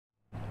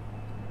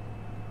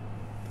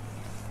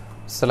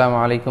আসসালামু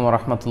আলাইকুম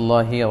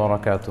ওরহমতুল্লাহি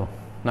ওবরাকাতুহু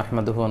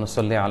নাহমাদুহু ওয়া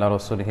নুসাল্লি আলা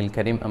রাসূলিহিল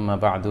কারীম আম্মা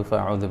বা'দু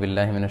ফাআউযু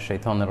বিল্লাহি মিনাশ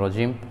শাইতানির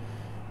রাজীম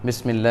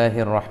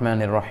বিসমিল্লাহির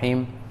রহমানির রহিম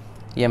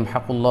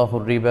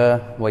ইয়ামহাকুল্লাহুর রিবা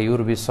ওয়া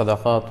ইউরবিস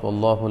সাদাকাত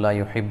ওয়াল্লাহু লা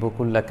ইউহিব্বু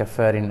কুল্লা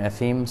কাফারিন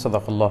আথীম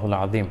সাদাকাল্লাহুল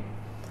আযীম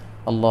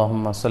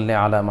আল্লাহুম্মা সাল্লি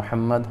আলা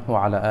মুহাম্মাদ ওয়া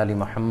আলা আলি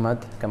মুহাম্মাদ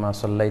কামা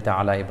সাল্লাইতা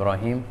আলা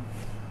ইব্রাহিম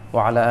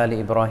ওয়া আলা আলি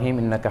ইব্রাহিম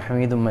ইন্নাকা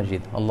হামিদুম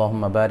মাজিদ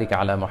আল্লাহুম্মা বারিক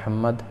আলা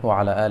মুহাম্মাদ ওয়া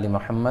আলা আলি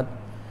মুহাম্মাদ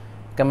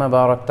কামা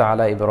বারাকতা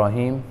আলা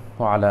ইব্রাহিম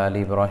ওয়া আলা আলি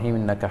ইব্রাহিম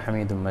ইন্নাকা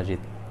হামিদুম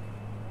মাজিদ।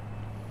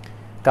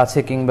 কাছে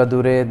কিংবা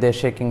দূরে,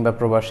 দেশে কিংবা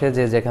প্রবাসে,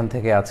 যে যেখান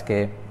থেকে আজকে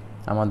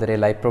আমাদের এই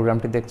লাইভ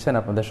প্রোগ্রামটি দেখছেন,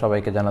 আপনাদের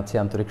সবাইকে জানাচ্ছি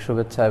আন্তরিক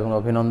শুভেচ্ছা এবং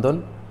অভিনন্দন।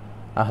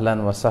 আহলান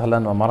ওয়া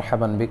সাহলান ওয়া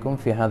মারহাবান বিকুম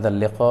ফি হাযাল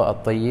লিকা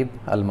আত-তাইয়িব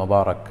আল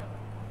মুবারাক।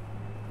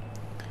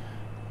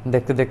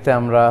 দেখতে দেখতে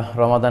আমরা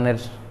রমাদানের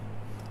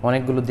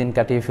অনেকগুলো দিন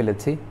কাটিয়ে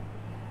ফেলেছি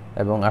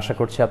এবং আশা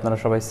করছি আপনারা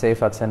সবাই সেফ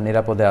আছেন,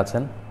 নিরাপদে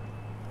আছেন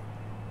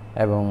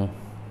এবং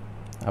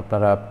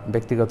আপনারা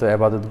ব্যক্তিগত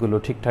ইবাদতগুলো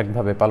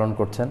ঠিকঠাকভাবে পালন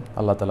করছেন।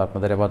 আল্লাহ তাআলা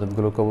আপনাদের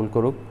ইবাদতগুলো কবুল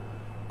করুক।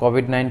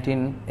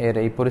 কোভিড-19 এর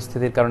এই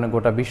পরিস্থিতির কারণে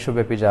গোটা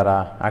বিশ্বব্যাপী যারা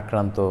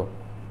আক্রান্ত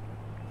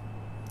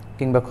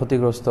কিংবা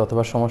ক্ষতিগ্রস্ত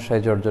অথবা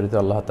সমস্যায় জর্জরিত,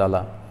 আল্লাহ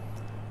তাআলা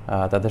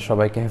তাদের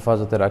সবাইকে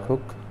হেফাজতে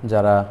রাখুক।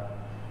 যারা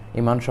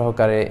ঈমান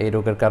সহকারে এই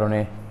রোগের কারণে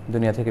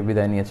দুনিয়া থেকে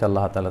বিদায় নিয়েছে,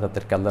 আল্লাহ তাআলা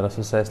তাদেরকে আল্লাহ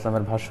রাসূল সাল্লাল্লাহু আলাইহি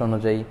ওয়াসাল্লামের ভাষ্য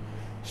অনুযায়ী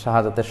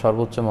শাহাদাতের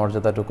সর্বোচ্চ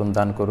মর্যাদাটুকুন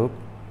দান করুক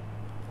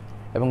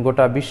এবং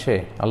গোটা বিশ্বে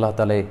আল্লাহ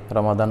তাআলা এই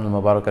রমাদানুল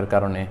মুবারকের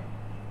কারণে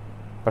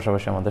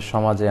পাশাপাশি আমাদের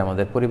সমাজে,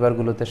 আমাদের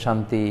পরিবারগুলোতে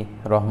শান্তি,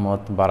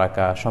 রহমত,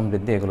 বারাকা,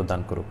 সমৃদ্ধি এগুলো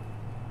দান করুক।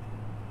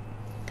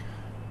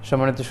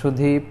 সম্মানিত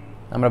সুধী,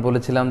 আমরা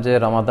বলেছিলাম যে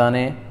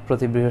রমাদানে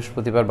প্রতি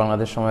বৃহস্পতিবার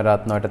বাংলাদেশ সময়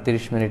রাত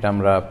 9:30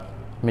 আমরা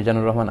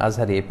মিজানুর রহমান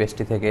আজহারি এই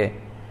পেজটি থেকে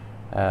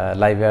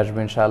লাইভে আসবো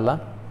ইনশাআল্লাহ,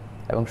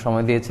 এবং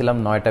সময় দিয়েছিলাম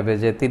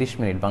 9:30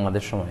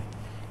 বাংলাদেশ সময়।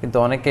 কিন্তু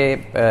অনেকে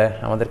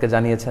আমাদেরকে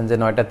জানিয়েছেন যে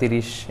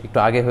 9:30 একটু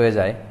আগে হয়ে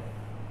যায়।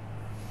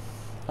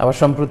 আবার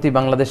সম্প্রতি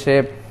বাংলাদেশে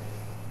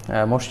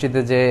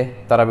মসজিদে যে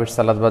তারাবির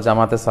সালাত বা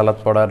জামাতে সালাত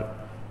পড়ার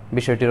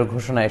বিষয়টিরও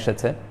ঘোষণা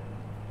এসেছে।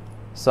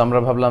 সো আমরা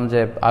ভাবলাম যে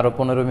আরও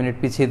 15 মিনিট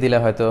পিছিয়ে দিলে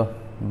হয়তো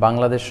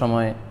বাংলাদেশ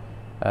সময়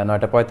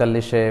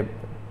 9:45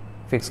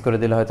 ফিক্স করে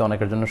দিলে হয়তো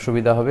অনেকের জন্য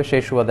সুবিধা হবে।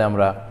 সেই সুবাদে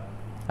আমরা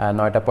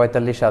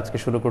 9:45 আজকে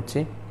শুরু করছি।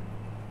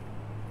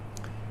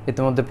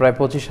 ইতিমধ্যে প্রায়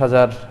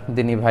 25,000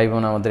 দিনী ভাই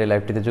বোন আমাদের এই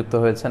লাইভটিতে যুক্ত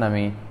হয়েছেন।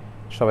 আমি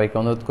সবাইকে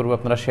অনুরোধ করব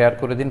আপনারা শেয়ার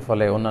করে দিন,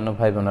 ফলে অন্যান্য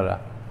ভাই বোনেরা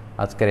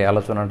আজকের এই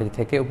আলোচনাটি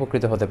থেকে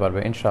উপকৃত হতে পারবে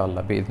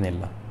ইনশাআল্লাহ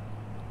বিইذنিল্লাহ।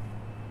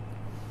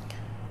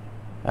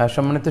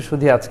 সম্মানিত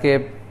সুধী, আজকে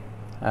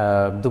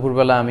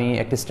দুপুরবেলা আমি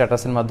একটি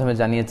স্ট্যাটাসের মাধ্যমে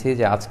জানিয়েছি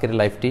যে আজকের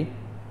লাইভটি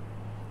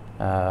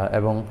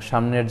এবং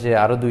সামনের যে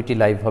আরও 2টি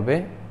লাইভ হবে,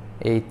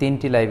 এই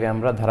 3টি লাইভে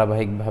আমরা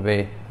ধারাবাহিকভাবে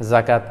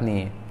জাকাত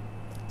নিয়ে,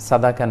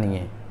 সাদাকা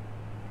নিয়ে,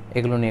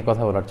 এগুলো নিয়ে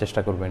কথা বলার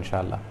চেষ্টা করব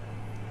ইনশাআল্লাহ।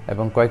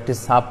 এবং কয়েকটি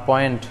সাব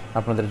পয়েন্ট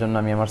আপনাদের জন্য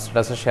আমি আমার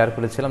স্ট্যাটাসে শেয়ার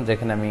করেছিলাম,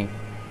 যেখানে আমি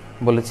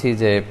বলেছি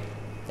যে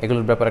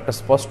এগুলোর ব্যাপারে একটা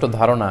স্পষ্ট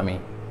ধারণা আমি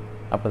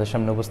আপনাদের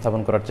সামনে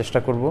উপস্থাপন করার চেষ্টা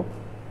করব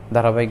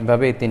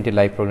ধারাবাহিকভাবে এই 3টি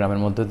লাইভ প্রোগ্রামের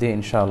মধ্য দিয়ে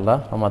ইনশাআল্লাহ।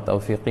 ওমা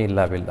তাওফীকি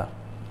ইল্লা বিল্লাহ।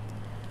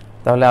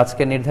 তাহলে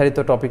আজকে নির্ধারিত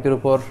টপিকের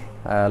উপর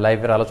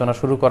লাইভের আলোচনা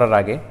শুরু করার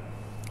আগে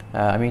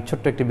আমি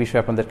ছোট্ট একটি বিষয়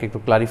আপনাদেরকে একটু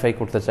ক্লারিফাই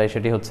করতে চাই।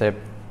 সেটি হচ্ছে,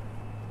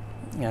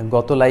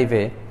 গত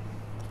লাইভে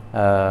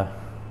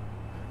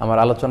আমার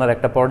আলোচনার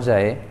একটা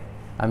পর্যায়ে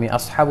আমি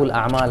আসহাবুল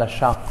আমাল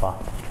আশ-শাক্কা,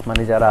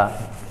 মানে যারা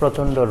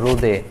প্রচণ্ড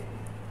রোদে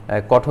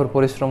কঠোর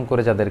পরিশ্রম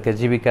করে যাদেরকে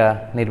জীবিকা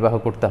নির্বাহ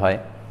করতে হয়,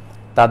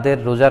 তাদের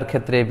রোজার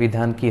ক্ষেত্রে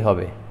বিধান কি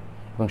হবে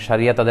এবং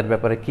শরিয়া তাদের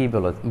ব্যাপারে কি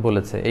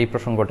বলেছে, এই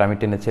প্রসঙ্গটা আমি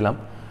টেনেছিলাম।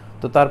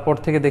 তো তারপর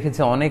থেকে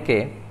দেখেছি অনেকে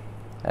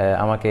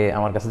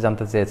আমার কাছে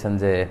জানতে চেয়েছেন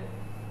যে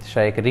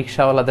শায়েখ,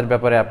 রিকশাওয়ালাদের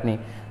ব্যাপারে আপনি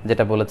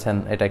যেটা বলেছেন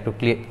এটা একটু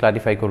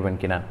ক্লারিফাই করবেন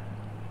কিনা,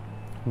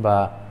 বা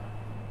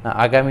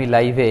আগামী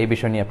লাইভে এই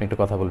বিষয় নিয়ে আপনি একটু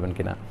কথা বলবেন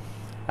কিনা।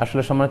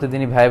 আসলে সম্মানিত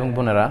দিনী ভাই এবং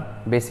বোনেরা,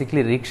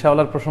 বেসিক্যালি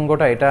রিকশাওয়ালার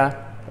প্রসঙ্গটা এটা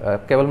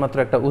কেবলমাত্র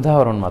একটা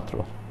উদাহরণ মাত্র।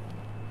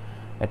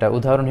 এটা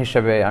উদাহরণ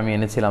হিসেবে আমি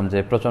এনেছিলাম যে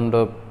প্রচণ্ড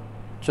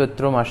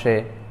চৈত্র মাসে,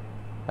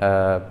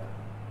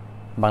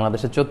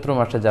 বাংলাদেশে চৈত্র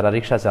মাসে যারা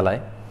রিক্সা চালায়,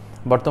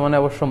 বর্তমানে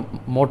অবশ্য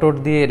মোটর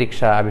দিয়ে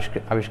রিক্সা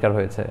আবিষ্কার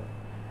হয়েছে,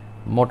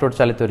 মোটর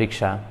চালিত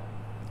রিক্সা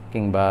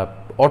কিংবা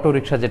অটো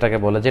রিক্সা যেটাকে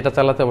বলে, যেটা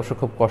চালাতে অবশ্য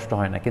খুব কষ্ট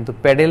হয় না, কিন্তু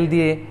প্যাডেল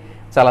দিয়ে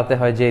চালাতে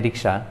হয় যে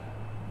রিক্সা,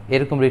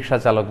 এরকম রিক্সা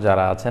চালক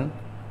যারা আছেন,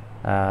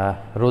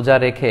 রোজা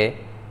রেখে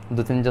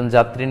 2-3 জন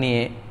যাত্রী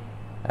নিয়ে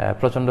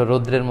প্রচণ্ড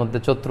রৌদ্রের মধ্যে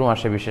চৈত্র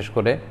মাসে বিশেষ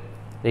করে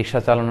রিক্সা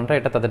চালানোটা,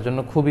 এটা তাদের জন্য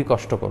খুবই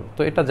কষ্টকর।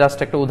 তো এটা জাস্ট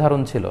একটা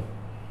উদাহরণ ছিল,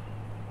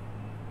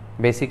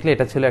 বেসিক্যালি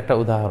এটা ছিল একটা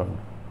উদাহরণ।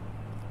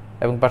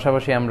 এবং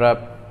পাশাপাশি আমরা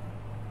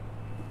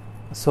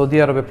সৌদি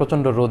আরবে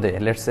প্রচণ্ড রোদে,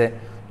 লেটসে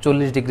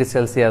 40 ডিগ্রি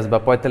সেলসিয়াস বা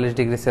 45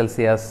 ডিগ্রি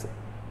সেলসিয়াস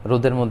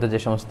রোদের মধ্যে যে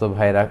সমস্ত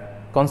ভাইরা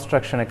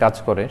কনস্ট্রাকশনে কাজ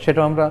করে,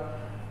 সেটাও আমরা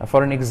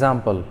ফর এন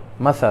এক্সাম্পল,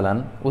 মাসালান,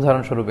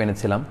 উদাহরণস্বরূপ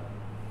এনেছিলাম।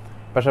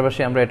 পাশাপাশি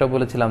আমরা এটাও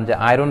বলেছিলাম যে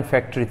আয়রন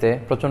ফ্যাক্টরিতে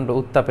প্রচণ্ড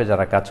উত্তাপে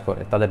যারা কাজ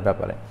করে তাদের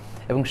ব্যাপারে।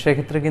 এবং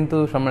সেক্ষেত্রে কিন্তু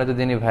সম্মানিত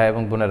দিনী ভাই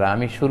এবং বোনেরা,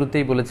 আমি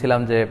শুরুতেই বলেছিলাম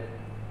যে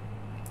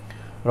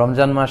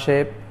রমজান মাসে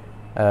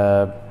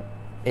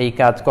এই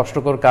কাজ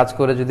কষ্টকর কাজ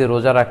করে যদি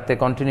রোজা রাখতে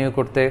কন্টিনিউ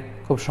করতে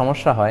খুব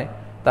সমস্যা হয়,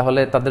 তাহলে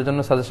তাদের জন্য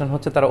সাজেশন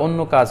হচ্ছে তারা অন্য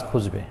কাজ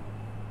খুঁজবে,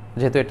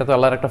 যেহেতু এটা তো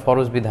আল্লাহর একটা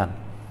ফরজ বিধান,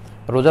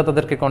 রোজা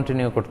তাদেরকে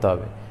কন্টিনিউ করতে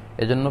হবে।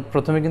 এজন্য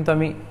প্রথমে কিন্তু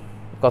আমি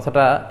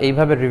কথাটা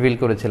এইভাবে রিভিল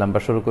করেছিলাম বা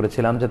শুরু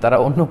করেছিলাম যে তারা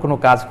অন্য কোনো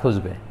কাজ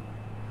খুঁজবে,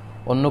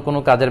 অন্য কোনো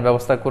কাজের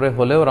ব্যবস্থা করে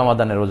হলেও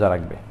রমাদানে রোজা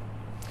রাখবে।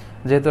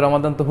 যেহেতু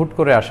রমাদান তো হুট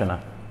করে আসে না,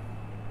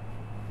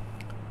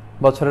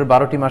 বছরের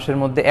 12টি মাসের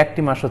মধ্যে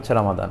একটি মাস হচ্ছে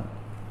রমাদান।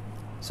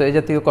 সো এই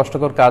জাতীয়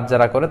কষ্টকর কাজ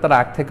যারা করে তারা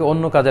আগ থেকে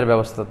অন্য কাজের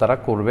ব্যবস্থা তারা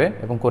করবে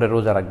এবং করে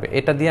রোজা রাখবে,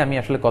 এটা দিয়ে আমি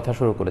আসলে কথা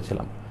শুরু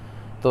করেছিলাম।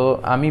 তো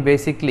আমি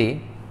বেসিকলি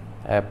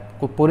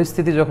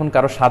পরিস্থিতি যখন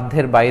কারো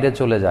সাধ্যের বাইরে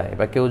চলে যায়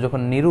বা কেউ যখন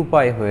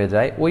নিরুপায় হয়ে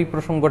যায়, ওই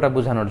প্রসঙ্গটা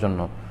বোঝানোর জন্য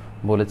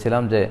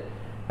বলেছিলাম যে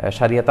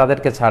শারিয়া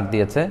তাদেরকে ছাড়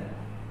দিয়েছে,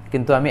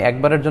 কিন্তু আমি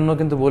একবারের জন্য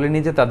কিন্তু বলিনি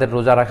যে তাদের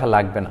রোজা রাখা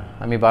লাগবে না।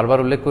 আমি বারবার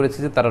উল্লেখ করেছি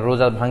যে তারা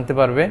রোজা ভাঙতে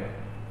পারবে,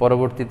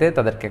 পরবর্তীতে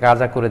তাদেরকে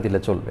কাজা করে দিলে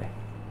চলবে।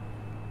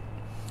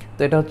 তো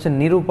এটা হচ্ছে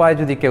নিরুপায়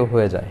যদি কেউ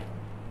হয়ে যায়,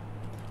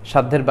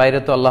 সাধ্যের বাইরে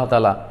তো আল্লাহ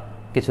তাআলা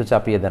কিছু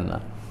চাপিয়ে দেন না।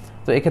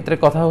 তো এক্ষেত্রে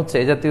কথা হচ্ছে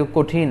এই জাতীয়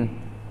কঠিন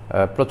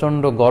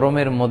প্রচণ্ড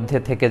গরমের মধ্যে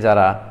থেকে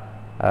যারা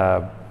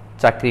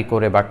চাকরি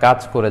করে বা কাজ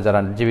করে যারা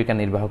জীবিকা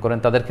নির্বাহ করেন,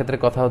 তাদের ক্ষেত্রে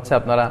কথা হচ্ছে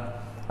আপনারা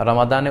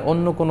রমাদানে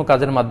অন্য কোনো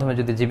কাজের মাধ্যমে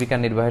যদি জীবিকা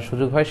নির্বাহের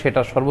সুযোগ হয়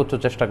সেটার সর্বোচ্চ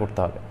চেষ্টা করতে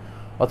হবে,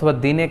 অথবা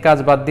দিনে কাজ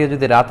বাদ দিয়ে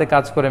যদি রাতে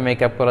কাজ করে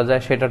মেকআপ করা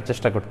যায় সেটার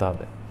চেষ্টা করতে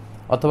হবে,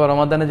 অথবা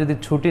রমাদানে যদি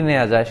ছুটি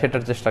নেওয়া যায়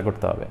সেটার চেষ্টা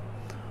করতে হবে,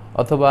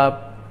 অথবা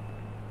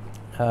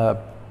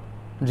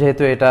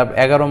যেহেতু এটা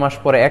 11 মাস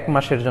পরে 1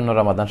 মাসের জন্য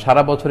রমাদান,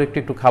 সারা বছর একটু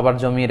একটু খাবার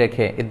জমিয়ে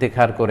রেখে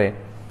ইদ্তিখার করে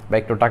বা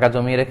একটু টাকা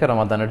জমিয়ে রেখে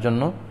রমাদানের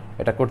জন্য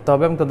এটা করতে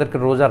হবে এবং তাদেরকে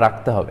রোজা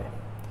রাখতে হবে।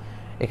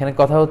 এখানে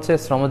কথা হচ্ছে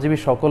শ্রমজীবী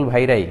সকল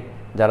ভাইরাই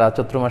যারা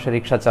চৈত্র মাসে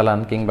রিক্সা চালান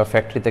কিংবা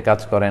ফ্যাক্টরিতে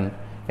কাজ করেন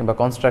কিংবা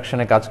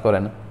কনস্ট্রাকশনে কাজ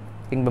করেন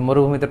কিংবা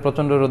মরুভূমিতে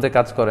প্রচণ্ড রোদে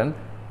কাজ করেন,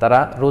 তারা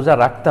রোজা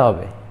রাখতে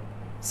হবে।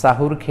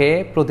 সাহুর খেয়ে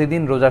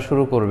প্রতিদিন রোজা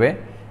শুরু করবে,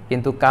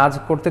 কিন্তু কাজ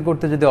করতে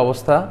করতে যদি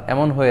অবস্থা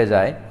এমন হয়ে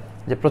যায়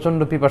যে প্রচণ্ড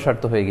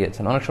পিপাসার্থ হয়ে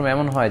গিয়েছেন, অনেক সময়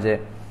এমন হয় যে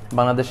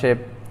বাংলাদেশে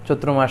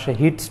চৈত্র মাসে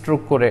হিট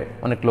স্ট্রোক করে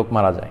অনেক লোক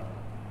মারা যায়।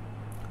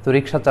 তো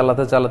রিক্সা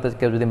চালাতে চালাতে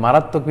কেউ যদি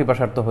মারাত্মক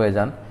পিপাসার্থ হয়ে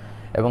যান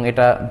এবং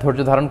এটা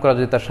ধৈর্য ধারণ করা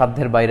যদি তার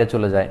সাধ্যের বাইরে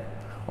চলে যায়,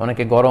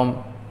 অনেকে গরম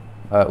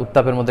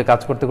উত্তাপের মধ্যে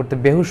কাজ করতে করতে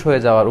বেহুশ হয়ে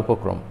যাওয়ার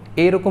উপক্রম,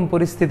 এইরকম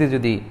পরিস্থিতি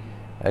যদি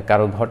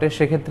কারো ঘটে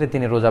সেক্ষেত্রে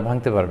তিনি রোজা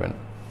ভাঙতে পারবেন।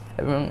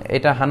 এবং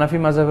এটা হানাফি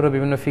মাযহাবেরও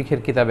বিভিন্ন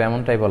ফিকহের কিতাবে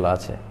এমনটাই বলা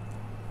আছে,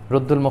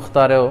 রদ্দুল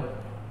মুখতারেও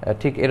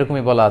ঠিক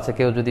এরকমই বলা আছে,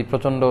 কেউ যদি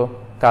প্রচণ্ড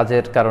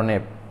কাজের কারণে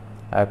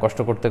কষ্ট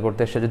করতে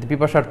করতে সে যদি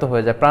পিপাসার্থ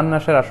হয়ে যায়,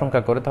 প্রাণনাশের আশঙ্কা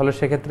করে, তাহলে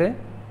সেক্ষেত্রে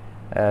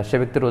সে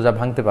ব্যক্তি রোজা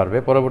ভাঙতে পারবে,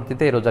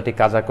 পরবর্তীতে এই রোজাটি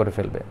কাজা করে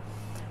ফেলবে।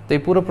 তো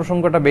এই পুরো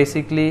প্রসঙ্গটা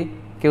বেসিকলি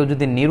কেউ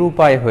যদি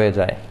নিরুপায় হয়ে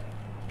যায়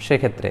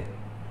সেক্ষেত্রে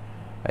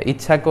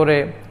ইচ্ছা করে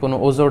কোনো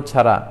ওজর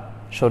ছাড়া,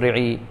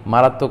 শরীয়ী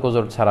মারাত্মক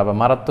ওজর ছাড়া বা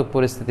মারাত্মক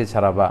পরিস্থিতি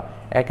ছাড়া বা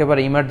একেবারে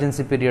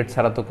ইমার্জেন্সি পিরিয়ড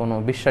ছাড়া তো কোনো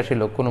বিশ্বাসী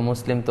লোক, কোনো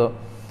মুসলিম তো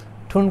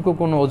ঠুনকো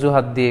কোনো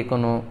অজুহাত দিয়ে,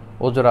 কোনো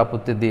ওজর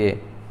আপত্তি দিয়ে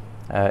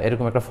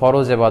এরকম একটা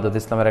ফরজ ইবাদত,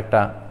 ইসলামের একটা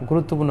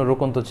গুরুত্বপূর্ণ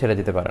রুকন তো ছেড়ে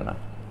দিতে পারে না।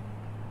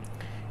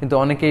 কিন্তু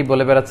অনেকেই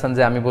বলে বেড়াচ্ছেন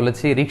যে আমি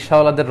বলেছি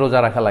রিক্সাওয়ালাদের রোজা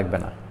রাখা লাগবে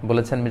না,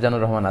 বলেছেন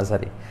মিজানুর রহমান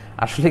আজহারি।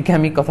 আসলে কি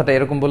আমি কথাটা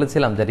এরকম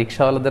বলেছিলাম যে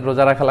রিক্সাওয়ালাদের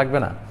রোজা রাখা লাগবে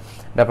না?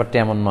 ব্যাপারটি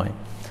এমন নয়,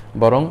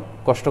 বরং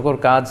কষ্টকর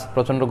কাজ,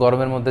 প্রচণ্ড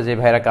গরমের মধ্যে যে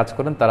ভাইরা কাজ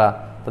করেন তারা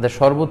তাদের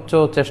সর্বোচ্চ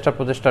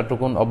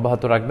প্রচেষ্টাটুকুন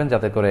অব্যাহত রাখবেন,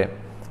 যাতে করে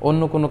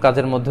অন্য কোনো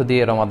কাজের মধ্য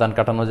দিয়ে রমাদান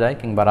কাটানো যায়,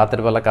 কিংবা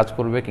রাতের বেলা কাজ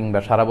করবে, কিংবা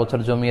সারা বছর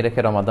জমিয়ে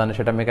রেখে রমাদানে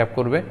সেটা মেকআপ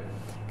করবে,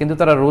 কিন্তু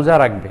তারা রোজা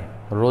রাখবে।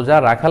 রোজা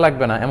রাখা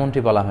লাগবে না এমনটি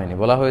বলা হয়নি,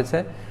 বলা হয়েছে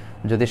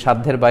যদি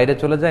সাধ্যের বাইরে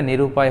চলে যায়,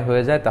 নিরুপায়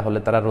হয়ে যায়, তাহলে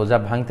তারা রোজা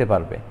ভাঙতে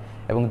পারবে,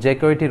 এবং যে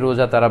কয়টি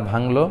রোজা তারা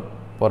ভাঙলো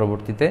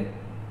পরবর্তীতে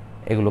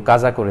এগুলো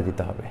কাজা করে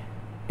দিতে হবে।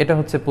 এটা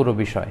হচ্ছে পুরো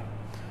বিষয়।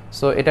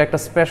 সো এটা একটা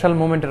স্পেশাল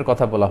মোমেন্টের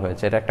কথা বলা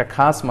হয়েছে, এটা একটা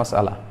খাস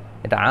মাসআলা।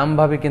 এটা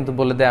আমভাবে কিন্তু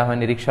বলে দেওয়া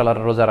হয়নি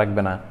রিকশাওয়ালারা রোজা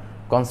রাখবে না,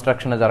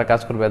 কনস্ট্রাকশনে যারা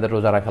কাজ করবে এদের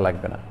রোজা রাখা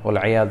লাগবে না, বলে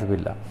আয়াযু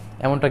বিল্লাহ,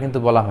 এমনটা কিন্তু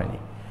বলা হয়নি।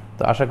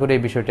 তো আশা করি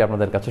এই বিষয়টি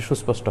আপনাদের কাছে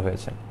সুস্পষ্ট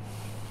হয়েছে।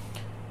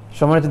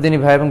 সম্মানিত দিনী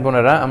ভাই এবং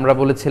বোনেরা, আমরা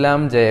বলেছিলাম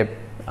যে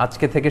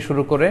আজকে থেকে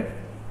শুরু করে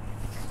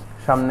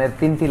সামনের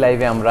 3টি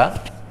লাইভে আমরা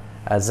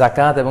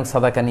জাকাত এবং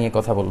সাদাকা নিয়ে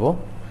কথা বলবো।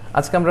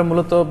 আজকে আমরা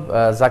মূলত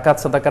জাকাত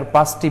সাদাকার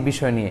 5টি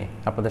বিষয় নিয়ে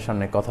আপনাদের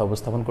সামনে কথা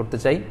উপস্থাপন করতে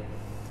চাই।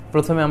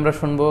 প্রথমে আমরা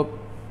শুনবো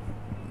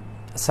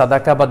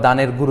সাদাকা বা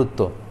দানের গুরুত্ব,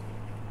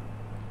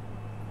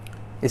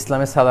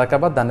 ইসলামে সাদাকা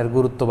বা দানের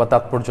গুরুত্ব বা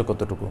তাৎপর্য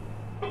কতটুকু।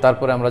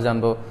 তারপরে আমরা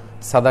জানবো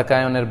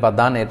সাদাকায়নের বা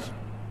দানের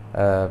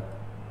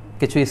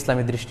কিছু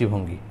ইসলামী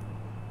দৃষ্টিভঙ্গি।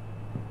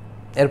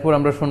 এরপর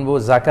আমরা শুনবো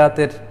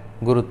জাকাতের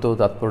গুরুত্ব ও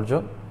তাৎপর্য।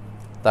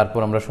 তারপর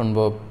আমরা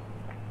শুনবো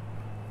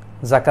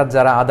জাকাত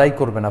যারা আদায়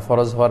করবে না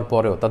ফরজ হওয়ার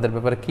পরেও তাদের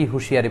ব্যাপারে কি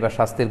হুঁশিয়ারি বা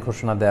শাস্তির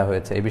ঘোষণা দেওয়া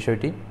হয়েছে এই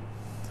বিষয়টি।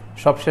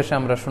 সবশেষে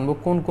আমরা শুনবো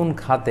কোন কোন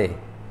খাতে,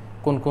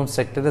 কোন কোন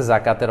সেক্টরে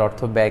জাকাতের অর্থ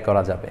ব্যয়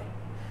করা যাবে।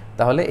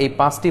 তাহলে এই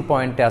 5টি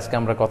পয়েন্টে আজকে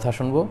আমরা কথা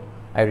শুনবো।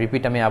 আই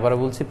রিপিট, আমি আবারও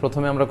বলছি,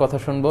 প্রথমে আমরা কথা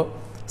শুনবো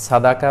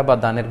সাদাকা বা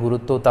দানের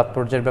গুরুত্ব ও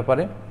তাৎপর্যের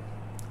ব্যাপারে।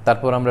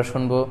 তারপর আমরা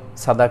শুনবো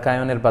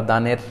সাদাকায়নের বা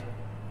দানের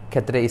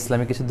ক্ষেত্রে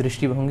ইসলামী কিছু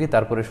দৃষ্টিভঙ্গি।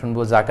 তারপরে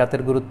শুনবো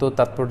জাকাতের গুরুত্ব ও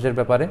তাৎপর্যের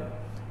ব্যাপারে।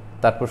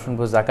 তারপর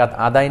শুনবো জাকাত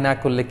আদায় না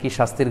করলে কি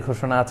শাস্তির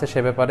ঘোষণা আছে সে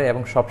ব্যাপারে,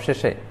 এবং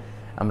সবশেষে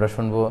আমরা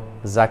শুনবো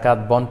জাকাত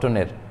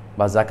বন্টনের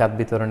বা জাকাত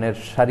বিতরণের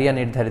সারিয়া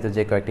নির্ধারিত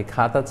যে কয়েকটি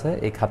খাত আছে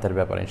এই খাতের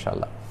ব্যাপারে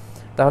ইনশাআল্লাহ।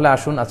 তাহলে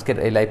আসুন আজকের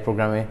এই লাইভ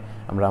প্রোগ্রামে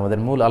আমরা আমাদের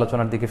মূল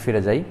আলোচনার দিকে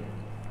ফিরে যাই।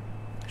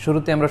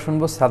 শুরুতে আমরা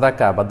শুনবো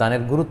সাদাকা বা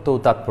দানের গুরুত্ব ও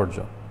তাৎপর্য।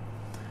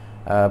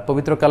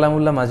 পবিত্র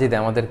কালামুল্লাহ মাজিদে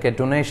আমাদেরকে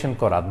ডোনেশন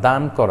করা,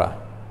 দান করা,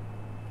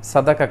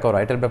 সাদাকা করা,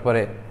 এটার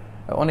ব্যাপারে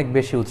অনেক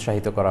বেশি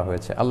উৎসাহিত করা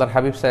হয়েছে। আল্লাহর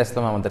হাবিব সাল্লাল্লাহু আলাইহি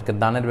ওয়াসাল্লাম আমাদেরকে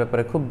দানের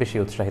ব্যাপারে খুব বেশি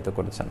উৎসাহিত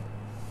করেছেন,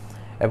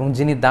 এবং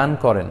যিনি দান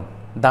করেন,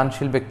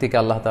 দানশীল ব্যক্তিকে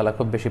আল্লাহ তাআলা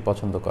খুব বেশি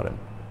পছন্দ করেন,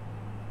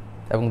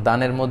 এবং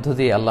দানের মধ্য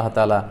দিয়ে আল্লাহ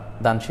তাআলা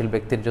দানশীল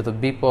ব্যক্তির যত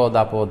বিপদ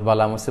আপদ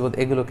বালা মুসিবত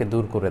এগুলোকে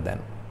দূর করে দেন।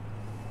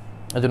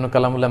 এজন্য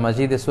কালামুল্লাহ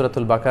মাজিদে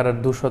সূরাতুল বাকারার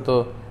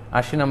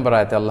 280 নম্বর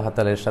আয়াতে আল্লাহ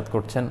তাআলা ইরশাদ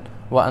করছেন,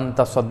 ওয়া আন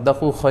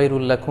তাসাদ্দাকু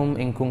খায়রুল লাকুম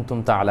ইন কুনতুম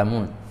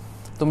তা'লামুন,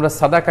 তোমরা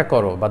সাদাকা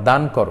করো বা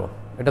দান করো,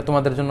 এটা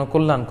তোমাদের জন্য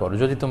কল্যাণকর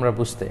যদি তোমরা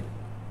বুঝতে।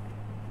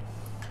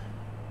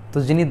 তো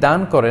যিনি দান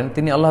করেন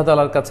তিনি আল্লাহ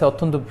তাআলার কাছে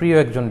অত্যন্ত প্রিয়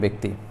একজন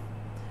ব্যক্তি,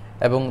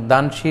 এবং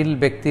দানশীল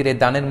ব্যক্তির এই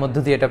দানের মধ্য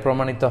দিয়ে এটা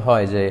প্রমাণিত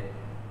হয় যে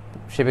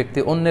সে ব্যক্তি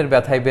অন্যের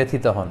ব্যথায়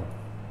ব্যথিত হন,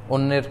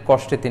 অন্যের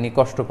কষ্টে তিনি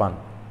কষ্ট পান,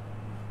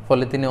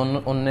 ফলে তিনি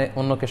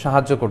অন্যকে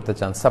সাহায্য করতে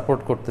চান,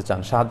 সাপোর্ট করতে চান,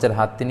 সাহায্যের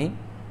হাত তিনি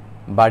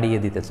বাড়িয়ে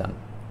দিতে চান।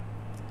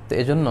 তো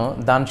এজন্য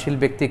দানশীল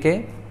ব্যক্তিকে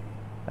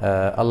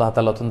আল্লাহ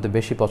তাআলা অত্যন্ত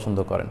বেশি পছন্দ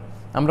করেন।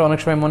 আমরা অনেক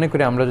সময় মনে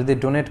করি আমরা যদি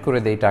ডোনেট করে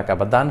দেই টাকা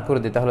বা দান করে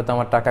দিই তাহলে তো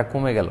আমার টাকা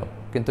কমে গেল,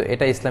 কিন্তু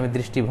এটা ইসলামী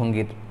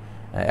দৃষ্টিভঙ্গির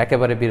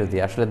একেবারে বিরোধী।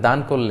 আসলে দান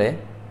করলে,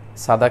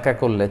 সাদাকা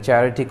করলে,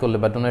 চ্যারিটি করলে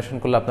বা ডোনেশন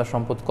করলে আপনার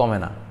সম্পদ কমে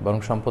না, বরং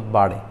সম্পদ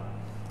বাড়ে।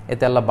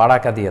 এতে আল্লাহ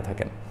বারাকা দিয়ে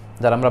থাকেন।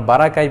 যারা আমরা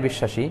বারাকায়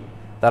বিশ্বাসী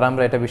তারা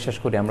আমরা এটা বিশ্বাস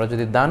করি, আমরা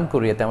যদি দান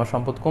করি এতে আমার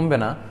সম্পদ কমবে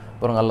না,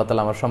 বরং আল্লাহ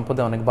তাআলা আমার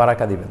সম্পদে অনেক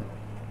বারাকা দিবেন।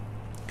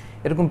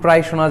 এরকম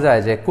প্রায় শোনা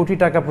যায় যে কোটি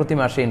টাকা প্রতি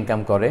মাসে ইনকাম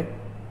করে,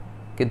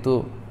 কিন্তু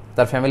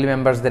তার ফ্যামিলি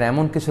মেম্বার্সদের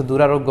এমন কিছু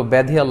দুরারোগ্য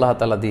ব্যাধি আল্লাহ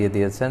তাআলা দিয়ে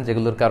দিয়েছেন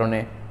যেগুলোর কারণে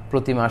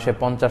প্রতি মাসে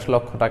 50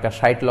 লক্ষ টাকা,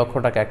 60 লক্ষ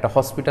টাকা একটা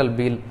হসপিটাল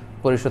বিল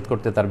পরিশোধ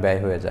করতে তার ব্যয়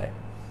হয়ে যায়,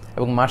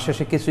 এবং মাস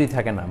শেষে কিছুই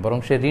থাকে না, বরং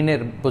সে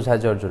ঋণের বোঝায়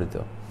জর্জরিত।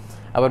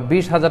 আবার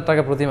 20,000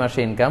 টাকা প্রতি মাসে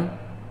ইনকাম,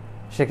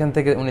 সেখান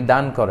থেকে উনি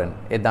দান করেন,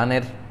 এই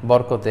দানের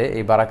বরকতে,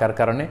 এই বারাকার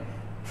কারণে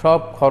সব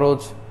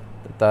খরচ,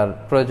 তার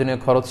প্রয়োজনীয়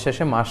খরচ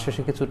শেষে মাস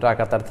শেষে কিছু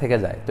টাকা তার থেকে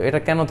যায়। তো এটা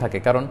কেন থাকে?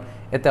 কারণ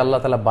এতে আল্লাহ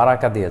তাআলা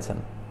বারাকা দিয়েছেন।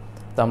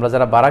 তো আমরা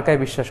যারা বারাকায়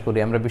বিশ্বাস করি,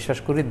 আমরা বিশ্বাস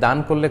করি দান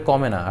করলে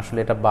কমে না, আসলে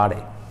এটা বাড়ে।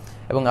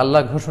 এবং আল্লাহ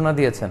ঘোষণা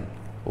দিয়েছেন,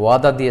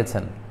 ওয়াদা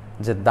দিয়েছেন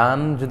যে দান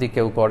যদি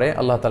কেউ করে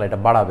আল্লাহ তাআলা এটা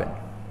বাড়াবেন,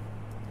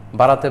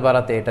 বাড়াতে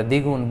বাড়াতে এটা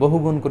দ্বিগুণ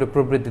বহুগুণ করে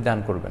প্রবৃদ্ধি দান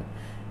করবেন।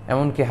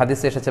 এমনকি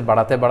হাদিসে এসেছে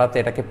বাড়াতে বাড়াতে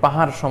এটাকে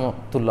পাহাড়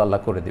সমতুল্য আল্লাহ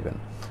করে দিবেন।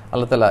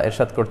 আল্লাহ তাআলা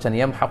ইরশাদ করছেন,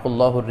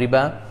 ইয়ামহাকুল্লাহুর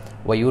রিবা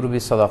ওয়া ইউরবি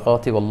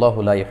সাদাকাতি ওয়াল্লাহু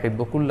লা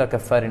ইউহিব্বু কুল্লা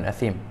কাফফারিন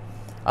আথিম।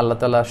 আল্লাহ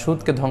তাআলা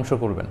সুদকে ধ্বংস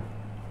করবেন,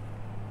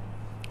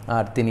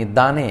 আর তিনি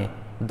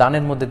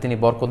দানের মধ্যে তিনি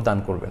বরকত দান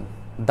করবেন,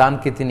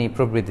 দানকে তিনি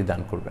প্রবৃদ্ধি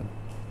দান করবেন,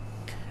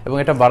 এবং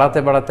এটা বাড়াতে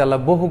বাড়াতে আল্লাহ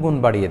বহুগুণ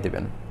বাড়িয়ে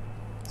দিবেন।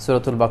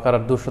 সূরাতুল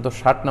বাকারার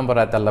 260 নম্বর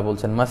আয়াতে আল্লাহ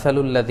বলছেন,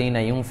 মাসালুল্লাযীনা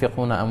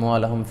ইউনফিকুনা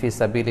আমওয়ালাহুম ফি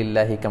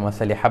সাবিলিল্লাহি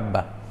কামাসালি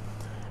হাব্বা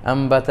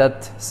আমবাতাত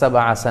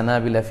সাবআ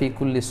সানাবিলা ফি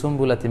কুল্লি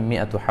সুমবুলাতিন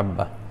মিআতু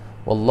হাব্বা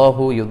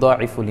ওয়াল্লাহু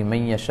ইউদাঈফু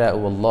লিমান ইয়াশাউ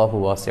ওয়াল্লাহু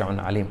ওয়াসিউন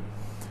আলিম।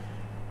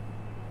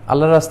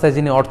 আল্লাহর রাস্তায়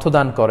যিনি অর্থ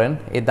দান করেন,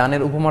 এই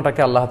দানের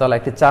উপমাটাকে আল্লাহ তাআলা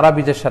একটি চারা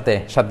বীজের সাথে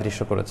সাদৃশ্য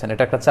করেছেন।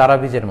 এটা একটা চারা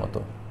বীজের মতো,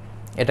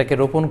 এটাকে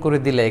রোপণ করে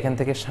দিলে এখান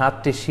থেকে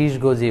 7টি শীষ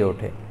গজিয়ে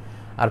ওঠে,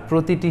 আর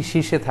প্রতিটি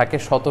শীষে থাকে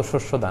শত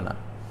শস্য দানা।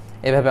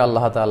 এভাবে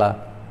আল্লাহ তাআলা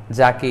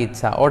যাকে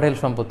ইচ্ছা অঢেল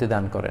সম্পত্তি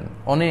দান করেন,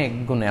 অনেক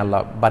গুণে আল্লাহ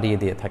বাড়িয়ে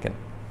দিয়ে থাকেন।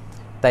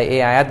 তাই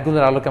এই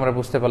আয়াতগুলোর আলোকে আমরা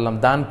বুঝতে পারলাম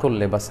দান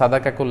করলে বা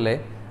সাদাকা করলে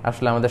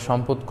আসলে আমাদের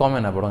সম্পদ কমে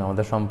না, বরং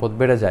আমাদের সম্পদ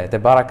বেড়ে যায়, এতে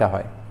বারাকা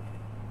হয়।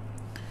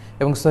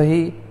 এবং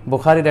সহিহ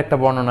বুখারীর একটা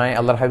বর্ণনায়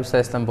আল্লাহর হাবিব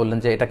সাল্লাল্লাহু আলাইহি ওয়াসাল্লাম বললেন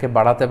যে এটাকে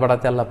বাড়াতে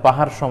বাড়াতে আল্লাহ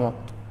পাহাড় সম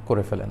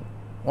করে ফেলেন,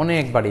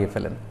 অনেক বাড়িয়ে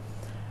ফেলেন।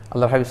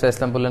 আল্লাহর হাবিব সাল্লাল্লাহু আলাইহি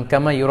ওয়াসাল্লাম বললেন,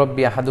 কামা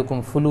ইউরাব্বি আহাদুকুম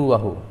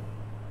ফুলুয়াহু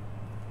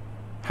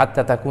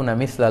হাত্তা তাকুনা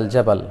মিসলাল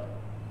জাবাল।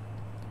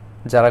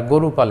 যারা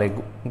গরু পালে,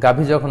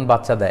 গাভী যখন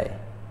বাচ্চা দেয়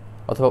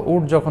অথবা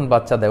উট যখন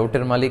বাচ্চা দেয়,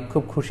 উটের মালিক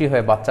খুব খুশি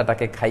হয়ে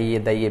বাচ্চাটাকে খাইয়ে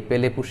দাইয়ে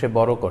পেলে পুষে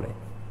বড় করে।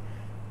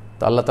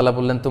 তো আল্লাহ তাআলা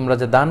বললেন, তোমরা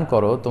যে দান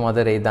করো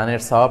তোমাদের এই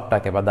দানের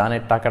সওয়াবটাকে বা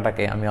দানের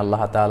টাকাটাকে আমি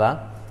আল্লাহ তাআলা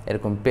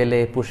এরকম পেলে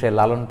পুষে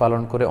লালন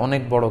পালন করে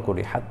অনেক বড়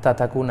করি, হাত্তা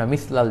তাকুনা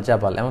মিসলাল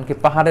জাবাল, এমনকি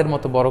পাহাড়ের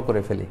মতো বড়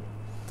করে ফেলি,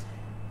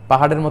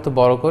 পাহাড়ের মতো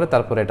বড় করে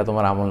তারপরে এটা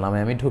তোমার আমল নামে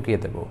আমি ঢুকিয়ে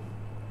দেব।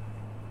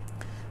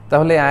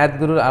 তাহলে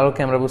আয়াতগুলোর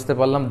আলোকে আমরা বুঝতে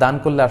পারলাম দান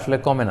করলে আসলে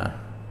কমে না,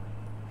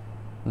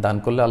 দান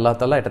করলে আল্লাহ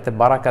তাআলা এটাতে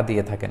বারাকা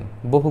দিয়ে থাকেন,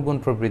 বহুগুণ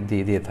প্রবৃদ্ধি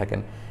দিয়ে থাকেন,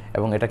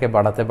 এবং এটাকে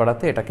বাড়াতে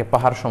বাড়াতে এটাকে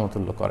পাহাড়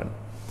সমতুল্য করেন।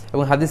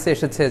 এবং হাদিসে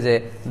এসেছে যে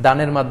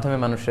দানের মাধ্যমে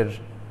মানুষের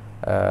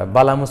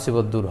বালা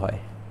মুসিবত দূর হয়,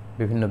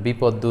 বিভিন্ন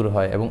বিপদ দূর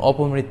হয়, এবং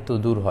অপমৃত্যু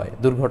দূর হয়,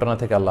 দুর্ঘটনা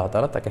থেকে আল্লাহ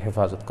তাআলা তাকে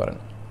হেফাজত করেন।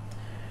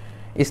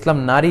 ইসলাম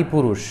নারী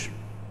পুরুষ,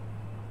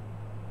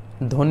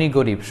 ধনী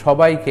গরিব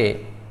সবাইকে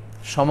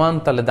সমান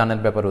তালে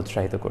দানের ব্যাপারে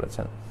উৎসাহিত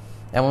করেছেন।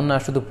 এমন না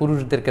শুধু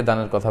পুরুষদেরকে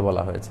দানের কথা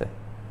বলা হয়েছে,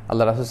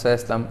 আল্লাহ রাসূল সাল্লাল্লাহু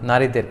আলাইহি ওয়াসাল্লাম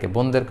নারীদেরকে,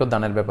 বোনদেরকেও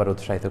দানের ব্যাপারে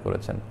উৎসাহিত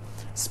করেছেন।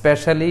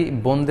 স্পেশালি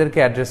বোনদেরকে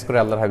অ্যাড্রেস করে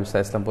আল্লাহর হাবিব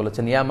সাল্লাল্লাহু আলাইহি ওয়াসাল্লাম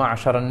বলেছেন, ইয়া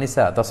মা'আশারান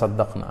নিসা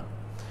তাসাদ্দাকনা।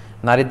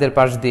 নারীদের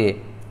পাশ দিয়ে,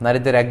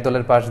 নারীদের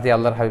একদলের পাশ দিয়ে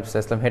আল্লাহর হাবিব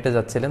সাল্লাল্লাহু আলাইহি ওয়াসাল্লাম হেঁটে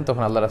যাচ্ছিলেন,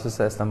 তখন আল্লাহ রাসূল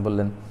সাল্লাল্লাহু আলাইহি ওয়াসাল্লাম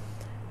বললেন,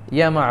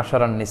 ইয়া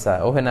মা'আশারান নিসা,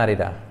 ওহে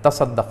নারীরা,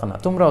 তাসাদ্দাকনা,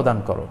 তোমরাও দান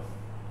করো,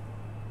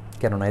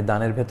 কেননা এই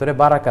দানের ভেতরে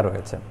বারাকা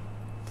রয়েছে।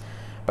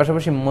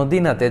 পাশাপাশি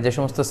মদিনাতে যে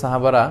সমস্ত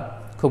সাহাবারা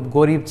খুব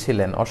গরিব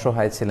ছিলেন,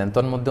 অসহায় ছিলেন,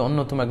 তোর মধ্যে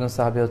অন্যতম একজন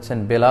সাহাবী হচ্ছেন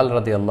বেলাল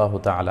রাদিয়াল্লাহু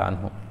তাআলা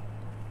আনহু।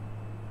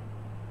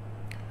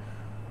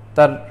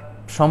 তার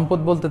সম্পদ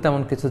বলতে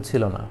তেমন কিছু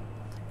ছিল না,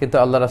 কিন্তু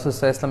আল্লাহ রাসূল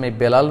সাল্লাল্লাহু আলাইহি ওয়াসাল্লাম এই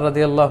বেলাল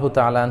রাদিয়াল্লাহু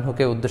তাআলা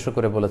আনহুকে উদ্দেশ্য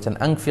করে বলেছেন,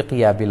 আনফিক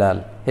ইয়া বিলাল,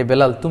 হে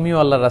বেলাল তুমিও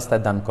আল্লাহর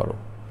রাস্তায় দান করো।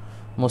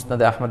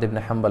 মুসনাদে আহমদ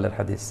ইবনে হাম্বলের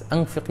হাদিস,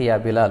 আনফিক ইয়া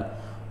বিলাল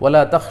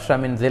ওয়ালা তাখশা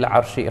মিন যিল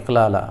আরশি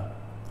ইকলালা।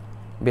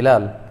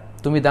 বিলাল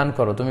তুমি দান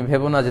করো, তুমি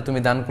ভেবো না যে তুমি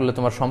দান করলে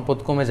তোমার সম্পদ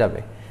কমে যাবে,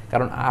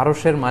 কারণ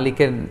আরশের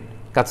মালিকের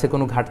কাছে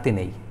কোনো ঘাটতি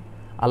নেই,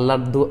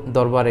 আল্লাহর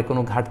দরবারে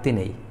কোনো ঘাটতি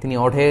নেই, তিনি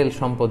অঢেল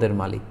সম্পদের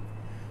মালিক।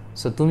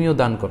 সো তুমিও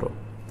দান করো।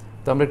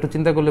 তো আমরা একটু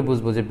চিন্তা করলে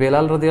বুঝবো যে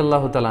বেলাল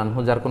রাদিয়াল্লাহু তাআলা আনহু,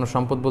 যার কোনো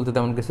সম্পদ বলতে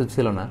তেমন কিছু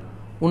ছিল না,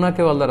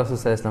 উনাকেও আল্লাহ রাসূল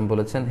সাল্লাল্লাহু আলাইহি ওয়াসাল্লাম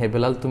বলেছেন, হে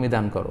বেলাল তুমি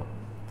দান করো,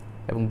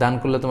 এবং দান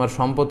করলে তোমার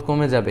সম্পদ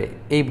কমে যাবে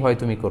এই ভয়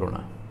তুমি করো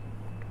না।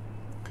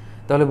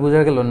 তাহলে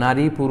বোঝা গেল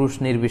নারী পুরুষ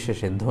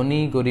নির্বিশেষে, ধনী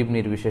গরিব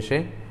নির্বিশেষে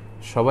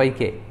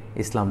সবাইকে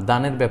ইসলাম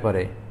দানের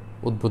ব্যাপারে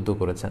উদ্বুদ্ধ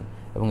করেছেন,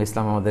 এবং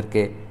ইসলাম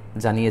আমাদেরকে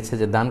জানিয়েছে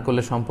যে দান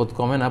করলে সম্পদ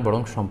কমে না,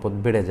 বরং সম্পদ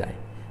বেড়ে যায়।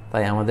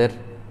 তাই আমাদের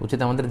উচিত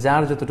আমাদের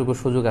যার যতটুকু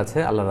সুযোগ আছে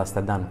আল্লাহর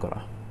রাস্তায় দান করা।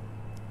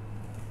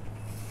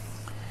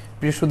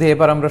 প্রিয় শুধু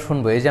এবার আমরা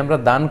শুনবো, এই যে আমরা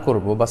দান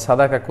করব বা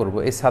সাদাকা করব,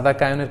 এই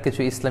সাদাকায়নের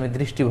কিছু ইসলামী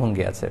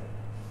দৃষ্টিভঙ্গি আছে।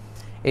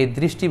 এই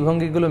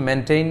দৃষ্টিভঙ্গিগুলো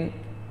মেনটেইন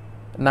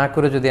না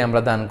করে যদি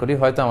আমরা দান করি,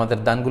 হয়তো আমাদের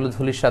দানগুলো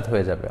ধূলিসাৎ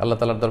হয়ে যাবে, আল্লাহ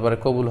তাআলার দরবারে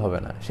কবুল হবে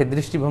না। সেই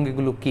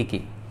দৃষ্টিভঙ্গিগুলো কি কি?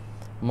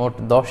 মোট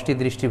 10টি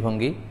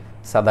দৃষ্টিভঙ্গি,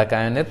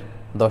 সাদাকায়নের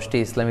 10টি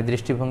ইসলামী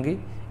দৃষ্টিভঙ্গি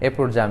এ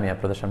পর্যায়ে আমি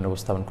আপনাদের সামনে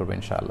উপস্থাপন করবো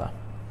ইনশাআল্লাহ।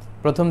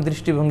 প্রথম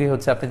দৃষ্টিভঙ্গি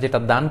হচ্ছে, আপনি যেটা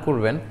দান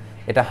করবেন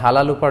এটা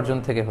হালাল উপার্জন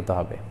থেকে হতে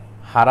হবে।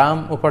 হারাম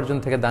উপার্জন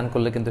থেকে দান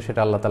করলে কিন্তু সেটা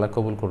আল্লাহ তাআলা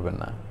কবুল করবেন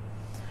না।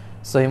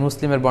 সহিহ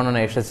মুসলিমের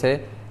বর্ণনা এসেছে,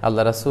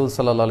 আল্লাহ রাসূল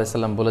সাল্লাল্লাহু আলাইহি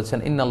সাল্লাম বলেছেন,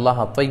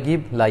 ইন্নাল্লাহা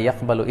তাইয়্যিব লা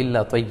ইয়াকবালু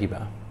ইল্লা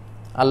তাইয়্যিবা।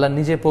 আল্লাহ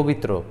নিজে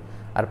পবিত্র,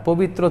 আর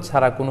পবিত্র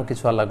ছাড়া কোনো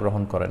কিছু আল্লাহ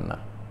গ্রহণ করেন না।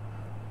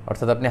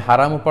 অর্থাৎ আপনি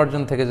হারাম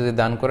উপার্জন থেকে যদি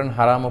দান করেন,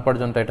 হারাম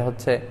উপার্জনটা এটা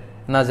হচ্ছে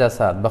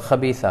নাজাসাত বা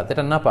খাবিসাত,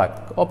 এটা নাপাক,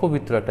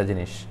 অপবিত্র একটা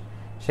জিনিস,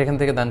 সেখান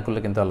থেকে দান করলে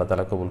কিন্তু আল্লাহ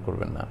তাআলা কবুল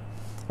করবেন না।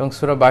 এবং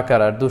সূরা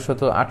বাকারার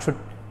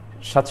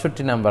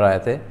 267 নম্বর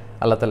আয়াতে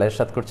আল্লাহ তাআলা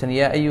ইরশাদ করছেন,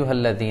 ইয়া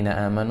আইয়ুহাল্লাযীনা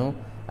আমানু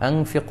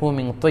আনফিকু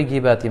মিন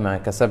তাইয়্যিবাতি মা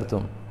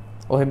কাসাবতুম।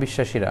 ওহে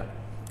বিশ্বাসীরা,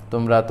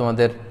 তোমরা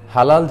তোমাদের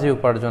হালাল যে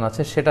উপার্জন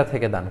আছে সেটা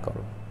থেকে দান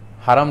করো,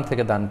 হারাম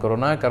থেকে দান করো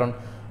না, কারণ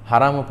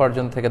হারাম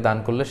উপার্জন থেকে দান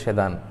করলে সে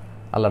দান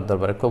আল্লাহর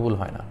দরবারে কবুল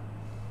হয় না।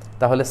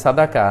 তাহলে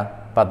সাদাকা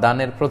বা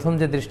দানের প্রথম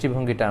যে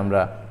দৃষ্টিভঙ্গিটা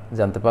আমরা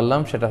জানতে পারলাম,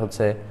 সেটা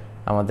হচ্ছে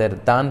আমাদের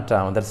দানটা,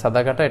 আমাদের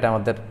সাদাকাটা, এটা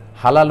আমাদের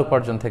হালাল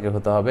উপার্জন থেকে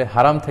হতে হবে,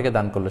 হারাম থেকে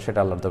দান করলে সেটা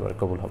আল্লাহর দরবারে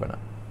কবুল হবে না।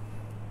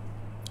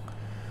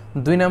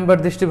 2 নম্বর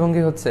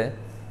দৃষ্টিভঙ্গি হচ্ছে,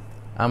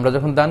 আমরা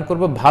যখন দান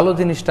করব ভালো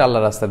জিনিসটা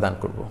আল্লাহর রাস্তায় দান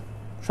করব,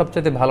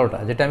 সবচেয়ে ভালোটা,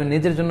 যেটা আমি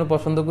নিজের জন্য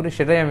পছন্দ করি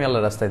সেটাই আমি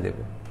আল্লাহর রাস্তায় দেব।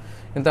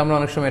 কিন্তু আমরা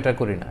অনেক সময় এটা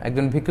করি না।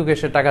 একজন ভিক্ষুক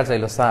এসে টাকা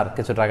চাইলো, স্যার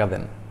কিছু টাকা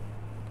দেন,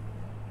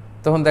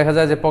 তখন দেখা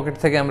যায় যে পকেট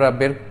থেকে আমরা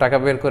টাকা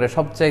বের করে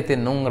সবচাইতে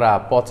নোংরা,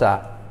 পচা,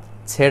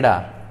 ছেঁড়া,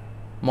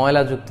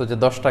 ময়লাযুক্ত যে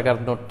 10 টাকার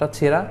নোটটা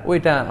ছেঁড়া,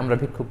 ওইটা আমরা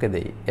ভিক্ষুককে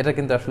দেই। এটা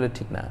কিন্তু আসলে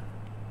ঠিক না।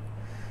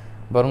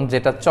 বরং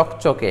যেটা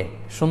চকচকে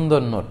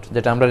সুন্দর নোট,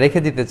 যেটা আমরা রেখে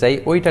দিতে চাই,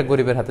 ওইটা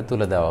গরিবের হাতে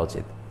তুলে দেওয়া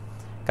উচিত।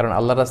 কারণ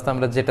আল্লাহর রাস্তায়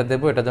আমরা যেটা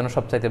দেবো এটা যেন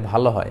সবচাইতে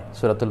ভালো হয়।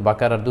 সূরাতুল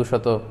বাকারার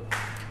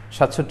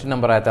 267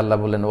 নম্বর আয়াতে আল্লাহ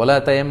বলেন, ওয়ালা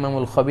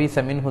তায়াম্মামুল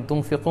খাবিসা মিনহু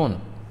তুনফিকুন।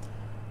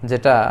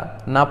 যেটা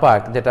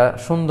নাপাক, যেটা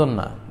সুন্দর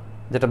না,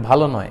 যেটা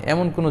ভালো নয়,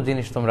 এমন কোনো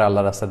জিনিস তোমরা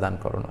আল্লাহর রাস্তায় দান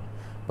করো না,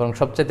 বরং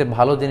সবচাইতে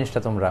ভালো জিনিসটা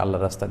তোমরা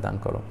আল্লাহর রাস্তায় দান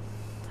করো।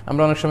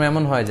 আমরা অনেক সময়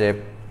এমন হয় যে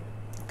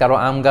কারো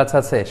আম গাছ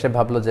আছে, সে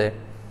ভাবলো যে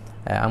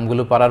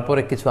আমগুলো পাড়ার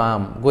পরে কিছু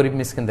আম গরিব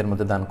মিসকিনদের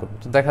মধ্যে দান করবো।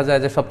 তো দেখা যায়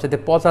যে সবচাইতে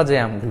পচা যে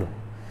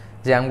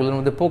আমগুলোর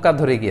মধ্যে পোকা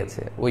ধরে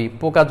গিয়েছে, ওই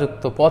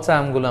পোকাযুক্ত পচা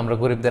আমগুলো আমরা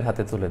গরিবদের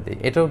হাতে তুলে দিই।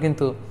 এটাও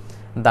কিন্তু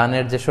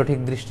দানের যে সঠিক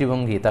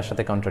দৃষ্টিভঙ্গি তার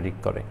সাথে কন্ট্রাডিক্ট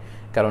করে।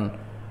 কারণ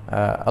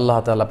আল্লাহ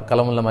তাআলা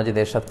কালামুল্লাহ মাজিদে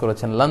ইরশাদ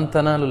করেছেন, লান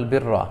তানালুল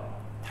বিররা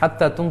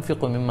হাত্তা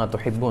তুনফিকু মিম্মা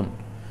তুহিব্বুন।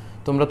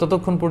 তোমরা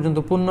ততক্ষণ পর্যন্ত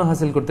পুণ্য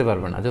হাসিল করতে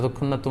পারবে না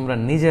যতক্ষণ না তোমরা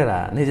নিজেরা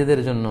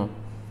নিজেদের জন্য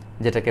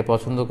যেটাকে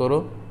পছন্দ করো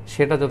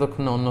সেটা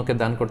যতক্ষণ না অন্যকে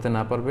দান করতে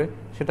না পারবে,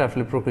 সেটা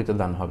আসলে প্রকৃত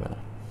দান হবে না।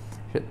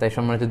 তাই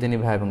সম্মানিত দিনী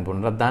ভাই এবং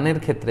বোনরা, দানের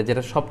ক্ষেত্রে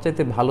যেটা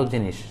সবচাইতে ভালো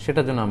জিনিস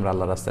সেটা যেন আমরা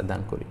আল্লাহর রাস্তায়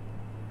দান করি।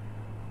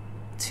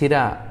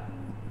 ছিঁড়া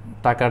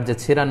টাকার যে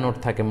ছিঁড়া নোট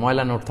থাকে,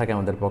 ময়লা নোট থাকে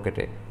আমাদের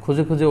পকেটে,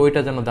 খুঁজে খুঁজে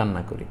ওইটা যেন দান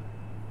না করি।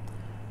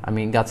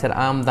 আমি গাছের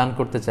আম দান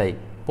করতে চাই,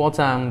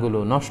 পচা আমগুলো,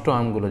 নষ্ট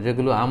আমগুলো,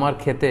 যেগুলো আমার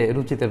খেতে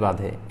রুচিতে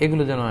বাঁধে,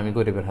 এগুলো যেন আমি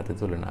গরিবের হাতে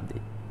তুলে না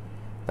দিই।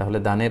 তাহলে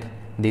দানের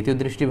দ্বিতীয়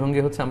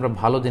দৃষ্টিভঙ্গি হচ্ছে আমরা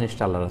ভালো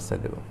জিনিসটা আল্লাহর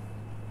রাস্তায় দেব।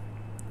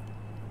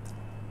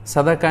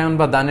 সাদাকায়ন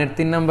বা দানের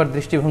 3 নম্বর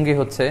দৃষ্টিভঙ্গি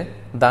হচ্ছে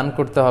দান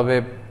করতে হবে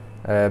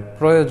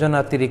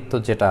প্রয়োজনাতিরিক্ত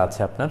যেটা আছে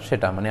আপনার,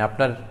 সেটা মানে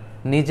আপনার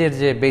নিজের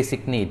যে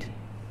বেসিক নিড,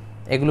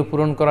 এগুলো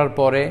পূরণ করার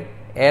পরে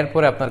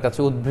এরপরে আপনার কাছে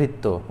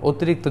উদ্বৃত্ত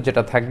অতিরিক্ত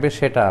যেটা থাকবে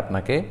সেটা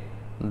আপনাকে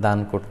দান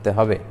করতে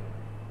হবে।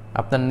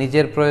 আপনার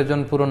নিজের প্রয়োজন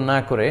পূরণ না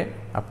করে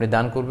আপনি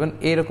দান করবেন,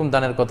 এইরকম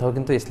দানের কথাও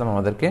কিন্তু ইসলাম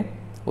আমাদেরকে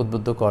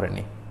উদ্বুদ্ধ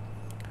করেনি।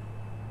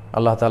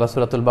 আল্লাহ তাআলা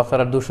সূরাতুল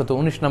বাকারার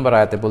 219 নম্বর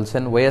আয়াতে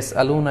বলছেন,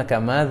 ওয়াসআলুনাকা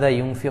মাযা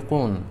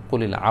ইউনফিকুন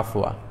কুলিল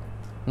আফওয়া।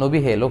 নবী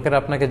হে, লোকেরা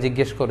আপনাকে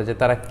জিজ্ঞেস করে যে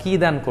তারা কি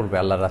দান করবে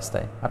আল্লাহর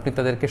রাস্তায়, আপনি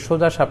তাদেরকে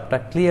সোজা সাপটা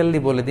ক্লিয়ারলি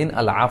বলে দিন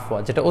আল আফওয়া,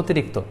 যেটা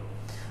অতিরিক্ত,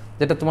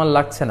 যেটা তোমার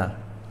লাগছে না,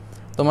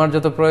 তোমার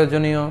যত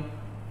প্রয়োজনীয়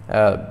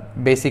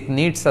বেসিক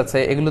নিডস আছে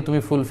এগুলো তুমি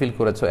ফুলফিল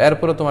করেছো,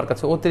 এরপরে তোমার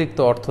কাছে অতিরিক্ত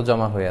অর্থ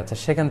জমা হয়ে আছে,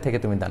 সেখান থেকে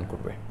তুমি দান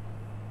করবে।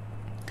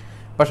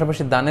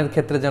 পাশাপাশি দানের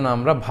ক্ষেত্রে যেন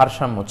আমরা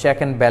ভারসাম্য, চেক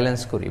অ্যান্ড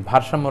ব্যালেন্স করি,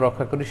 ভারসাম্য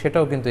রক্ষা করি,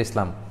 সেটাও কিন্তু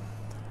ইসলাম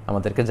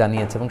আমাদেরকে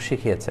জানিয়েছে এবং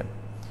শিখিয়েছে।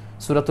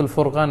 সূরাতুল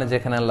ফুরকানে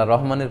যেখানে আল্লাহ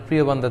রহমানের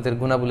প্রিয় বান্দাদের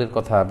গুণাবলীর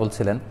কথা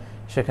বলছিলেন,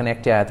 সেখানে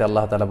একটি আয়াতে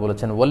আল্লাহ তাআলা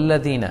বলেছেন,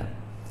 ওয়াল্লাযীনা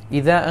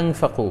ইযা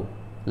আনফাকু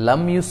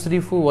লাম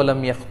ইউসরিফু ওয়া লাম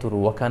ইয়াকতুরু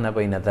ওয়া কানা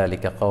বাইনা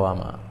যালিকা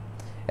কাওয়ামা।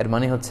 এর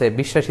মানে হচ্ছে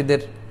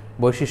বিশ্বাসীদের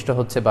বৈশিষ্ট্য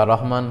হচ্ছে, বা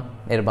রহমান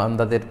এর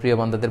বান্দাদের, প্রিয়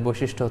বান্দাদের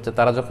বৈশিষ্ট্য হচ্ছে,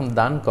 তারা যখন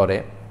দান করে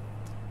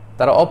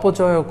তারা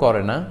অপচয়ও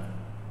করে না,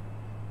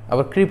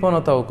 আবার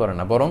কৃপণতাও করে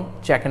না, বরং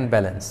চেক অ্যান্ড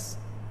ব্যালেন্স।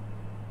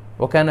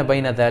 ওয়া কানা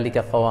বাইনা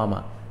যালিকা কাওয়ামা,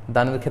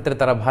 দানের ক্ষেত্রে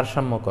তারা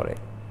ভারসাম্য করে,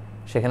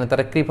 সেখানে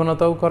তারা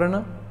কৃপণতাও করে না,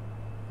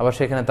 আবার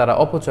সেখানে তারা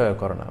অপচয়ও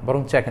করে না,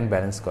 বরং চেক অ্যান্ড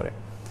ব্যালেন্স করে।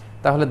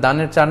 তাহলে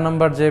দানের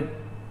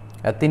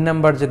 3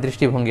 নাম্বার যে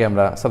দৃষ্টিভঙ্গি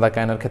আমরা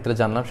সাদাকায়নের ক্ষেত্রে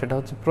জানলাম, সেটা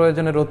হচ্ছে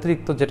প্রয়োজনের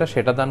অতিরিক্ত যেটা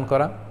সেটা দান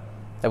করা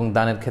এবং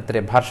দানের ক্ষেত্রে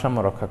ভারসাম্য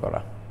রক্ষা করা।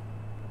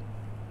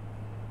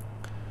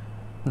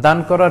 দান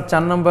করার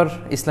 4 নম্বর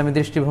ইসলামী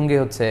দৃষ্টিভঙ্গি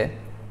হচ্ছে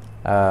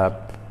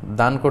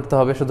দান করতে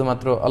হবে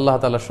শুধুমাত্র আল্লাহ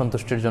তাআলার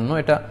সন্তুষ্টির জন্য।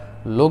 এটা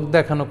লোক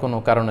দেখানো কোনো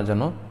কারণে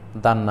যেন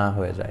দান না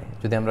হয়ে যায়।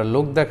 যদি আমরা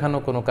লোক দেখানো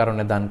কোনো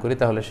কারণে দান করি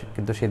তাহলে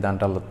কিন্তু সেই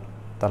দানটা আল্লাহ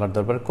তাআলার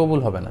দরবারে কবুল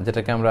হবে না,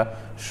 যেটাকে আমরা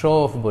শো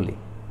অফ বলি,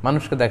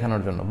 মানুষকে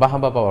দেখানোর জন্য,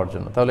 বাহাবা পাওয়ার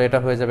জন্য। তাহলে এটা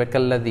হয়ে যাবে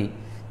কাল্লাযী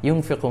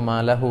ইউনফিকু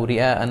মালাহু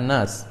রিআ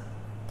আন-নাস,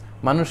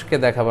 মানুষকে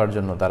দেখাবার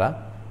জন্য তারা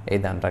এই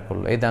দানটা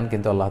করলো। এই দান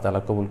কিন্তু আল্লাহ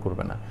তাআলা কবুল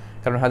করবে না।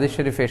 কারণ হাদিস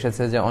শরীফে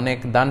এসেছে যে অনেক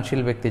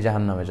দানশীল ব্যক্তি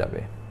জাহান্নামে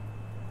যাবে।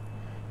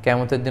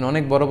 কিয়ামতের দিন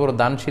অনেক বড় বড়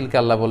দানশীলকে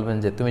আল্লাহ বলবেন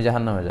যে তুমি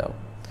জাহান্নামে যাও।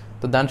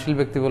 তো দানশীল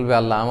ব্যক্তি বলবে,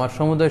 আল্লাহ আমার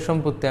সমুদয়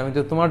সম্পত্তি আমি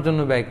তো তোমার জন্য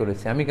ব্যয়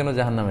করেছি, আমি কেন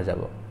জাহান্নামে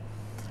যাব?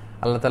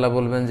 আল্লাহ তাআলা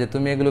বলবেন যে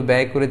তুমি এগুলো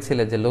ব্যয়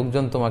করেছিলে যে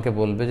লোকজন তোমাকে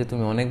বলবে যে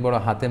তুমি অনেক বড়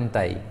হাতেম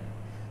তাই,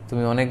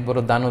 তুমি অনেক বড়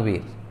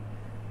দানবীর,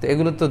 তো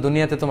এগুলো তো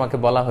দুনিয়াতে তোমাকে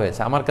বলা হয়েছে,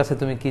 আমার কাছে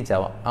তুমি কি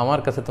চাও? আমার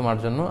কাছে তোমার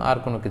জন্য আর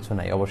কোনো কিছু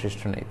নাই,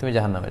 অবশিষ্ট নেই, তুমি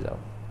জাহান্নামে যাও।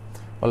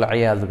 বলে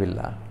আইয়াযু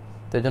বিল্লাহ।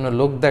 তো এই জন্য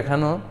লোক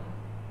দেখানো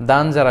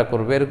দান যারা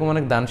করবে, এরকম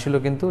অনেক দানশীলও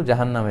কিন্তু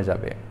জাহান্নামে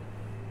যাবে।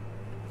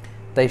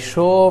 তাই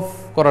শো অফ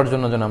করার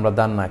জন্য যেন আমরা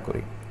দান না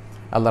করি।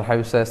 আল্লাহর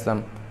হাবিব সাল্লাল্লাহু আলাইহি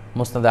ওয়াসাল্লাম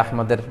মুসনাদে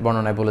আহমদের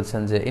বর্ণনায়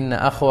বলেছেন যে ইন্না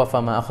আখওয়াফা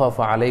মা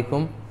আখাফু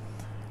আলাইকুম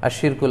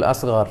আশ-শিরকুল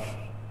আসগর।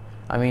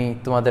 আমি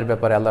তোমাদের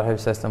ব্যাপারে, আল্লাহর হাবিব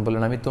সাল্লাল্লাহু আলাইহি ওয়াসাল্লাম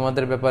বলেন, আমি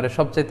তোমাদের ব্যাপারে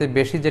সবচাইতে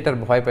বেশি যেটার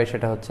ভয় পাই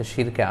সেটা হচ্ছে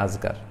শিরকে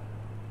আসগার।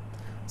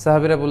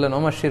 সাহাবীরা বললেন,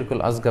 ওমা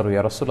শিরকুল আসগার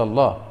ইয়া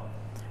রাসূলুল্লাহ,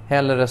 হে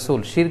আল্লাহর রাসূল,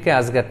 শিরকে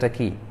আসগারটা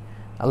কি?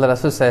 আল্লাহ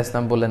রাসূল সাল্লাল্লাহু আলাইহি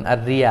ওয়াসাল্লাম বললেন, আর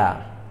রিয়া,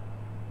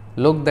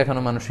 লোক দেখানো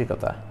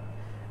মানসিকতা।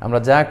 আমরা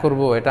যা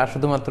করব এটা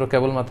শুধুমাত্র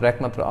কেবলমাত্র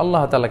একমাত্র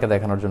আল্লাহ তাআলাকে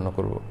দেখানোর জন্য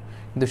করব।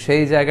 কিন্তু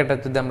সেই জায়গাটা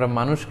যদি আমরা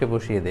মানুষকে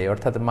বসিয়ে দেই,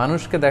 অর্থাৎ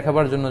মানুষকে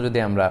দেখাবার জন্য যদি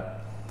আমরা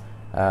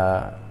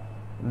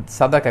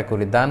সাদাকা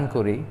করি, দান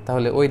করি,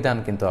 তাহলে ওই দান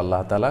কিন্তু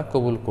আল্লাহ তাআলা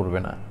কবুল করবে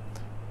না।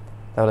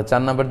 তাহলে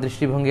 4 নম্বর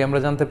দৃষ্টিভঙ্গি আমরা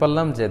জানতে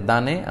পারলাম যে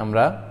দানে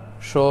আমরা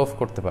শো অফ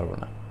করতে পারবো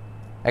না,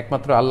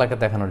 একমাত্র আল্লাহকে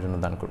দেখানোর জন্য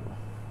দান করব।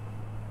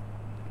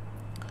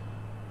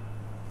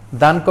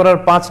 দান করার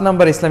 5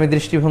 নম্বর ইসলামী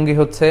দৃষ্টিভঙ্গি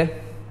হচ্ছে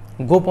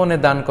গোপনে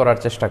দান করার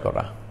চেষ্টা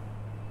করা।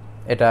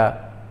 এটা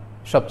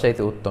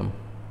সবচাইতে উত্তম।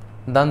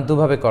 দান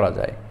দুভাবে করা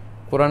যায়।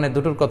 কোরআনে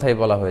দুটোর কথাই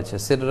বলা হয়েছে,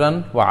 সিররান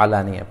ওয়া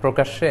আলানিয়া,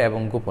 প্রকাশ্যে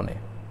এবং গোপনে।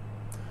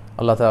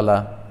 আল্লাহ তাআলা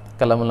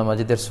কালামুল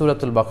মাজিদের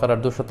সূরাতুল বাকারার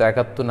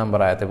 271 নম্বর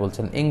আয়াতে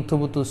বলছেন, ইন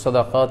তুবতু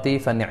সাদাকাতি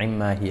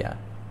ফানি'ম্মা হিয়া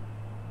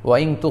ওয়া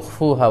ইন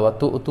তুখফুহা ওয়া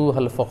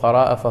তু'তুহাল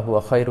ফুকারা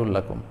ফাহুয়া খায়রুল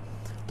লাকুম।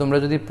 তোমরা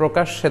যদি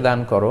প্রকাশ্যে দান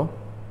করো,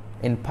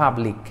 ইন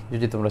পাবলিক,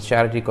 যদি তোমরা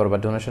চ্যারিটি করো বা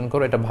ডোনেশন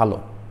করো, এটা ভালো।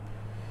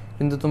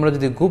 কিন্তু তোমরা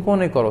যদি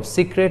গোপনে করো,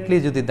 সিক্রেটলি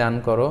যদি দান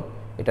করো,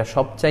 এটা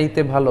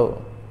সবচাইতে ভালো,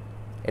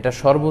 এটা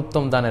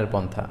সর্বোত্তম দানের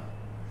পন্থা।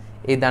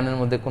 এই দানের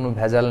মধ্যে কোনো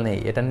ভেজাল নেই,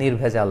 এটা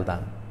নির্ভেজাল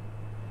দান।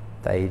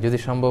 তাই যদি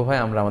সম্ভব হয়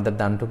আমরা আমাদের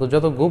দানটুকু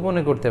যত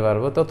গোপনে করতে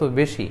পারবো, তত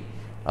বেশি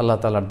আল্লাহ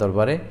তাআলার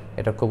দরবারে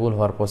এটা কবুল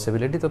হওয়ার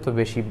পসিবিলিটি তত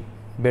বেশি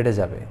বেড়ে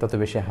যাবে, তত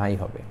বেশি হাই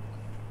হবে।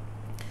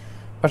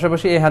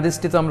 পাশাপাশি এই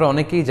হাদিসটি তো আমরা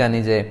অনেকেই জানি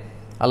যে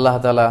আল্লাহ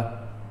তাআলা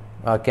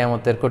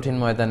কিয়ামতের কঠিন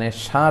ময়দানে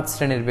 7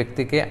 শ্রেণীর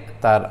ব্যক্তিকে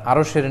তার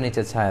আরশের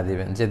নিচে ছায়া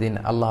দিবেন, যেদিন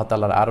আল্লাহ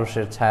তাআলার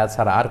আরশের ছায়া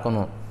ছাড়া আর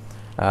কোনো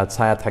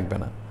ছায়া থাকবে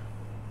না,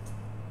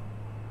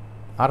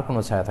 আর কোনো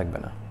ছায়া থাকবে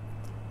না।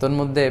 তোর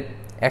মধ্যে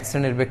 1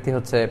 শ্রেণীর ব্যক্তি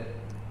হচ্ছে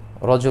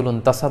রজুলুন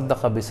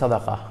তাসাদ্দাকা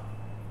বিসাদাকা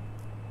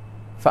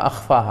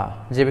ফাআখফাহা,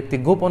 যে ব্যক্তি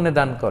গোপনে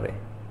দান করে।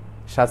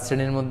 7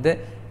 শ্রেণীর মধ্যে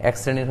 1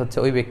 শ্রেণীর হচ্ছে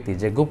ওই ব্যক্তি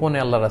যে গোপনে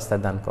আল্লাহর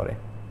রাস্তায় দান করে।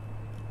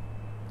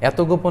 এত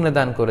গোপনে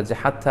দান করে যে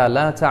হাত্তা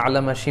লা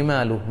তা'লামা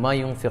শিমালুহু মা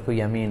ইউনফিকু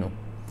ইয়ামিনু,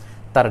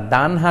 তার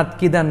ডান হাত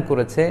কি দান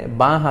করেছে,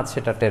 বাঁ হাত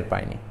সেটা টের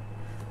পায়নি।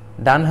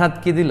 ডান হাত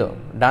কি দিল,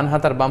 ডান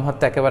হাত আর বাম হাত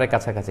তো একেবারে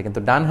কাছাকাছি, কিন্তু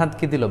ডান হাত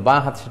কি দিল, বাঁ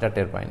হাত সেটা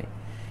টের পায়নি।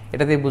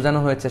 এটা দিয়ে বোঝানো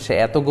হয়েছে সে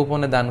এত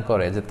গোপনে দান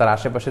করে যে তার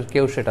আশেপাশের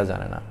কেউ সেটা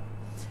জানে না।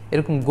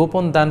 এরকম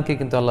গোপন দানকে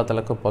কিন্তু আল্লাহ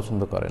তাআলা খুব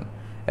পছন্দ করেন,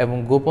 এবং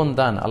গোপন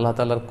দান আল্লাহ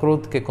তাআলার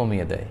ক্রোধকে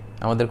কমিয়ে দেয়।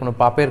 আমাদের কোনো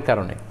পাপের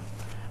কারণে,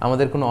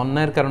 আমাদের কোনো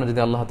অন্যায়ের কারণে যদি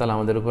আল্লাহ তাআলা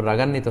আমাদের উপর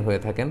রাগান্বিত হয়ে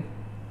থাকেন,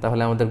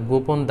 তাহলে আমাদের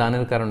গোপন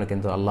দানের কারণে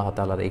কিন্তু আল্লাহ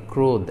তাআলার এই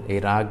ক্রোধ, এই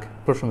রাগ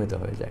প্রশমিত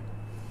হয়ে যায়।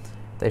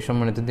 তাই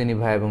সম্মানিত দিনী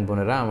ভাই এবং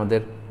বোনেরা,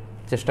 আমাদের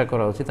চেষ্টা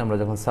করা উচিত আমরা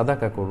যখন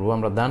সাদাকা করব,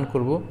 আমরা দান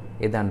করব,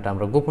 এই দানটা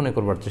আমরা গোপনে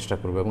করবার চেষ্টা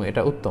করব, এবং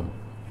এটা উত্তম।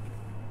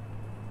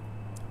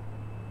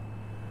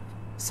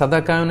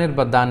 সাদাকায়নের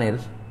বা দানের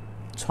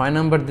 6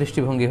 নম্বর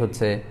দৃষ্টিভঙ্গি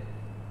হচ্ছে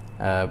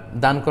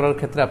দান করার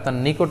ক্ষেত্রে আপনার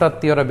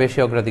নিকটাত্মীয়রা বেশি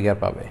অগ্রাধিকার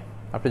পাবে।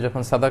 আপনি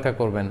যখন সাদাকা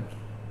করবেন,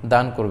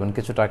 দান করবেন,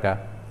 কিছু টাকা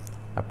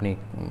আপনি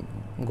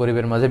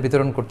গরিবের মাঝে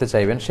বিতরণ করতে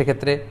চাইবেন,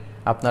 সেক্ষেত্রে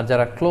আপনার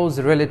যারা ক্লোজ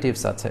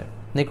রিলেটিভস আছে,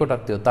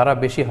 নিকটাত্মীয়, তারা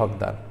বেশি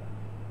হকদার,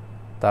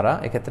 তারা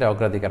এক্ষেত্রে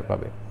অগ্রাধিকার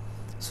পাবে।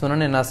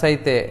 সুনানে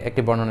নাসাইতে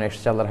একটি বর্ণনা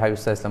এসেছে, আল্লাহর হাবিব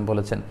সাল্লাল্লাহু আলাইহি ওয়াসাল্লাম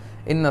বলেছেন,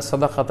 ইন্না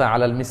সাদাকাতা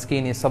আলাল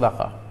মিসকিনি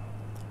সাদাকা।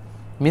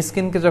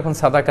 মিসকিনকে যখন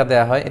সাদাকা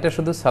দেয়া হয়, এটা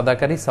শুধু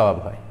সাদাকারই সওয়াব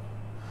হয়।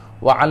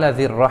 ওয়া আলা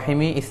যির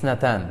রাহিমি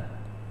ইসনাতান,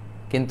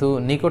 কিন্তু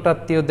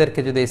নিকটাত্মীয়দেরকে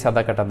যদি এই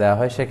সাদাকাটা দেওয়া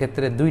হয়,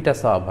 সেক্ষেত্রে 2টা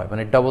সওয়াব হয়,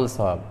 মানে ডবল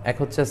সওয়াব। এক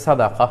হচ্ছে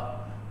সাদাকা,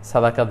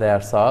 সাদাকা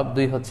দেওয়ার সওয়াব।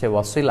 2 হচ্ছে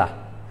ওয়াসিলা,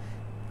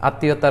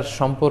 আত্মীয়তার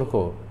সম্পর্ক,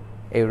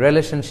 এই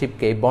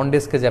রিলেশনশিপকে, এই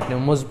বন্ডেজকে যে আপনি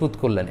মজবুত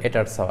করলেন,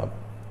 এটার সওয়াব।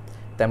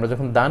 তাই আমরা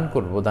যখন দান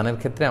করব, দানের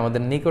ক্ষেত্রে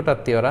আমাদের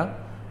নিকটাত্মীয়রা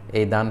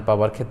এই দান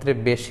পাওয়ার ক্ষেত্রে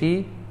বেশি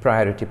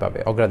প্রায়োরিটি পাবে,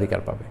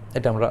 অগ্রাধিকার পাবে।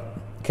 এটা আমরা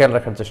খেয়াল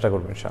রাখার চেষ্টা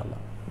করবো ইনশাআল্লাহ।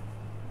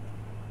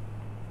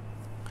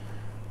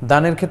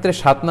 দানের ক্ষেত্রে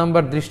 7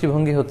 নম্বর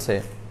দৃষ্টিভঙ্গি হচ্ছে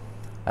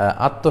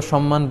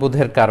আত্মসম্মান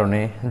বোধের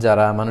কারণে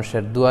যারা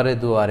মানুষের দুয়ারে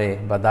দুয়ারে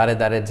বা দাঁড়ে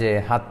দাঁড়ে যে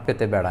হাত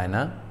পেতে বেড়ায়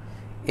না,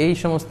 এই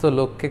সমস্ত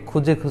লোককে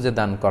খুঁজে খুঁজে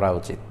দান করা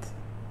উচিত।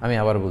 আমি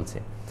আবার বলছি,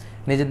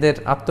 নিজেদের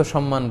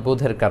আত্মসম্মান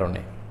বোধের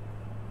কারণে,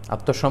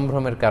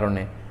 আত্মসম্ভ্রমের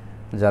কারণে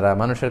যারা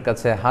মানুষের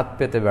কাছে হাত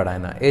পেতে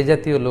বেড়ায় না, এই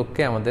জাতীয়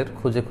লোককে আমাদের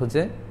খুঁজে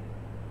খুঁজে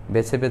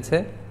বেছে বেছে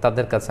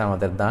তাদের কাছে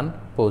আমাদের দান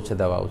পৌঁছে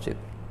দেওয়া উচিত।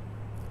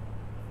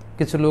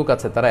 কিছু লোক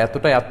আছে, তারা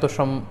এতটাই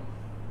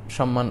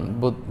সম্মান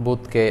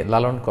বোধকে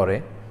লালন করে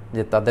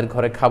যে তাদের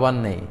ঘরে খাবার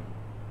নেই,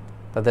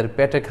 তাদের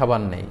পেটে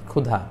খাবার নেই,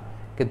 ক্ষুধা,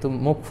 কিন্তু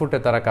মুখ ফুটে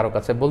তারা কারো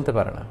কাছে বলতে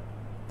পারে না।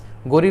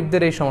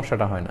 গরিবদের এই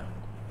সমস্যাটা হয় না।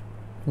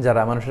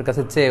 যারা মানুষের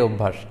কাছে চেয়ে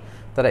অভ্যাস,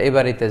 তারা এ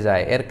বাড়িতে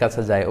যায়, এর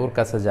কাছে যায়, ওর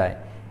কাছে যায়,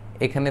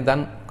 এখানে দান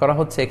করা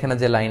হচ্ছে, এখানে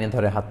যে লাইনে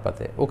ধরে হাত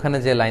পাতে, ওখানে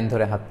যে লাইন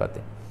ধরে হাত পাতে।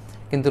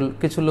 কিন্তু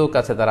কিছু লোক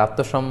আছে, তারা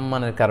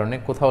আত্মসম্মানের কারণে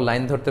কোথাও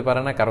লাইন ধরতে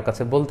পারে না, কারো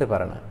কাছে বলতে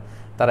পারে না।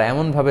 তারা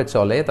এমনভাবে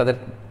চলে, তাদের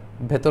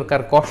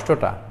ভেতরকার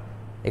কষ্টটা,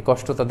 এই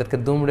কষ্ট তাদেরকে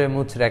দুমড়ে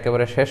মুচড়ে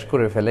একেবারে শেষ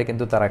করে ফেলে,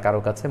 কিন্তু তারা কারো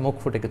কাছে মুখ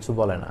ফুটে কিছু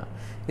বলে না।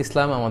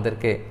 ইসলাম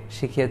আমাদেরকে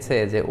শিখিয়েছে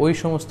যে ওই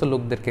সমস্ত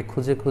লোকদেরকে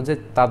খুঁজে খুঁজে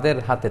তাদের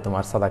হাতে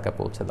তোমার সাদাকা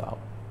পৌঁছে দাও।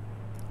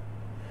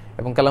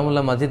 এবং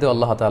কালামুল্লাহ মাজিদে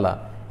আল্লাহ তাআলা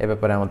এ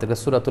ব্যাপারে আমাদেরকে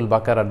সূরাতুল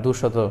বাকারার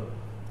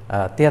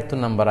 273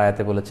 নম্বর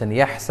আয়াতে বলেছেন,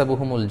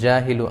 ইয়াহসাবুহুমুল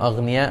জাহিলু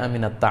আগনিয়া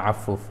মিনাত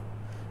তাআফফুফ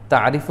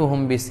তা'রিফুহুম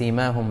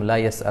বিসীমাহুম লা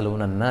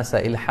ইয়াসআলুনান নাসা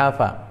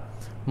ইলহাফা।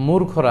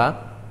 মূর্খরা,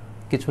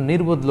 কিছু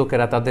নির্বোধ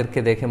লোকেরা তাদেরকে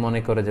দেখে মনে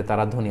করে যে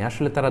তারা ধনী,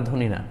 আসলে তারা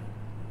ধনী না।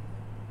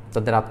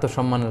 তাদের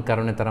আত্মসম্মানের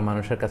কারণে তারা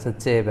মানুষের কাছে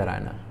চেয়ে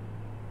বেড়ায় না,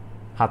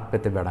 হাত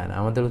পেতে বেড়ায় না।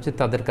 আমাদের উচিত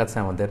তাদের কাছে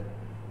আমাদের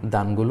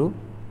দানগুলো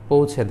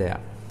পৌঁছে দেয়া।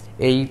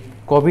 এই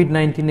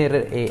কোভিড-19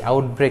 এই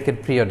আউটব্রেকের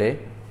পিরিয়ডে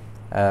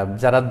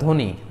যারা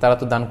ধনী তারা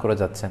তো দান করে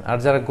যাচ্ছেন, আর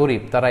যারা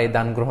গরিব তারা এই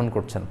দান গ্রহণ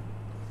করছেন।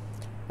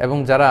 এবং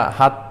যারা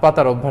হাত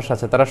পাতার অভ্যাস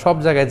আছে, তারা সব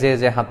জায়গায়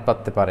যে হাত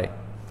পাততে পারে,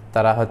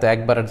 তারা হয়তো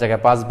একবারের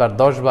জায়গায় 5 বার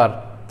 10 বার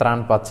ত্রাণ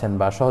পাচ্ছেন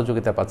বা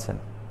সহযোগিতা পাচ্ছেন।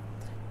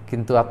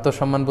 কিন্তু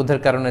আত্মসম্মান বোধের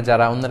কারণে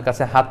যারা অন্যের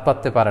কাছে হাত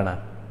পাততে পারে না,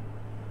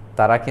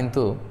 তারা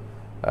কিন্তু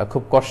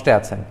খুব কষ্টে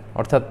আছেন।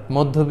 অর্থাৎ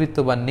মধ্যবিত্ত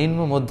বা নিম্ন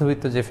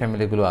মধ্যবিত্ত যে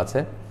ফ্যামিলিগুলো আছে,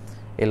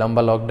 এই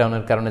লম্বা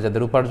লকডাউনের কারণে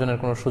যাদের উপার্জনের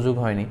কোনো সুযোগ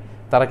হয়নি,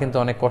 তারা কিন্তু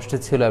অনেক কষ্টে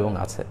ছিল এবং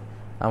আছে।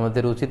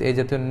 আমাদের উচিত এই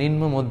জাতীয়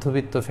নিম্ন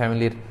মধ্যবিত্ত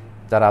ফ্যামিলির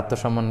যারা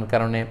আত্মসম্মানের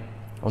কারণে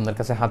অন্যের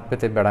কাছে হাত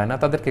পেতে বেড়ায় না,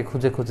 তাদেরকে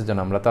খুঁজে খুঁজে যেন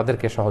আমরা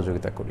তাদেরকে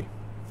সহযোগিতা করি।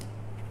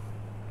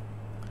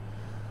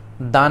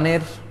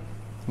 দানের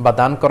বা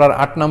দান করার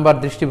 8 নম্বর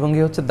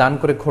দৃষ্টিভঙ্গি হচ্ছে দান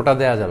করে খোটা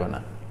দেয়া যাবে না।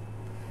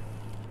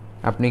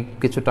 আপনি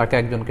কিছু টাকা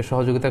একজনকে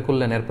সহযোগিতা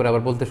করলেন, এরপরে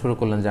আবার বলতে শুরু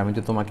করলেন যে আমি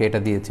তো তোমাকে এটা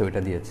দিয়েছি,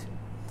 ওইটা দিয়েছি।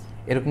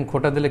 এরকম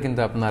খোটা দিলে কিন্তু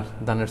আপনার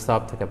দানের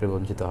সওয়াব থেকে আপনি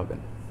বঞ্চিত হবেন।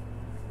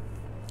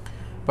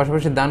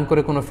 পাশাপাশি দান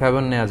করে কোনো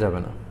ফেভার নেওয়া যাবে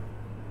না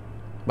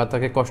বা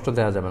তাকে কষ্ট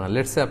দেওয়া যাবে না।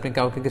 লেটসে আপনি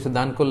কাউকে কিছু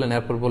দান করলেন,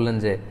 এরপর বললেন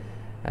যে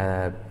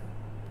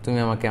তুমি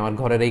আমাকে আমার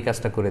ঘরের এই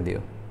কাজটা করে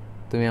দিও,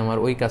 তুমি আমার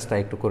ওই কাজটা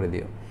একটু করে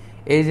দিও।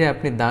 এই যে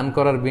আপনি দান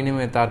করার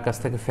বিনিময়ে তার কাছ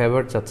থেকে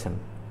ফেভার চাচ্ছেন,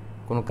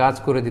 কোনো কাজ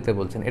করে দিতে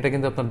বলছেন, এটা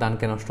কিন্তু আপনার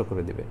দানকে নষ্ট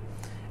করে দিবে।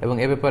 এবং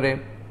এ ব্যাপারে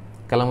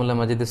কালামুল্লাহ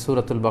মাজিদে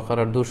সূরাতুল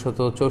বাকারার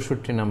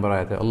 264 নম্বর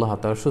আয়াতে আল্লাহ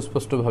তাআলা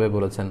সুস্পষ্টভাবে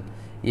বলেছেন,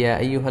 ইয়া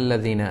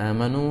আইয়ুহাল্লাযীনা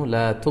আমানু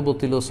লা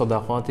তুবতিলু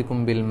সাদাকাতিকুম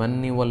বিল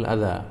মান্নি ওয়াল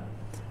আযা।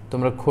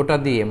 তোমরা খোটা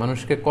দিয়ে,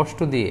 মানুষকে কষ্ট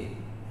দিয়ে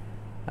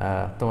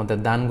তোমাদের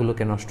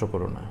দানগুলোকে নষ্ট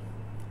করো না।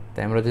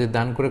 তাই আমরা যদি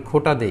দান করে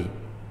খোটা দেই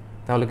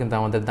তাহলে কিন্তু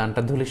আমাদের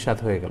দানটা ধূলিসাৎ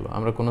হয়ে গেল,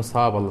 আমরা কোনো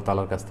সওয়াব আল্লাহ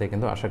তাআলার কাছ থেকে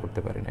কিন্তু আশা করতে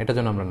পারি না, এটা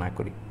যেন আমরা না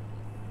করি।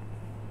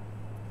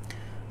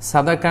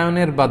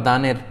 সাদাকায়নের বা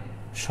দানের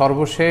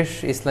সর্বশেষ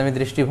ইসলামী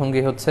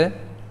দৃষ্টিভঙ্গি হচ্ছে,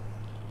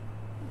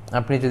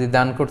 আপনি যদি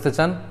দান করতে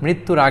চান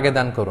মৃত্যুর আগে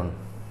দান করুন।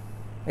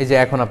 এই যে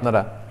এখন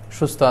আপনারা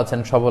সুস্থ আছেন,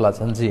 সবল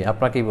আছেন, জি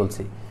আপনাকেই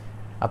বলছি,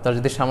 আপনার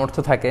যদি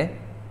সামর্থ্য থাকে,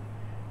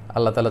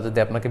 আল্লাহ তাআলা যদি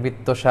আপনাকে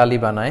বিত্তশালী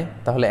বানায়,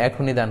 তাহলে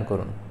এখনই দান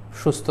করুন।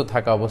 সুস্থ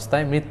থাকা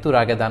অবস্থায় মৃত্যুর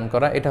আগে দান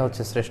করা, এটা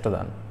হচ্ছে শ্রেষ্ঠ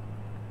দান।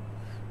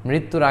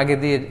 মৃত্যুর আগে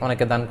দিয়ে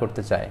অনেকে দান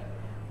করতে চায়,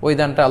 ওই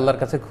দানটা আল্লাহর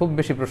কাছে খুব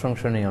বেশি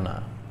প্রশংসনীয় না।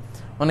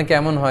 অনেকে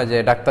এমন হয় যে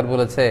ডাক্তার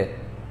বলেছে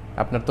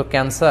আপনার তো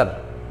ক্যান্সার,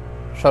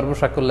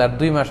 সর্বসাকুল্যে আর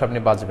 2 মাস আপনি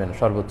বাঁচবেন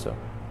সর্বোচ্চ,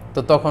 তো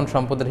তখন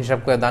সম্পদের হিসাব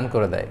করে দান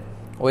করে দেয়।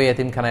 ওই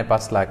এতিমখানায়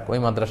 5 লাখ, ওই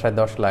মাদ্রাসায়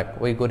 10 লাখ,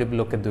 ওই গরিব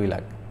লোককে 2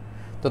 লাখ।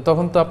 তো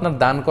তখন তো আপনার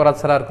দান করা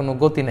ছাড়া আর কোনো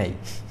গতি নেই,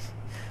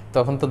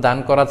 তখন তো দান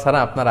করা ছাড়া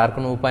আপনার আর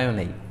কোনো উপায়ও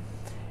নেই।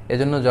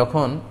 এজন্য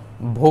যখন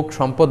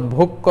সম্পদ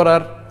ভোগ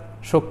করার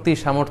শক্তি,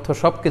 সামর্থ্য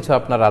সব কিছু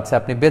আপনার আছে,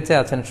 আপনি বেঁচে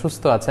আছেন,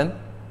 সুস্থ আছেন,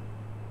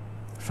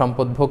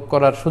 সম্পদ ভোগ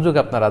করার সুযোগ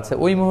আপনার আছে,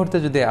 ওই মুহূর্তে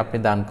যদি আপনি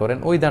দান করেন,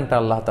 ওই দানটা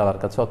আল্লাহ তাআলার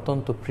কাছে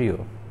অত্যন্ত প্রিয়।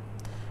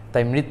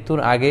 তাই মৃত্যুর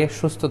আগে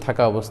সুস্থ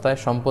থাকা অবস্থায়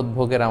সম্পদ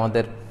ভোগের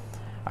আমাদের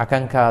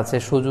আকাঙ্ক্ষা আছে,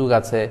 সুযোগ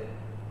আছে,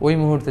 ওই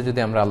মুহূর্তে যদি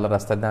আমরা আল্লাহর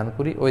রাস্তায় দান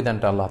করি, ওই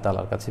দানটা আল্লাহ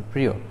তাআলার কাছে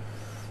প্রিয়।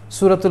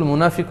 সূরাতুল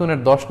মুনাফিকুনের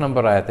 10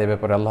 নম্বর আয়াতে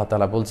ব্যাপারে আল্লাহ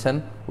তাআলা বলছেন,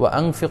 ওয়া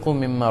আনফিকু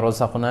মিম্মা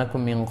রাযাকনাকুম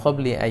মিন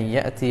ক্বাবলি আন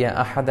ইয়াতিয়া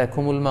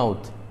আহাদাকুমুল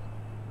মাউত,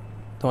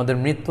 তোমাদের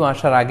মৃত্যু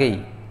আসার আগেই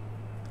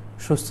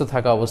সুস্থ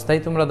থাকা অবস্থায়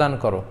তোমরা দান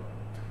করো।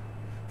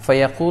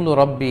 ফায়াকুলু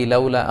রাব্বি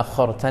লাউলা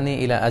আখারতানি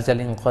ইলা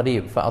আজালিন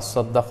করিব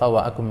ফাআসাদদাকা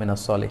ওয়া আকুম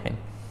মিনাস সালিহিন।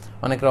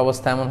 অনেকের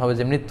অবস্থা এমন হবে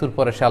যে মৃত্যুর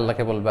পরে সে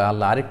আল্লাহকে বলবে,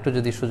 আল্লাহ আরেকটু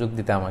যদি সুযোগ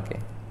দিতে আমাকে,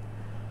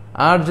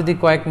 আর যদি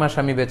কয়েক মাস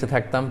আমি বেঁচে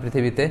থাকতাম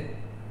পৃথিবীতে,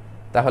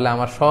 তাহলে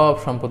আমার সব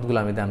সম্পদগুলো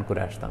আমি দান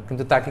করে আসতাম।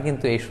 কিন্তু তাকে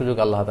কিন্তু এই সুযোগ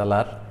আল্লাহ তাআলা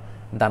আর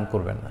দান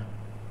করবেন না।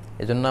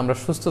 এজন্য আমরা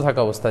সুস্থ থাকা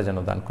অবস্থায় যেন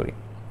দান করি।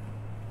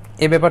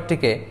 এই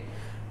ব্যাপারটিকে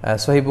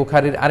সহিহ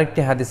বুখারীর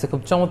আরেকটি হাদিসে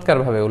খুব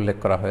চমৎকারভাবে উল্লেখ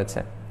করা হয়েছে।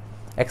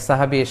 এক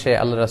সাহাবী এসে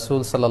আল্লাহ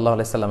রাসূল সাল্লাল্লাহু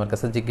আলাইহি সাল্লামের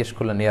কাছে জিজ্ঞেস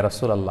করলেন, ইয়া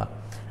রাসূলুল্লাহ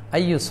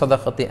আইয়ু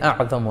সাদাকাতি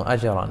আ'যামু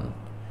আজরান,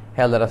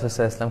 হে আল্লাহ রাসূল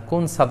সাল্লাল্লাহু আলাইহি ওয়াসাল্লাম,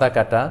 কোন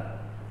সাদাকাটা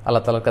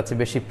আল্লাহ তাআলার কাছে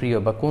বেশি প্রিয়,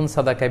 বা কোন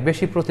সাদাকায়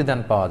বেশি প্রতিদান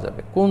পাওয়া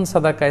যাবে, কোন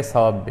সাদাকায়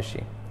সওয়াব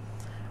বেশি?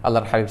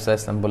 আল্লাহর হাবিব সাল্লাল্লাহু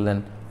আলাইহি ওয়াসাল্লাম বললেন,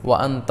 ওয়া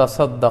আনতা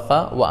সাদ্দাকা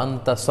ওয়া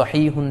আনতা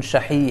সহিহুন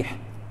শাহীহ,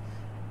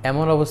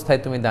 এমন অবস্থায়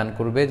তুমি দান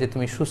করবে যে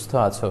তুমি সুস্থ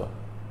আছো,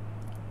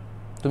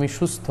 তুমি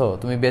সুস্থ,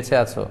 তুমি বেঁচে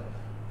আছো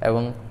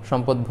এবং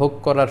সম্পদ ভোগ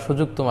করার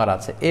সুযোগ তোমার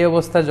আছে। এই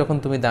অবস্থায় যখন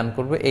তুমি দান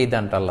করবে, এই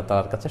দানটা আল্লাহ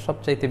তাআলার কাছে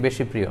সবচাইতে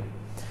বেশি প্রিয়।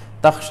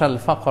 তাখশাল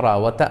ফাকরা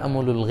ওয়া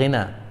তা'মুলুল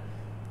গিনা,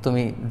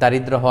 তুমি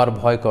দারিদ্র হওয়ার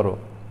ভয় করো,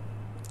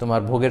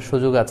 তোমার ভোগের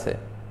সুযোগ আছে,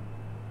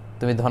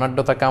 তুমি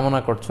ধনাঢ্যতা কামনা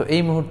করছো,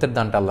 এই মুহূর্তের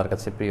দানটা আল্লাহর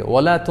কাছে প্রিয়।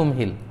 ওয়ালা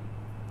তুমহিল,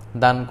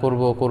 দান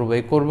করব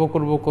এই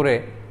করব করে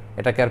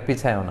এটাকে আর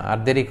পিছায়ও না, আর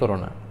দেরি করো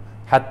না।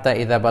 হাত্তা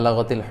ইযা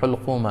বালাগাতিল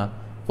হুলকুমা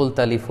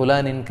কুলতা লি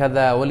ফুলানিন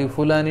কাযা ওয়া লি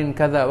ফুলানিন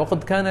কাযা ওয়া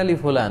ক্বাদ কানা লি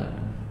ফুলান।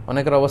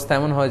 অনেকের অবস্থা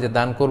এমন হয় যে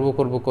দান করব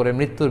করে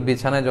মৃত্যুর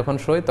বিছানায় যখন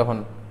শোয় তখন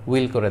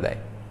উইল করে দেয়,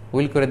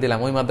 উইল করে দিলাম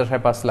ওই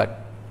মাদ্রাসায় 5 লাখ,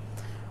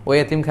 ওই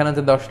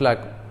এতিমখানাতে 10 লাখ,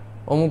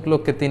 অমুক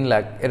লোককে 3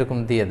 লাখ, এরকম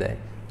দিয়ে দেয়।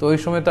 তো ওই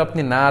সময় তো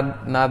আপনি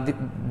না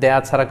দেয়া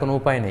ছাড়া কোনো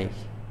উপায় নেই।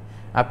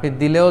 আপনি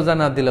দিলেও যা,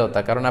 না দিলেও তা,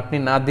 কারণ আপনি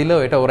না দিলেও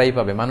এটা ওরাই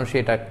পাবে, মানুষই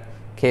এটা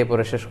খেয়ে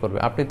পরে শেষ করবে,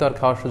 আপনি তো আর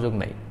খাওয়ার সুযোগ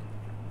নাই।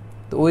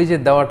 তো ওই যে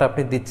দেওয়াটা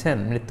আপনি দিচ্ছেন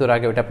মৃত্যুর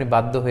আগে, ওইটা আপনি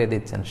বাধ্য হয়ে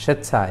দিচ্ছেন,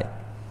 স্বেচ্ছায়,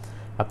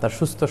 আপনার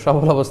সুস্থ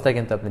সবল অবস্থায়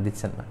কিন্তু আপনি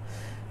দিচ্ছেন না।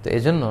 তো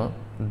এজন্য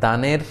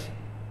দানের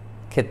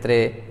ক্ষেত্রে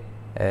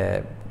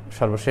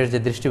সর্বশেষ যে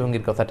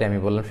দৃষ্টিভঙ্গির কথাটি আমি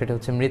বললাম, সেটা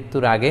হচ্ছে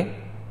মৃত্যুর আগে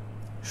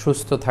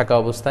সুস্থ থাকা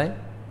অবস্থায়,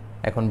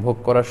 এখন ভোগ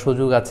করার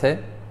সুযোগ আছে,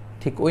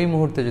 ঠিক ওই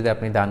মুহূর্তে যদি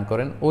আপনি দান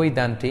করেন, ওই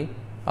দানটি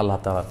আল্লাহ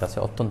তাআলার কাছে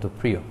অত্যন্ত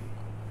প্রিয়।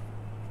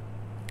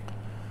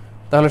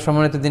 তাহলে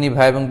সম্মানিত দিনী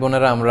ভাই এবং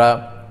বোনেরা, আমরা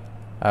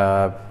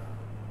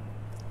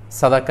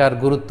সাদাকার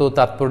গুরুত্ব,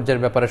 তাৎপর্যের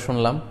ব্যাপারে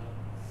শুনলাম,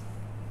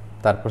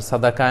 তারপর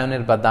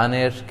সাদাকায়নের বা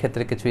দানের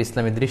ক্ষেত্রে কিছু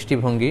ইসলামী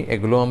দৃষ্টিভঙ্গি,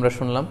 এগুলো আমরা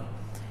শুনলাম।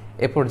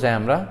 এ পর্যায়ে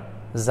আমরা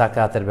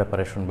জাকাতের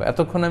ব্যাপারে শুনবো।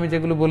 এতক্ষণ আমি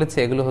যেগুলো বলেছি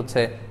এগুলো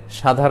হচ্ছে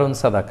সাধারণ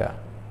সাদাকা,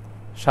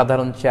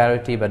 সাধারণ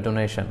চ্যারিটি বা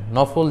ডোনেশন,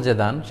 নফল যে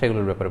দান,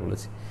 সেগুলোর ব্যাপারে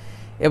বলেছি।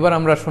 এবার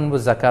আমরা শুনবো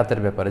জাকাতের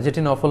ব্যাপারে, যেটি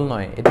নফল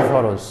নয়, এটি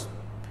ফরজ।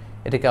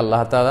 এটাকে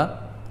আল্লাহ তাআলা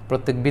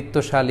প্রত্যেক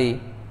বিত্তশালী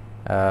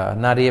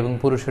নারী এবং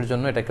পুরুষের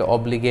জন্য এটাকে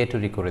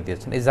অব্লিগেটরি করে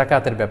দিয়েছেন। এই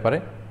জাকাতের ব্যাপারে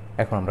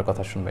এখন আমরা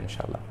কথা শুনবো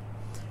ইনশাআল্লাহ।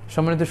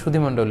 সম্মানিত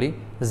সুধীমণ্ডলী,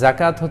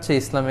 জাকাত হচ্ছে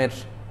ইসলামের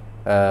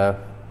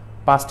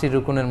 5টি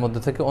রুকুনের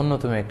মধ্যে থেকে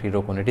অন্যতম একটি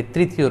রুকুন, এটি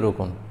তৃতীয়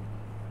রুকুন,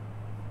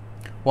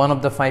 one of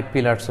the 5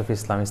 pillars of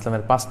Islam,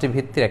 ইসলামের 5টি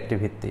ভিত্তির একটি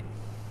ভিত্তি।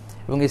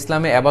 এবং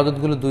ইসলামে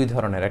আবাদতগুলো 2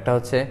 ধরনের, একটা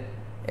হচ্ছে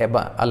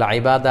আল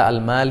ইবাদা আল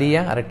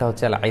মালিয়া, আর একটা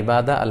হচ্ছে আল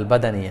ইবাদা আল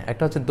বাদানিয়া।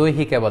 একটা হচ্ছে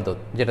দৈহিক আবাদত,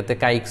 যেটাতে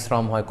কায়িক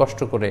শ্রম হয়, কষ্ট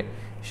করে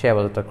সে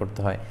আবাদতটা করতে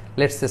হয়।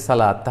 লেটস সে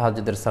সালাত,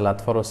 তাহাজ্জুদের সালাত,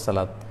 ফরজ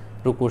সালাত,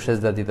 রুকু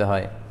সেজদা দিতে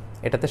হয়,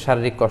 এটাতে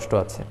শারীরিক কষ্ট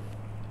আছে।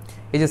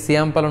 এই যে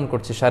সিয়াম পালন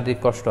করছি, শারীরিক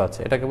কষ্ট আছে,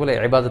 এটাকে বলে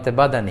ইবাদতে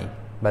বাদানি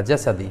বা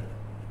জাসাদি।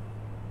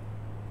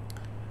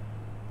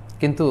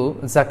 কিন্তু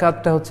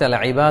জাকাতটা হচ্ছে আল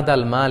ইবাদ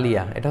আল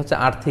মালিয়া, এটা হচ্ছে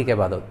আর্থিক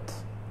ইবাদত।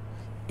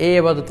 এই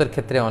ইবাদতের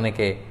ক্ষেত্রে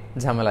অনেকে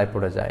ঝামেলায়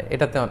পড়ে যায়।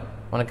 এটাতে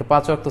অনেকে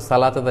 5 ওয়াক্ত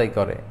সালাত আদায়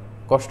করে,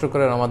 কষ্ট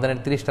করে রমাদানের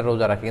 30টা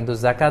রোজা রাখে, কিন্তু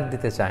জাকাত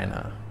দিতে চায় না।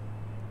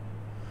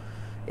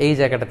 এই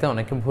জায়গাটাতে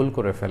অনেকে ভুল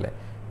করে ফেলে।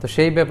 তো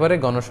সেই ব্যাপারে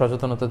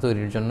গণসচেতনতা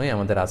তৈরির জন্যই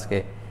আমাদের আজকে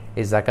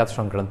এই জাকাত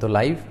সংক্রান্ত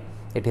লাইভ।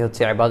 এটি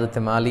হচ্ছে ইবাদতে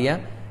মালিয়া,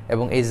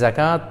 এবং এই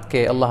জাকাতকে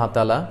আল্লাহ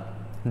তাআলা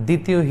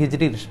দ্বিতীয়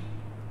হিজরির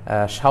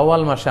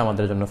শাওয়াল মাসে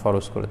আমাদের জন্য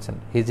ফরজ করেছেন।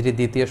 হিজরি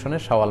দ্বিতীয় সনে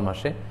শাওয়াল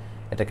মাসে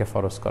এটাকে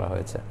ফরজ করা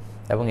হয়েছে,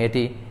 এবং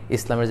এটি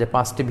ইসলামের যে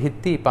 5টি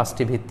ভিত্তি,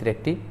 5টি ভিত্তির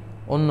একটি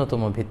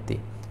অন্যতম ভিত্তি।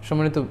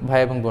 সম্মানিত ভাই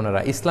এবং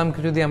বোনেরা, ইসলামকে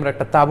যদি আমরা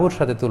একটা তাঁবুর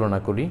সাথে তুলনা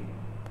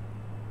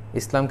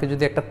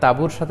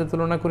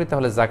করি,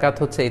 তাহলে জাকাত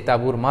হচ্ছে এই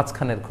তাঁবুর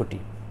মাঝখানের খুঁটি।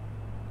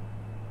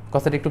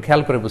 কথাটা একটু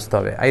খেয়াল করে বুঝতে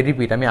হবে।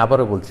 আমি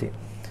আবারও বলছি,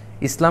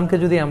 ইসলামকে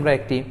যদি আমরা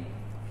একটি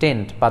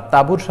টেন্ট বা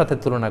তাঁবুর সাথে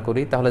তুলনা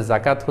করি, তাহলে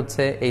জাকাত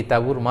হচ্ছে এই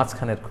তাঁবুর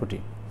মাঝখানের খুঁটি।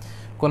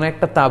 কোনো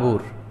একটা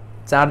তাঁবুর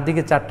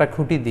চারদিকে 4টা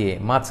খুঁটি দিয়ে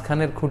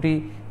মাঝখানের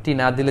খুঁটিটি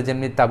না দিলে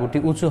যেমনি তাঁবুটি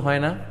উঁচু হয়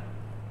না,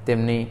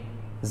 তেমনি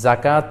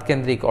জাকাত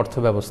কেন্দ্রিক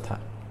অর্থব্যবস্থা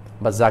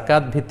বা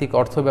জাকাত ভিত্তিক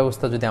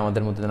অর্থব্যবস্থা যদি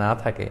আমাদের মধ্যে না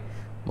থাকে,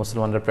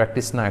 মুসলমানরা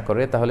প্র্যাকটিস না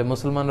করে, তাহলে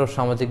মুসলমানরা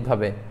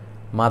সামাজিকভাবে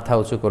মাথা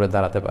উঁচু করে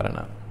দাঁড়াতে পারে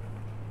না।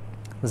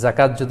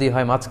 জাকাত যদি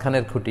হয়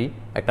মাঝখানের খুঁটি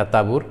একটা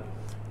তাঁবুর,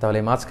 তাহলে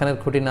মাঝখানের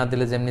খুঁটি না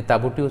দিলে যেমনি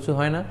তাঁবুটি উঁচু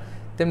হয় না,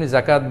 তেমনি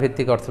জাকাত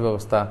ভিত্তিক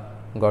অর্থব্যবস্থা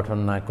গঠন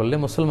না করলে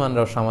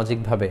মুসলমানরাও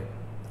সামাজিকভাবে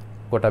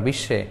গোটা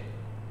বিশ্বে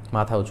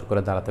মাথা উঁচু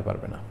করে দাঁড়াতে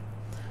পারবে না।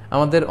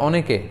 আমাদের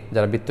অনেকে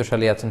যারা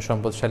বিত্তশালী আছেন,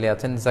 সম্পদশালী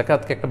আছেন,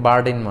 জাকাতকে একটা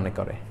বার্ডেন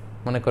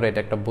মনে করে এটা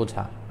একটা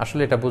বোঝা।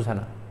 আসলে এটা বোঝা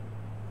না,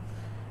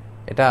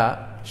 এটা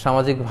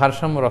সামাজিক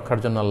ভারসাম্য রক্ষার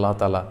জন্য আল্লাহ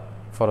তাআলা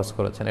ফরজ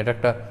করেছেন। এটা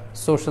একটা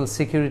সোশ্যাল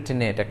সিকিউরিটি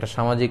নেট, একটা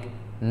সামাজিক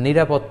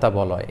নিরাপত্তা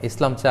বলয়।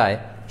 ইসলাম চায়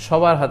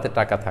সবার হাতে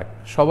টাকা থাক,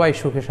 সবাই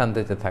সুখে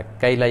শান্তিতে থাক।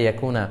 কাইলা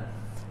ইয়াকুনা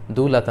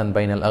দুলাতান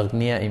বাইনাল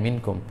আগনিয়া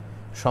মিনকুম,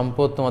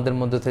 সম্পদ তোমাদের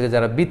মধ্যে থেকে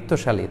যারা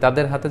বিত্তশালী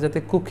তাদের হাতে যাতে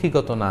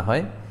কুক্ষিগত না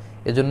হয়,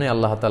 এজন্যই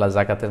আল্লাহ তাআলা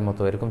জাকাতের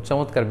মতো এরকম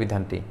চমৎকার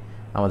বিধানটি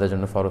আমাদের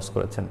জন্য ফরজ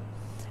করেছেন।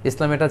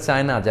 ইসলাম এটা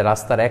চায় না যে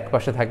রাস্তার এক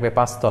পাশে থাকবে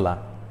 5 তলা,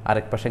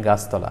 আরেক পাশে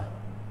গাছতলা।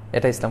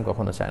 এটা ইসলাম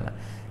কখনো চায় না।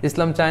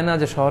 ইসলাম চায় না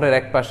যে শহরের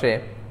এক পাশে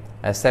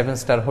 7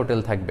 স্টার হোটেল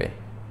থাকবে,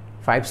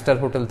 5 স্টার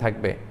হোটেল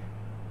থাকবে,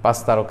 5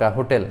 তারকা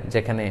হোটেল,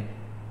 যেখানে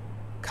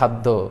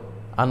খাদ্য,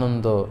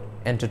 আনন্দ,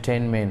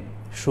 এন্টারটেইনমেন্ট,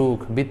 সুখ,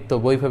 বিত্ত,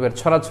 বৈভবের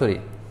ছড়াছড়ি,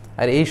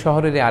 আর এই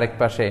শহরেরই আরেক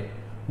পাশে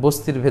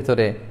বস্তির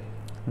ভেতরে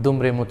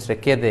দুমড়ে মুচড়ে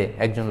কেঁদে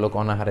একজন লোক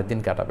অনাহারে দিন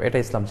কাটাবে। এটা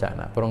ইসলাম চায়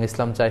না। বরং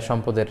ইসলাম চায়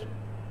সম্পদের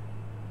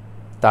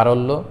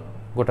তারল্য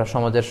গোটা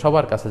সমাজের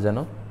সবার কাছে যেন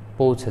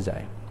পৌঁছে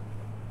যায়।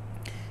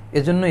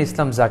 এজন্য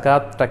ইসলাম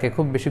জাকাতটাকে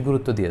খুব বেশি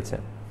গুরুত্ব দিয়েছে,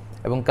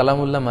 এবং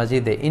কালামুল্লাহ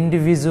মাজিদে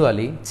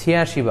ইন্ডিভিজুয়ালি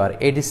 86 বার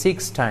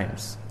 86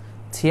 টাইমস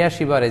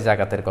 86 বার এই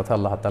জাকাতের কথা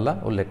আল্লাহ তাআলা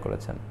উল্লেখ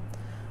করেছেন।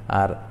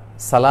 আর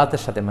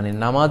সালাতের সাথে মানে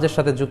নামাজের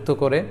সাথে যুক্ত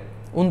করে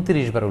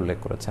 29 বার উল্লেখ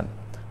করেছেন।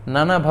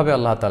 নানাভাবে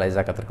আল্লাহ তাআলা এই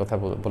জাকাতের কথা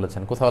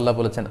বলেছেন। কোথাও আল্লাহ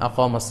বলেছেন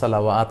আকামাস সালাহ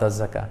ওয়া আতাজ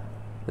যাকাত,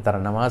 তারা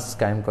নামাজ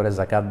কায়েম করে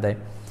জাকাত দেয়।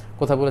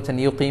 কোথাও বলেছেন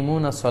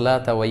ইউকিমুনাস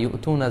সালাতা ওয়া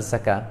ইউতুনাজ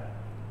যাকাত,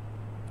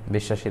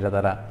 বিশ্বাসীরা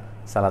তারা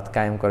সালাত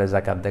কায়েম করে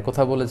জাকাত দেয়।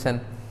 কোথাও বলেছেন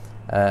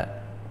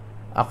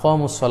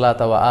আকামুস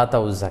সালাতা ওয়া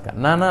আতাউজ যাকাত।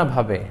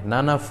 নানাভাবে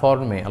নানা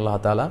ফর্মে আল্লাহ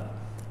তাআলা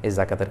এই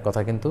জাকাতের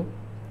কথা কিন্তু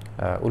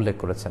উল্লেখ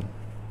করেছেন।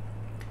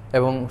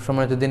 এবং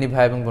সম্মানিত দিনী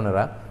ভাই এবং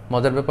বোনেরা,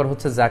 মজার ব্যাপার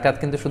হচ্ছে জাকাত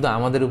কিন্তু শুধু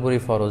আমাদের উপরই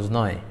ফরজ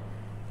নয়,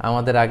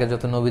 আমাদের আগে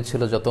যত নবী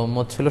ছিল, যত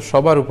উম্মত ছিল,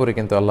 সবার উপরে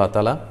কিন্তু আল্লাহ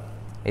তাআলা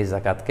এই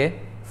জাকাতকে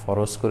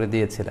ফরজ করে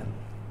দিয়েছিলেন।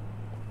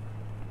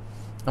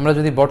 আমরা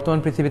যদি বর্তমান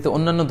পৃথিবীতে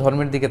অন্যান্য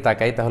ধর্মের দিকে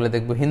তাকাই, তাহলে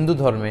দেখব হিন্দু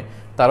ধর্মে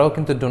তারাও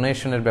কিন্তু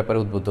ডোনেশনের ব্যাপারে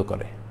উদ্বুদ্ধ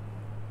করে।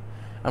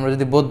 আমরা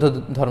যদি বৌদ্ধ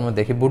ধর্ম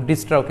দেখি,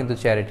 বুদ্ধিস্টরাও কিন্তু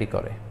চ্যারিটি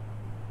করে।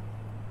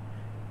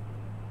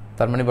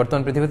 তার মানে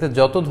বর্তমান পৃথিবীতে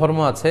যত ধর্ম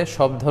আছে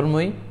সব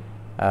ধর্মই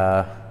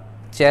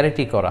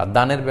চ্যারিটি করা,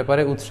 দানের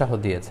ব্যাপারে উৎসাহ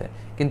দিয়েছে।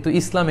 কিন্তু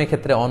ইসলাম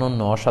এক্ষেত্রে অনন্য,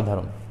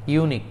 অসাধারণ,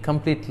 ইউনিক,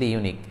 কমপ্লিটলি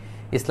ইউনিক।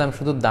 ইসলাম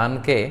শুধু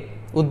দানকে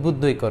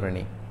উদ্বুদ্ধই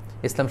করেনি,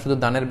 ইসলাম শুধু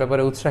দানের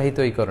ব্যাপারে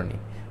উৎসাহিতই করেনি,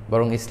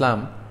 বরং ইসলাম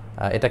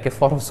এটাকে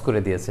ফরজ করে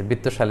দিয়েছে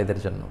বিত্তশালীদের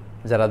জন্য।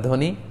 যারা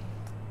ধনী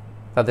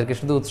তাদেরকে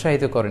শুধু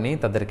উৎসাহিত করেনি,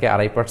 তাদেরকে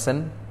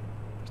 2.5%,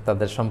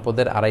 তাদের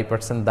সম্পদের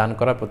 2.5% দান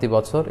করা প্রতি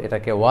বছর,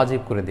 এটাকে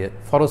ওয়াজিব করে দিয়ে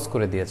ফরজ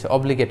করে দিয়েছে,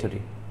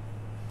 অব্লিগেটরি।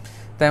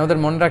 তাই আমাদের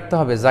মনে রাখতে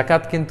হবে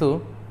জাকাত কিন্তু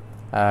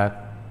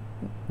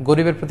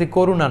গরিবের প্রতি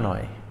করুণা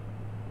নয়।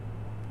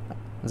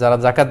 যারা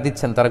জাকাত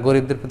দিচ্ছেন তারা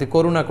গরিবদের প্রতি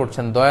করুণা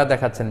করছেন, দয়া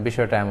দেখাচ্ছেন,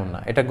 বিষয়টা এমন না।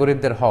 এটা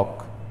গরিবদের হক।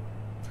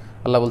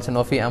 আল্লাহ বলছেন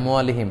ওফি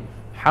আমওয়ালিহিম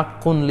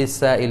হাক্কুন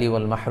লিসাইলি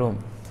ওয়াল মাহরুম।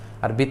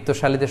 আর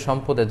বিত্তশালীদের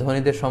সম্পদে,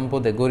 ধনীদের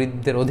সম্পদে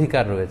গরিবদের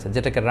অধিকার রয়েছে,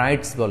 যেটাকে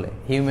রাইটস বলে,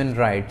 হিউম্যান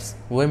রাইটস,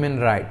 উইমেন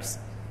রাইটস।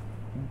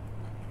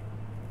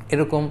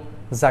 এরকম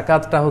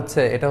জাকাতটা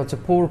হচ্ছে, এটা হচ্ছে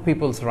পুর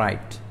people's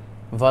right,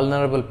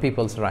 vulnerable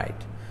people's right.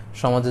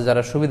 সমাজে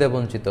যারা সুবিধা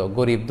বঞ্চিত,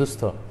 গরিব,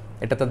 দুস্থ,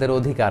 এটা তাদের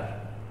অধিকার,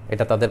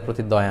 এটা তাদের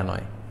প্রতি দয়া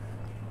নয়।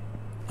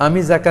 আমি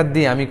জাকাত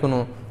দিয়ে আমি কোনো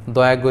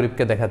দয়া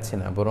গরিবকে দেখাচ্ছি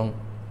না, বরং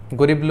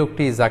গরিব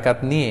লোকটি জাকাত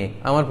নিয়ে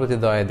আমার প্রতি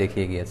দয়া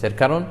দেখিয়ে গিয়েছে। এর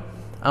কারণ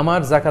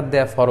আমার জাকাত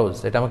দেয়া ফরজ,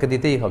 এটা আমাকে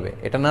দিতেই হবে,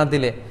 এটা না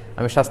দিলে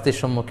আমি শাস্তির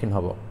সম্মুখীন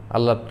হব,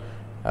 আল্লাহ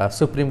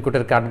সুপ্রিম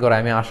কোর্টের কাঠগড়ায়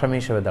আমি আসামি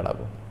হিসেবে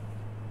দাঁড়াবো।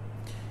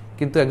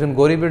 কিন্তু একজন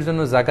গরিবের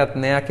জন্য জাকাত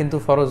নেয়া কিন্তু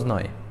ফরজ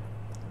নয়।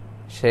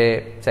 সে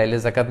চাইলে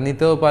জাকাত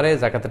নিতেও পারে,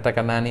 জাকাতের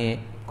টাকা না নিয়ে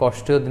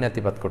কষ্টেও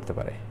দিনাতিপাত করতে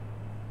পারে।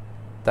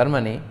 তার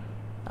মানে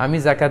আমি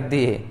জাকাত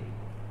দিয়ে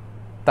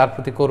তার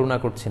প্রতি করুণা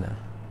করছি না,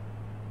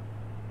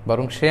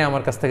 বরং সে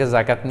আমার কাছ থেকে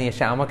জাকাত নিয়ে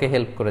সে আমাকে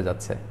হেল্প করে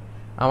যাচ্ছে,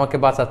 আমাকে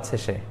বাঁচাচ্ছে,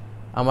 সে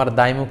আমার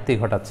দায় মুক্তি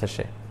ঘটাচ্ছে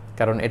সে।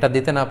 কারণ এটা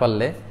দিতে না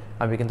পারলে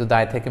আমি কিন্তু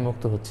দায় থেকে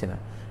মুক্ত হচ্ছি না।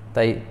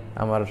 তাই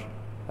আমার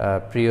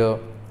প্রিয়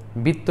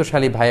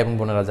বিত্তশালী ভাই এবং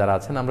বোনেরা যারা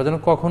আছেন, আমরা যেন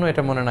কখনো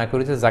এটা মনে না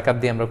করি যে জাকাত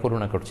দিয়ে আমরা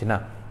করুণা করছি না।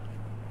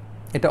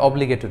 এটা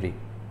অব্লিগেটরি,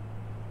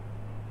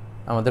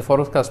 আমাদের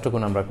ফরজ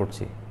কাজটুকুন আমরা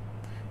করছি।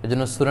 এই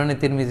জন্য সুরানে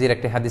তিরমিজির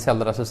একটি হাদিসে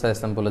আল্লাহ রাসূল সাল্লাল্লাহু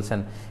আলাইহি ওয়াসাল্লাম বলেছেন,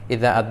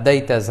 ইযা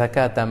আদাইতা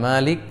যাকাতা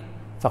মালিক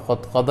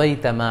ফাকাদ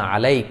কাদাইতা মা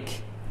আলাইক।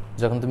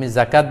 যখন তুমি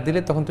জাকাত দিলে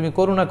তখন তুমি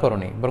করুণা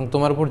করোনি, বরং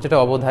তোমার উপর যেটা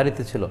অবধারিত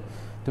ছিল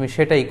তুমি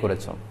সেটাই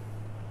করেছ।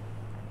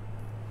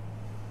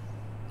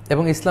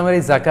 এবং ইসলামের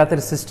এই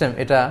জাকাতের সিস্টেম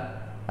এটা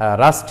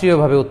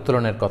রাষ্ট্রীয়ভাবে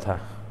উত্তোলনের কথা,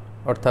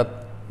 অর্থাৎ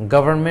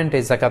গভর্নমেন্ট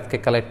এই জাকাতকে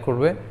কালেক্ট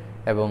করবে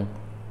এবং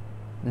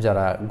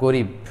যারা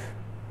গরিব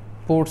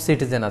পুর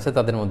সিটিজেন আছে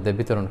তাদের মধ্যে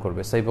বিতরণ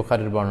করবে। সহিহ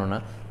বুখারীর বর্ণনা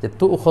যে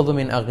তুখাযু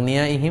মিন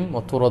আগনিয়াইহিম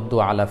ওয়া তুরাদ্দু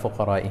আলা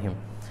ফুকারাইহিম,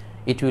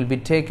 it will be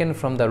taken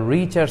from the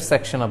richer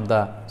section of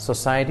the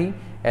society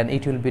and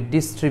it will be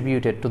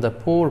distributed to the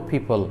poor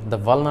people, the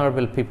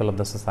vulnerable people of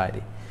the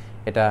society.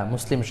 এটা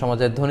মুসলিম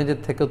সমাজের ধনীদের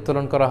থেকে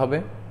উত্তোলন করা হবে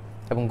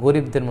এবং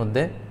গরিবদের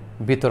মধ্যে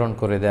বিতরণ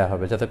করে দেওয়া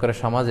হবে, যাতে করে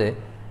সমাজে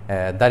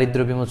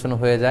দারিদ্র্য বিমোচন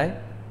হয়ে যায়,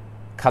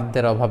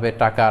 খাদ্যের অভাবে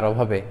টাকার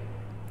অভাবে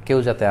কেউ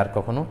যাতে আর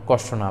কখনো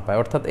কষ্ট না পায়।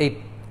 অর্থাৎ এই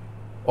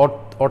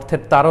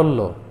অর্থের তারল্য,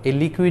 এই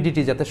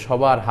লিকুইডিটি যাতে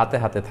সবার হাতে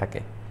হাতে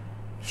থাকে,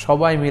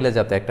 সবাই মিলে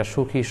যাতে একটা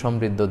সুখী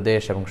সমৃদ্ধ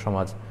দেশ এবং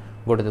সমাজ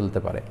গড়ে তুলতে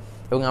পারে।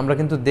 এবং আমরা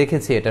কিন্তু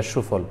দেখেছি এটার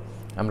সুফল।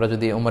 আমরা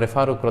যদি ওমরে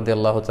ফারুক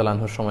রাদিয়াল্লাহু তাআলা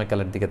আনহুর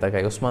সময়কালের দিকে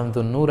তাকাই, ওসমান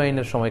যুন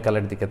নূরাইনের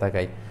সময়কালের দিকে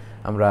তাকাই,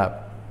 আমরা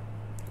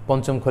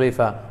পঞ্চম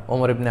খলিফা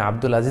ওমর ইবনে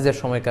আব্দুল আজিজের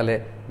সময়কালে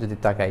যদি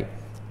তাকাই,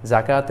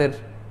 জাকাতের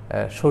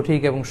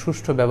সঠিক এবং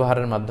সুষ্ঠু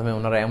ব্যবহারের মাধ্যমে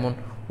ওনারা এমন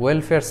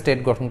ওয়েলফেয়ার স্টেট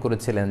গঠন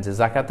করেছিলেন যে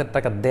জাকাতের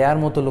টাকা দেওয়ার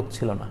মতো লোক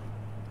ছিল না।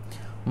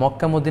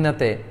 মক্কা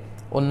মদিনাতে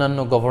অন্যান্য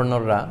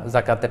গভর্নররা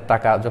জাকাতের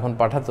টাকা যখন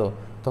পাঠাতো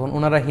তখন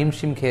ওনারা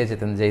হিমশিম খেয়ে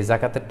যেতেন যে এই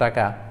জাকাতের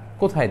টাকা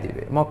কোথায়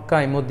দিবে।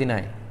 মক্কায়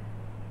মদিনায়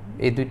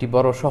এই দুইটি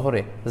বড়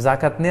শহরে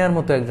জাকাত নেয়ার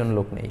মতো একজন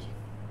লোক নেই,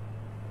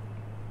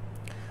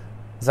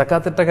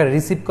 জাকাতের টাকা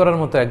রিসিভ করার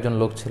মতো একজন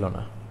লোক ছিল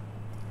না।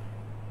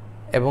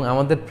 এবং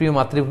আমাদের প্রিয়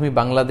মাতৃভূমি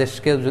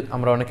বাংলাদেশকে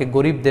আমরা অনেকে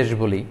গরিব দেশ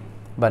বলি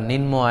বা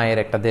নিম্ন আয়ের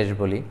একটা দেশ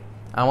বলি,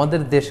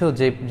 আমাদের দেশেও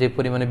যে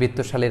পরিমাণে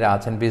বিত্তশালীরা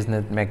আছেন,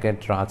 বিজনেস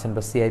ম্যাগনেটরা আছেন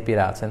বা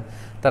সিআইপিরা আছেন,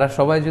 তারা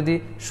সবাই যদি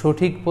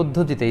সঠিক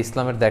পদ্ধতিতে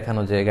ইসলামের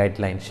দেখানো যে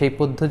গাইডলাইন সেই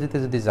পদ্ধতিতে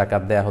যদি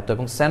জাকাত দেওয়া হতো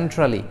এবং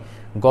সেন্ট্রালি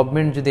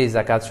গভর্নমেন্ট যদি এই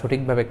জাকাত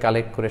সঠিকভাবে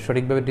কালেক্ট করে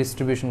সঠিকভাবে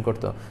ডিস্ট্রিবিউশন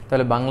করতো,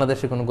 তাহলে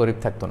বাংলাদেশে কোনো গরিব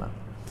থাকতো না।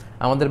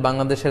 আমাদের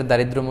বাংলাদেশের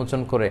দারিদ্র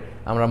মোচন করে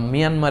আমরা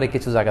মিয়ানমারে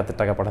কিছু জাকাতের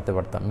টাকা পাঠাতে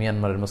পারতাম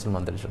মিয়ানমারের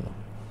মুসলমানদের জন্য।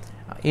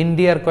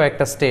 ইন্ডিয়ার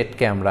কয়েকটা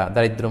স্টেটকে আমরা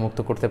দারিদ্র্যমুক্ত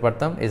করতে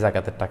পারতাম এই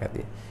জাকাতের টাকা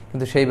দিয়ে।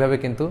 কিন্তু সেইভাবে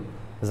কিন্তু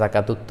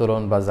জাকাত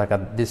উত্তোলন বা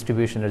জাকাত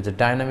ডিস্ট্রিবিউশনের যে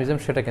ডায়নামিজম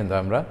সেটা কিন্তু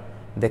আমরা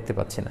দেখতে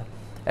পাচ্ছি না।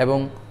 এবং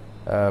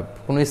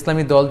কোনো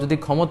ইসলামী দল যদি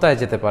ক্ষমতায়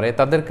যেতে পারে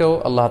তাদেরকেও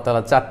আল্লাহ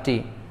তাআলা 4টি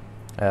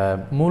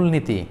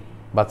মূলনীতি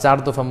বা 4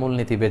 দফা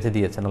মূলনীতি বেঁধে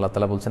দিয়েছেন। আল্লাহ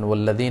তাআলা বলছেন,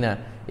 ওয়াল্লাযীনা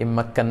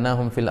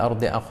ইম্মাক্কান্নাহুম ফিল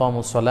আরদি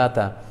আকামুস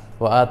সালাতা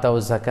ওয়া আতাউয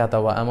যাকাতা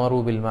ওয়া আমারু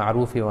বিল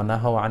মা'রুফি ওয়া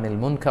নাহাউ আনিল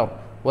মুনকার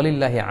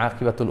ওয়ালিল্লাহি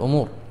আকিবাতুল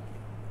উমুর।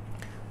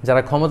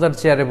 যারা ক্ষমতার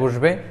চেয়ারে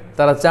বসবে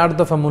তারা 4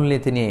 দফা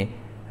মূলনীতি নিয়ে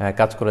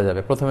কাজ করে যাবে।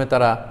 প্রথমে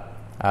তারা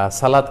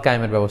সালাত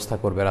কায়েমের ব্যবস্থা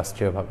করবে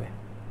রাষ্ট্রীয়ভাবে,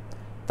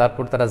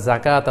 তারপর তারা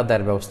জাকাত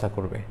আদায়ের ব্যবস্থা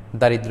করবে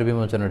দারিদ্র্য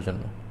বিমোচনের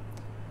জন্য,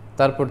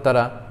 তারপর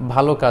তারা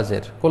ভালো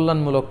কাজের,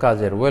 কল্যাণমূলক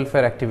কাজের,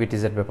 ওয়েলফেয়ার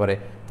অ্যাক্টিভিটিসের ব্যাপারে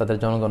তাদের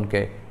জনগণকে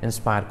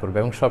ইন্সপায়ার করবে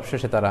এবং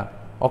সবশেষে তারা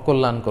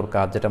অকল্যাণকর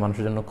কাজ, যেটা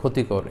মানুষের জন্য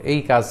ক্ষতিকর, এই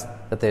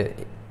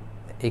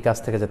কাজ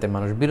থেকে যাতে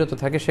মানুষ বিরত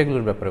থাকে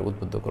সেগুলোর ব্যাপারে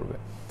উদ্বুদ্ধ করবে।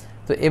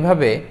 তো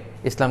এভাবে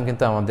ইসলাম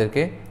কিন্তু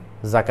আমাদেরকে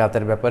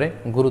জাকাতের ব্যাপারে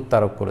গুরুত্ব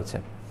আরোপ করেছে।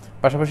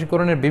 পাশাপাশি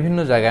কোরআনের বিভিন্ন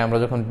জায়গায় আমরা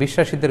যখন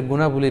বিশ্বাসীদের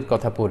গুণাবলীর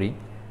কথা পড়ি,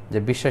 যে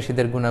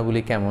বিশ্বাসীদের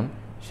গুণাবলী কেমন,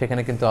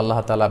 সেখানে কিন্তু আল্লাহ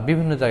তাআলা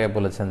বিভিন্ন জায়গায়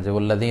বলেছেন যে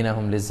ওয়াল্লাযীনা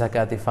হুম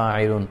লিযাকাতি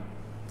ফাঈলুন।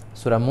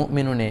 সূরা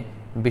মুমিনুনে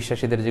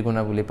বিশ্বাসীদের যে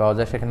গুণাবলী পাওয়া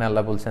যায় সেখানে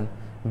আল্লাহ বলছেন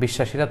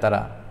বিশ্বাসীরা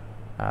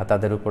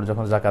তাদের উপর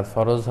যখন জাকাত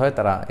ফরজ হয়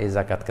তারা এই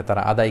জাকাতকে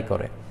তারা আদায়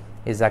করে,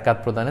 এই জাকাত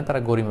প্রদানে তারা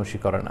গরিমসি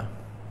করে না।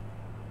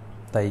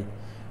 তাই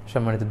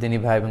সম্মানিত দিনী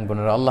ভাই এবং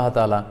বোনেরা, আল্লাহ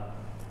তাআলা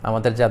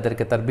আমাদের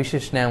যাদেরকে তার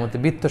বিশেষ নেয়ামতে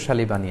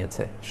বিত্তশালী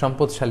বানিয়েছে,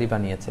 সম্পদশালী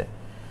বানিয়েছে,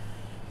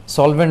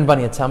 সলভেন্ট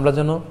বানিয়েছে, আমরা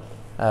যেন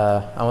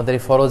আমাদের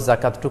এই ফরজ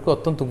জাকাতটুকু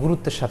অত্যন্ত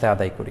গুরুত্বের সাথে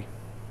আদায় করি।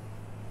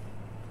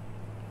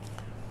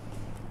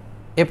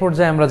 এ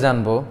পর্যায়ে আমরা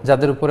জানব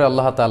যাদের উপরে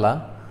আল্লাহ তাআলা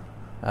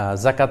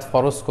জাকাত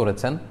ফরজ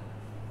করেছেন,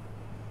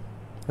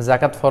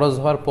 জাকাত ফরজ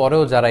হওয়ার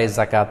পরেও যারা এই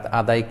জাকাত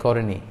আদায়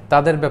করেনি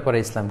তাদের ব্যাপারে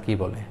ইসলাম কি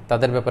বলে,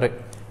 তাদের ব্যাপারে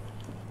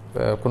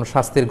কোনো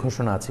শাস্তির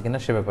ঘোষণা আছে কিনা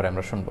সে ব্যাপারে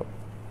আমরা শুনব।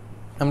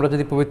 আমরা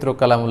যদি পবিত্র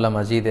কালামুল্লাহ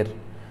মাজিদের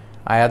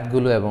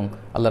আয়াতগুলো এবং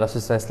আল্লাহ রাসূল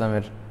সাল্লাল্লাহু আলাইহি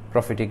ওয়াসাল্লামের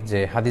প্রফিটিক যে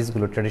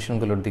হাদিসগুলো,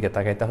 ট্র্যাডিশনগুলোর দিকে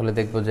তাকাই, তাহলে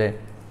দেখব যে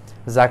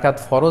জাকাত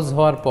ফরজ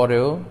হওয়ার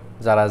পরেও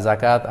যারা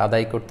জাকাত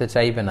আদায় করতে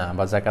চাইবে না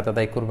বা জাকাত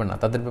আদায় করবে না,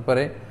 তাদের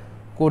ব্যাপারে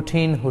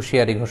কঠিন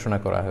হুঁশিয়ারি ঘোষণা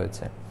করা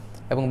হয়েছে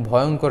এবং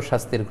ভয়ঙ্কর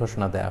শাস্তির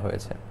ঘোষণা দেওয়া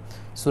হয়েছে।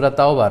 সূরা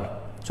তাওবার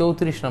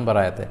 34 নম্বর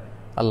আয়াতে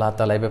আল্লাহ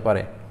তাআলা এই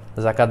ব্যাপারে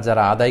জাকাত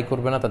যারা আদায়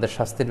করবে না তাদের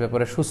শাস্তির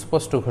ব্যাপারে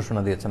সুস্পষ্ট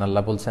ঘোষণা দিয়েছেন।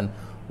 আল্লাহ বলছেন,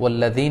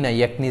 ওয়াল্লাযীনা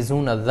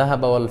ইয়াকনিজুনা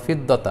আয-যাহাবা ওয়াল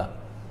ফিদ্দাতা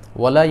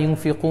ওয়ালা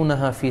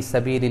ইউনফিকুনাহা ফি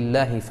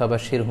সাবিলিল্লাহি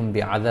ফাবাশশিরহুম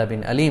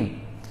বিআযাবিন আলীম।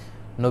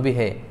 নবী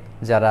হে,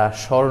 যারা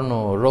স্বর্ণ,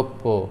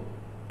 রৌপ্য,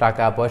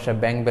 টাকা পয়সা,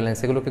 ব্যাংক ব্যালেন্স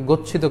এগুলোকে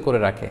গচ্ছিত করে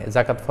রাখে,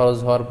 জাকাত ফরজ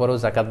হওয়ার পরেও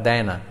জাকাত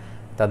দেয় না,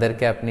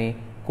 তাদেরকে আপনি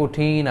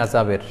কঠিন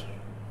আযাবের,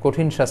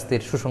 কঠিন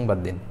শাস্তির সুসংবাদ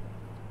দিন।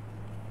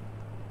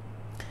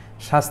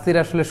 শাস্তির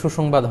আসলে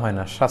সুসংবাদ হয়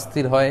না,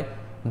 শাস্তির হয়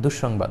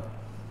দুঃসংবাদ।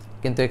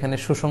 কিন্তু এখানে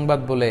সুসংবাদ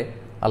বলে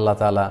আল্লাহ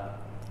তাআলা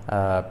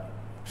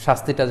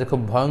শাস্তিটা যে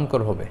খুব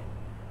ভয়ঙ্কর হবে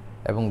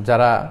এবং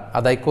যারা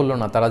আদায় করলো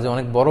না তারা যে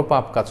অনেক বড়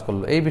পাপ কাজ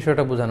করলো, এই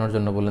বিষয়টা বোঝানোর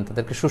জন্য বললেন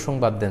তাদেরকে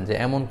সুসংবাদ দেন যে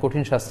এমন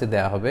কঠিন শাস্তি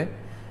দেয়া হবে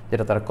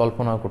যেটা তারা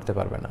কল্পনাও করতে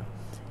পারবে না।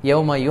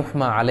 ইয়াউমা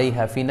ইউহমা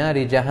আলাইহা ফি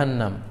নারি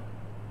জাহান্নাম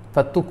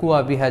ফাতুকুয়া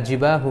বিহা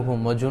জিবাহুহুম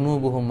ওয়া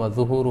জুনুবুহুম ওয়া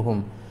যুহুরুহুম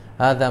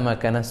হাযা মা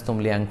কানাসতুম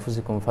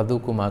লিআনফুসিকুম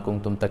ফাযুকু মা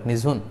কুনতুম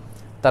তাকনিজুন।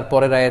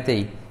 তারপরের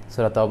আয়াতেই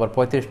সূরা তাওবার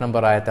 35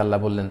 নম্বর আয়াতে আল্লাহ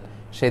বললেন,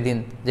 সেদিন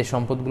যে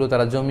সম্পদগুলো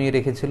তারা জমিয়ে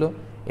রেখেছিল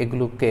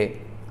এগুলোকে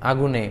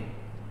আগুনে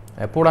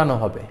পোড়ানো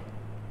হবে,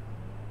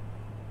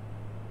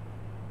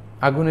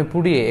 আগুনে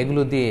পুড়িয়ে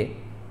এগুলো দিয়ে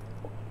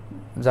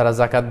যারা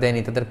জাকাত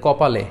দেয়নি তাদের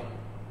কপালে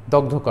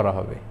দগ্ধ করা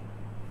হবে,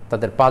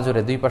 তাদের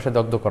পাজরে দুই পাশে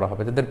দগ্ধ করা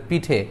হবে, তাদের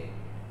পিঠে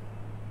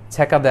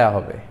ছেঁকা দেওয়া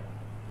হবে।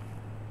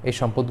 এই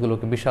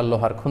সম্পদগুলোকে বিশাল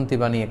লোহার খুন্তি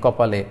বানিয়ে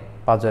কপালে,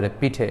 পাজরে,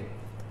 পিঠে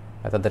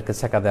তাদেরকে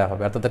ছেঁকা দেওয়া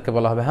হবে। আর তাদেরকে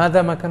বলা হবে,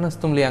 হাযা মা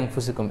কানাসতুম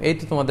লিআনফুসিকুম, এই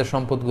তো তোমাদের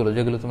সম্পদগুলো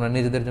যেগুলো তোমরা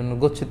নিজেদের জন্য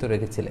গচ্ছিত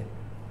রেখেছিলে।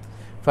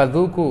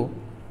 ফাযুকু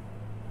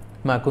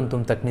মা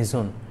কুনতুম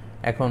তাকনিজুন,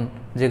 এখন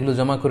যেগুলো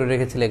জমা করে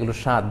রেখেছিলে এগুলো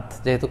স্বাদ,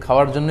 যেহেতু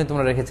খাওয়ার জন্যই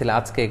তোমরা রেখেছিলে,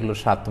 আজকে এগুলো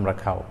স্বাদ তোমরা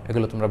খাও,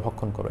 এগুলো তোমরা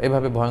ভক্ষণ করো।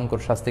 এভাবে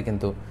ভয়ঙ্কর শাস্তি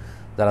কিন্তু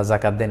যারা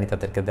জাকাত দেয়নি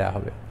তাদেরকে দেওয়া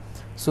হবে।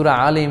 সূরা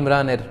আলে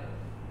ইমরানের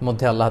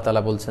মধ্যে আল্লাহ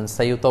তাআলা বলছেন,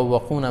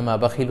 সাইয়ুতাওয়াকুনা মা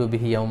বাখিলু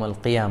বিহি ইয়াউমাল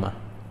কিয়ামা,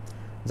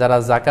 যারা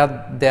জাকাত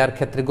দেওয়ার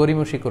ক্ষেত্রে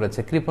গরিমসি করেছে,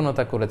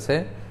 কৃপণতা করেছে,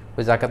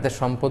 ওই জাকাতের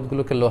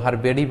সম্পদগুলোকে লোহার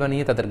বেড়ি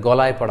বানিয়ে তাদের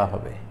গলায় পড়া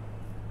হবে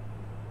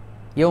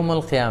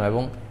ইয়াউমাল কিয়ামা,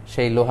 এবং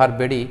সেই লোহার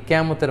বেড়ি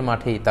কিয়ামতের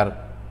মাঠেই তার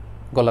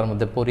গলার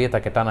মধ্যে পরিয়ে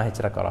তাকে টানা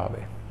হেঁচড়া করা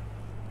হবে।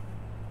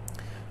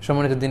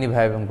 সম্মানিত দিনী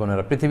ভাই এবং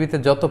বোনেরা, পৃথিবীতে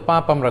যত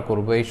পাপ আমরা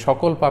করব এই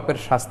সকল পাপের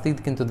শাস্তি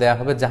কিন্তু দেয়া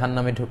হবে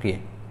জাহান্নামে ঢুকিয়ে।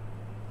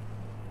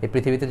 এই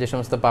পৃথিবীতে যে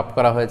সমস্ত পাপ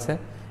করা হয়েছে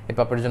এই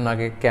পাপের জন্য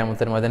আগে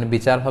কিয়ামতের ময়দানে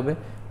বিচার হবে,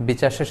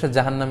 বিচার শেষে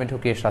জাহান্নামে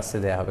ঢুকিয়ে শাস্তি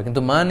দেয়া হবে।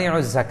 কিন্তু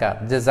মানিউজ যাকাত,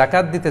 যে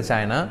যাকাত দিতে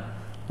চায় না,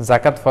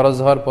 যাকাত ফরজ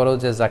হওয়ার পরেও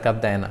যে যাকাত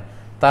দেয় না,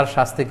 তার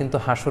শাস্তি কিন্তু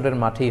হাসরের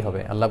মাঠেই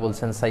হবে। আল্লাহ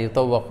বলছেন,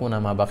 সাইয়ুতাওয়াকুনা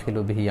মা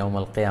বাখিলু বিহি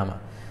ইয়াউমাল কিয়ামা,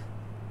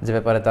 যে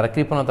ব্যাপারে তারা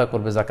কৃপণতা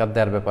করবে জাকাত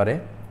দেওয়ার ব্যাপারে,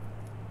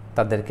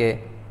 তাদেরকে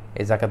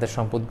এই জাকাতের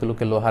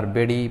সম্পদগুলোকে লোহার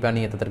বেড়ি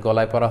বানিয়ে তাদের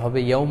গলায় পরা হবে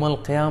ইয়াউমাল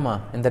কিয়ামা,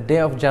 in the day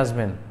of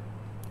judgement,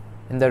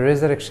 in the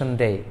resurrection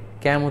day,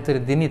 কিয়ামতের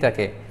দিনই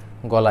তাকে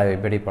গলায়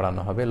বেড়ি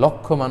পড়ানো হবে।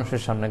 লক্ষ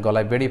মানুষের সামনে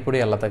গলায় বেড়ি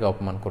পড়িয়ে আল্লাহ তাকে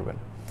অপমান করবেন।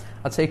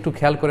 আচ্ছা, একটু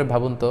খেয়াল করে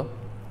ভাবুন তো,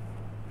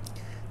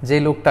 যে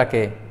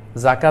লোকটাকে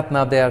জাকাত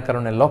না দেওয়ার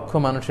কারণে লক্ষ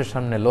মানুষের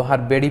সামনে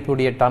লোহার বেড়ি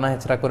পড়িয়ে টানা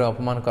হেঁচড়া করে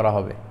অপমান করা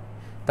হবে,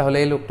 তাহলে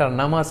এই লোকটার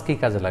নামাজ কি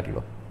কাজে লাগলো,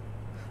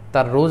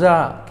 তার রোজা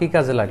কি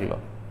কাজে লাগলো,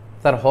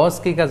 তার হজ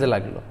কি কাজে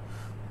লাগলো?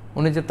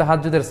 উনি যে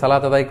তাহাজ্জুদের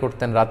সালাত আদায়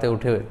করতেন রাতে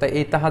উঠে, তাই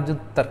এই তাহাজ্জুদ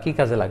তার কি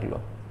কাজে লাগলো?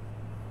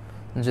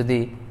 যদি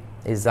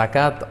এই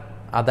জাকাত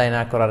আদায়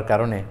না করার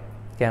কারণে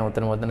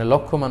কিয়ামতের ময়দানে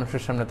লক্ষ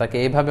মানুষের সামনে তাকে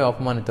এইভাবে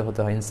অপমানিত হতে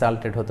হয়,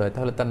 ইনসাল্টেড হতে হয়,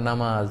 তাহলে তার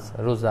নামাজ,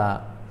 রোজা,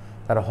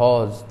 তার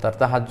হজ, তার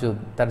তাহাজ্জুদ,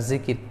 তার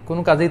জিকির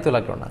কোনো কাজেই তো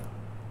লাগলো না।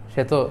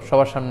 সে তো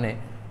সবার সামনে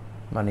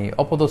মানে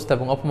অপদস্থ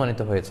এবং অপমানিত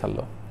হয়ে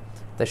ছাড়লো।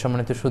 তাই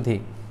সম্মানিত সুধী,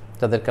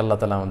 যাদেরকে আল্লাহ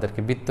তাআলা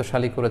আমাদেরকে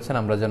বিত্তশালী করেছেন,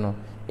 আমরা যেন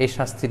এই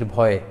শাস্তির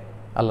ভয়ে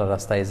আল্লাহর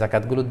রাস্তায় এই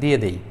জাকাতগুলো দিয়ে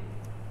দেই।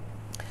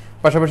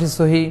 পাশাপাশি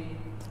সহিহ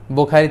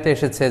বুখারীতে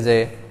এসেছে যে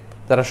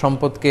যারা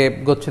সম্পদকে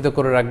গচ্ছিত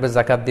করে রাখবে,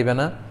 জাকাত দিবে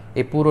না,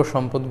 এই পুরো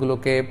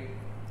সম্পদগুলোকে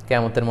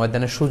কিয়ামতের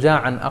ময়দানে সুজা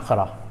আন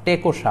আখরা,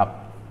 টেকো সাপ,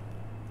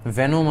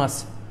 ভেনোমাস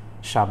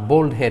সাপ,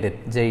 বোল্ড হেডেড,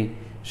 যেই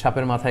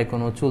সাপের মাথায়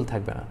কোনো চুল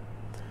থাকবে না।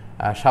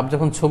 সাপ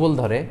যখন ছোবল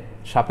ধরে,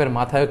 সাপের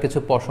মাথায়ও কিছু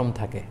পশম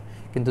থাকে,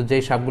 কিন্তু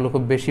যেই সাপগুলো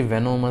খুব বেশি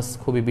ভেনোমাস,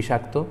 খুবই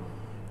বিষাক্ত,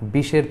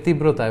 বিষের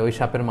তীব্রতায় ওই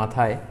সাপের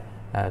মাথায়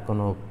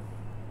কোনো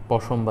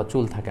পশম বা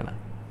চুল থাকে না।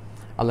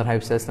 আল্লাহর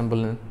হাবিব সাল্লাল্লাহু আলাইহি ওয়াসাল্লাম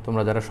বললেন,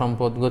 তোমরা যারা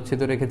সম্পদ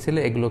গচ্ছিত রেখেছিলে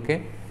এগুলোকে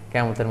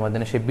কিয়ামতের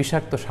ময়দানে সেই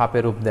বিষাক্ত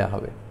সাপের রূপ দেওয়া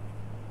হবে।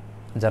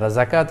 যারা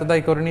যাকাত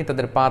আদায় করেনি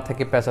তাদের পা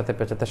থেকে পেঁচাতে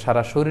পেঁচাতে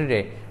সারা শরীরে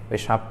ওই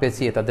সাপ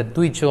পেঁচিয়ে তাদের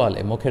দুই চোয়ালে,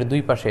 মুখের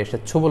দুই পাশে এসে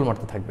ছোবল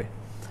মারতে থাকবে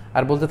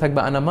আর বলতে থাকবে,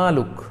 আনা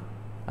মালুক,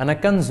 আনা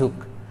কানজুক,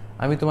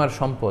 আমি তোমার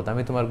সম্পদ,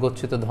 আমি তোমার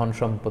গচ্ছিত ধন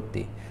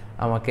সম্পত্তি,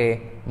 আমাকে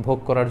ভোগ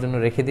করার জন্য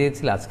রেখে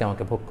দিয়েছিলে, আজকে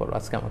আমাকে ভোগ করো,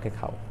 আজকে আমাকে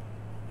খাও।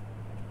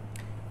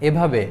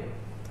 এভাবে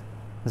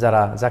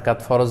যারা জাকাত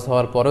ফরজ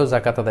হওয়ার পরেও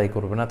জাকাত আদায়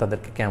করবে না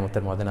তাদেরকে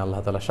কিয়ামতের ময়দানে আল্লাহ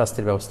তাআলা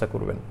শাস্তির ব্যবস্থা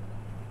করবেন।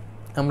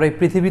 আমরা এই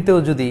পৃথিবীতেও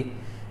যদি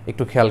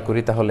একটু খেয়াল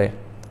করি তাহলে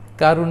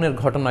কারুনের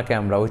ঘটনাকে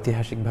আমরা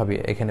ঐতিহাসিকভাবে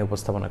এখানে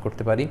উপস্থাপনা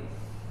করতে পারি।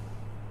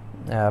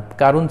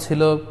 কারুন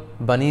ছিল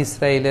বানি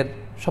ইসরায়েলের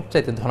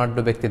সবচাইতে ধনাঢ্য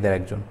ব্যক্তিদের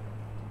একজন,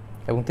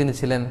 এবং তিনি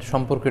ছিলেন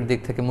সম্পর্কের দিক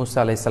থেকে মুসা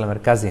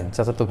আলাইহিসসালামের কাজিন,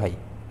 চাচাতো ভাই।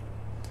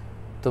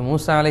 তো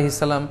মুসা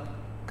আলাইহিসসালাম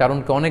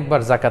কারুনকে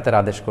অনেকবার জাকাতের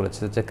আদেশ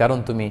করেছে যে কারণ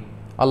তুমি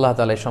আল্লাহ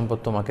তাআলা এই সম্পদ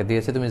তোমাকে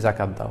দিয়েছে, তুমি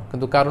জাকাত দাও।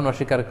 কিন্তু কারুন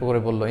অস্বীকার করে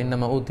বলল,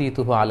 ইন্নামা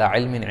উতীতুহু আলা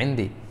ইলমিন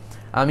ইনদি,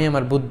 আমি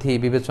আমার বুদ্ধি,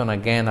 বিবেচনা,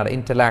 জ্ঞান আর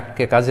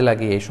ইন্টেলেক্টকে কাজে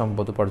লাগিয়ে এই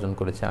সম্পদ উপার্জন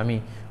করেছি, আমি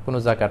কোনো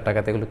জাকাত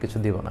টাকাতে এগুলো কিছু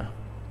দিব না।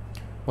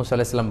 মুসা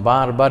আলাইহিসসালাম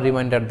বারবার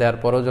রিমাইন্ডার দেওয়ার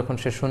পরেও যখন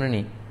সে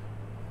শুনেনি,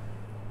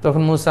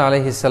 তখন মুসা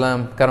আলাইহিসসালাম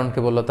কারণকে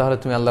বলল, তাহলে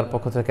তুমি আল্লাহর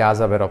পক্ষ থেকে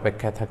আযাবের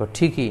অপেক্ষায় থাকো।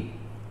 ঠিকই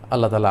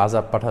আল্লাহ তাআলা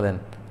আযাব পাঠালেন।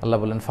 আল্লাহ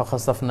বলেন,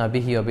 ফাখাসাফনা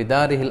বিহি ওয়া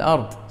বিদারিহিল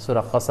আরদ,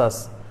 সূরা কাসাস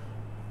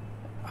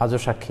আজও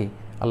সাক্ষী।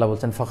 আল্লাহ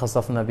বলছেন,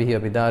 ফাখাসাফনা বিহি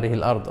ওয়া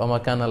বিদারিহিল আরদ ওয়া মা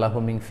কানা লাহু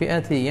মিন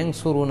ফিআতি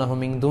ইয়ানসুরুনাহু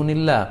মিন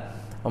দুনিল্লাহ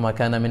ওয়া মা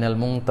কানা মিনাল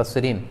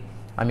মুনতাসিরিন।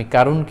 আমি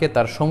কারুনকে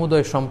তার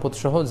সমুদয় সম্পদ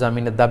সহ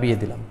জামিনে দাবিয়ে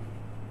দিলাম।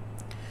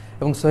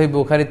 এবং সহিহ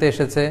বুখারীতে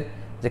এসেছে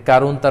যে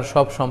কারুন তার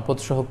সব সম্পদ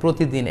সহ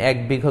প্রতিদিন 1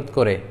 বিঘত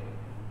করে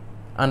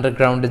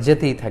আন্ডারগ্রাউন্ডে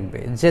যেতেই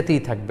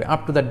থাকবে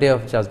up to the day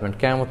of judgement,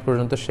 কিয়ামত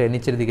পর্যন্ত সে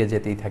নিচের দিকে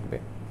যেতেই থাকবে।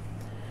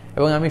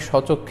 এবং আমি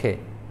স্বচক্ষে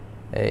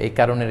এই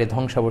কারণের এই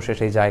ধ্বংসাবশেষ,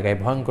 এই জায়গায়,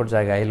 ভয়ঙ্কর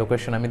জায়গায়, এই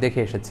লোকেশন আমি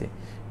দেখে এসেছি।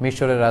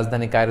 মিশরের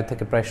রাজধানী কায়রো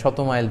থেকে প্রায়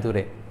 100 মাইল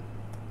দূরে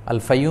আল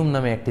ফাইয়ুম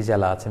নামে একটি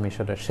জেলা আছে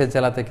মিশরের, সে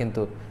জেলাতে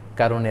কিন্তু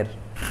কারণের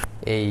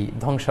এই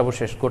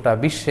ধ্বংসাবশেষ গোটা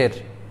বিশ্বের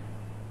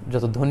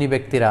যত ধনী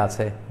ব্যক্তিরা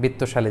আছে,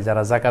 বিত্তশালী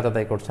যারা জাকাত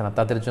আদায় করছে না,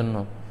 তাদের জন্য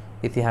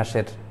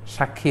ইতিহাসের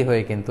সাক্ষী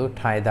হয়ে কিন্তু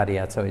ঠায়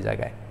দাঁড়িয়ে আছে ওই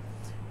জায়গায়।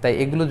 তাই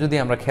এগুলো যদি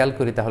আমরা খেয়াল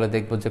করি তাহলে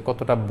দেখব যে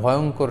কতটা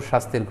ভয়ঙ্কর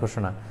শাস্তির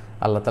ঘোষণা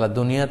আল্লাহ তাআলা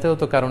দুনিয়াতেও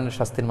তো কারণের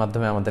শাস্তির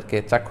মাধ্যমে আমাদেরকে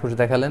চাক্ষুষ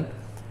দেখালেন,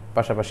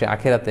 পাশাপাশি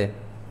আখিরাতে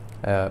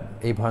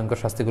এই ভয়ঙ্কর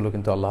শাস্তিগুলো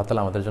কিন্তু আল্লাহ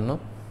তাআলা আমাদের জন্য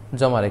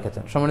জমা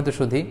রেখেছেন। সম্মানিত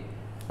সুধী,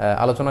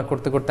 আলোচনা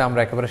করতে করতে আমরা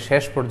একেবারে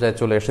শেষ পর্যায়ে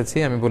চলে এসেছি।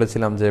 আমি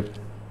বলেছিলাম যে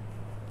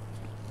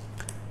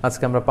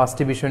আজকে আমরা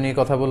 5টি বিষয় নিয়ে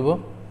কথা বলবো।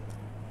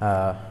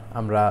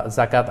 আমরা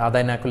জাকাত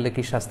আদায় না করলে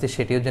কি শাস্তি,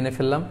 সেটিও জেনে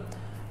ফেললাম।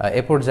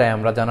 এ পর্যায়ে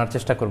আমরা জানার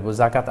চেষ্টা করব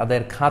জাকাত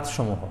আদায়ের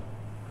খাতসমূহ।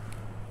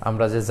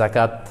 আমরা যে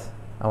জাকাত,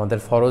 আমাদের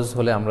ফরজ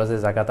হলে আমরা যে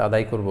জাকাত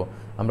আদায় করব,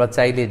 আমরা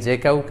চাইলে যে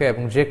কাউকে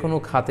এবং যে কোনো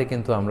খাতে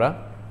কিন্তু আমরা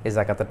এই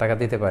জাকাতের টাকা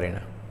দিতে পারি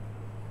না।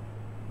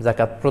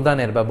 জাকাত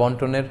প্রদানের বা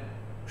বন্টনের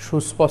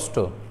সুস্পষ্ট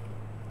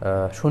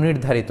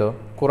সুনির্ধারিত,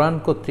 কোরআন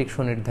কর্তৃক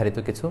সুনির্ধারিত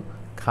কিছু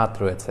খাত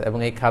রয়েছে, এবং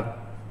এই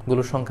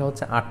খাতগুলোর সংখ্যা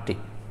হচ্ছে 8টি।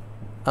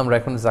 আমরা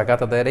এখন জাকাত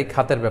আদায়ের এই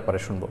খাতের ব্যাপারে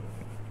শুনব।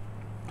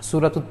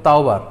 সূরাতুত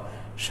তাওবার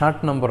 60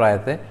 নম্বর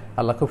আয়াতে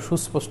আল্লাহ খুব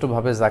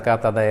সুস্পষ্টভাবে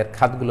জাকাত আদায়ের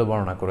খাতগুলো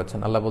বর্ণনা করেছেন।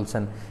 আল্লাহ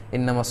বলছেন,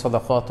 ইন্নামা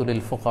সাদাকাতু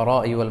লিল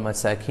ফুকারাই ওয়াল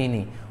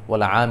মাসাকিনি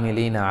ওয়াল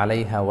আমিলিনা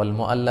আলাইহা ওয়াল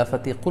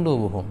মুআল্লাফাতি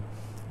কুলুবুহুম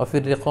ওয়া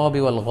ফির রিকাবি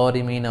ওয়াল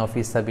গারিমিনা ওয়া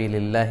ফি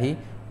সাবিলিল্লাহি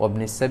ওয়া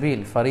ইবনিস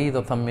সাবিল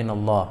ফারিদাতাম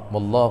মিনাল্লাহ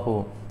ওয়াল্লাহু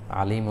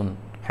আলিমুন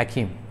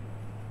হাকিম।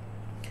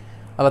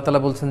 আল্লাহ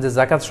তাআলা বলছেন যে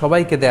জাকাত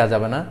সবাইকে দেয়া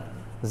যাবে না,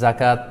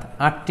 জাকাত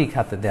 8টি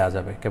খাতে দেয়া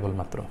যাবে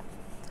কেবলমাত্র।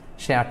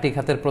 সে 8টি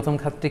খাতের প্রথম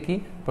খাতটি কি?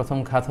 প্রথম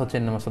খাত হচ্ছে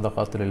ইন্নামা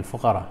সাদাকাতু লিল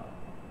ফুকারা,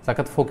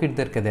 জাকাত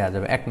ফকিরদেরকে দেয়া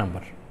যাবে 1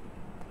 নম্বর।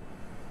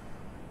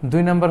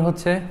 2 নম্বর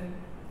হচ্ছে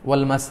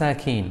ওয়াল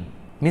মাসাকিন,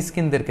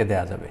 মিসকিনদেরকে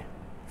দেয়া যাবে।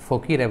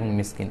 ফকির এবং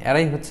মিসকিন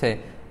এরাই হচ্ছে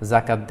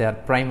জাকাত দেওয়ার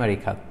প্রাইমারি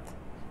খাত,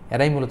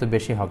 এরাই মূলত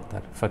বেশি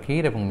হকদার,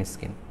 ফকির এবং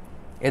মিসকিন,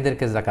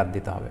 এদেরকে জাকাত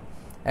দিতে হবে।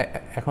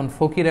 এখন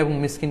ফকির এবং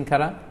মিসকিন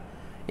কারা?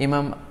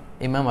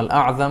 ইমাম আল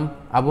আযম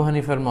আবু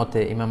হানিফার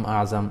মতে, ইমাম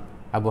আযম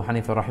আবু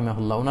হানিফা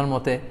রাহিমাহুল্লাহ, ওনার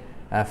মতে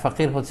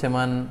ফকির হচ্ছে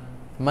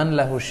মান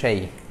লাহু শাই,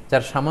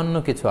 যার সামান্য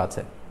কিছু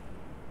আছে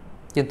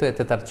কিন্তু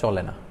এতে তার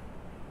চলে না,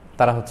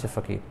 তারা হচ্ছে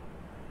ফকির।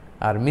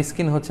 আর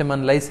মিসকিন হচ্ছে মান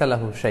লাইসা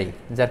লাহু শাই,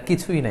 যার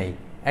কিছুই নাই,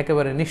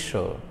 একেবারে নিঃস্ব,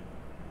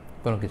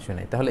 কোনো কিছু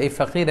নেই। তাহলে এই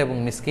ফকির এবং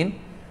মিসকিন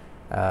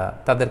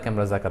তাদেরকে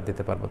আমরা জাকাত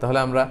দিতে পারবো। তাহলে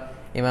আমরা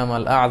ইমাম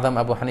আল আযম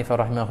আবু হানিফা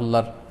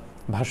রাহিমাহুল্লাহর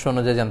ভাষ্য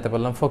অনুযায়ী জানতে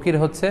পারলাম ফকির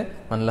হচ্ছে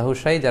মান লাহু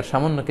শাই, যার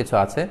সামান্য কিছু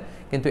আছে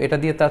কিন্তু এটা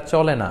দিয়ে তার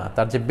চলে না,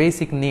 তার যে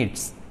বেসিক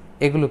নিডস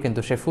এগুলো কিন্তু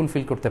সে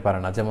ফুলফিল করতে পারে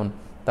না, যেমন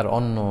তার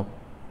অন্ন,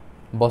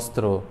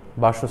 বস্ত্র,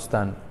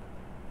 বাসস্থান,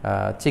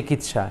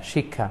 চিকিৎসা,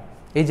 শিক্ষা,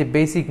 এই যে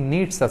বেসিক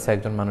নিডস আছে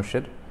একজন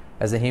মানুষের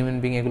অ্যাজ এ হিউম্যান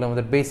বিং, এগুলো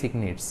আমাদের বেসিক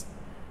নিডস।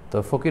 তো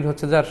ফকির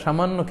হচ্ছে যার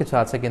সামান্য কিছু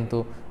আছে কিন্তু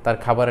তার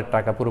খাবারের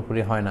টাকা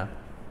পুরোপুরি হয় না,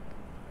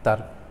 তার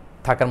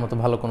থাকার মতো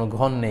ভালো কোনো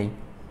ঘর নেই,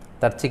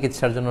 তার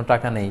চিকিৎসার জন্য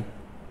টাকা নেই,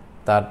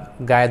 তার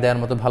গায়ে দেওয়ার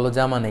মতো ভালো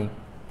জামা নেই,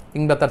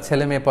 কিংবা তার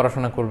ছেলে মেয়ে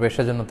পড়াশোনা করবে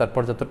সেজন্য তার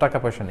পর্যাপ্ত টাকা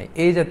পয়সা নেই।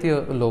 এই জাতীয়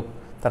লোক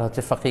তারা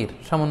হচ্ছে ফকির,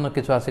 সামান্য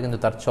কিছু আছে কিন্তু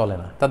তার চলে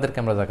না, তাদেরকে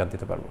আমরা জাকাত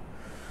দিতে পারবো।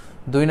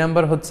 2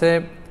 নম্বর হচ্ছে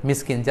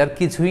মিসকিন, যার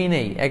কিছুই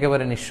নেই,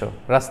 একেবারে নিঃস্ব।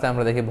 রাস্তায়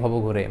আমরা দেখি ভব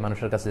ঘুরে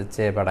মানুষের কাছে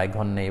চেয়ে বেড়ায়,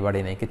 ঘর নেই,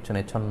 বাড়ি নেই, কিচ্ছু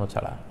নেই, ছন্ন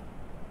ছাড়া,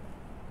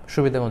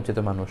 সুবিধাবঞ্চিত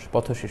মানুষ,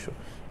 পথ শিশু,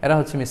 এরা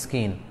হচ্ছে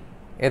মিসকিন,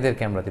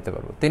 এদেরকে আমরা দিতে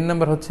পারবো। 3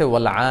 নম্বর হচ্ছে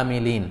ওয়াল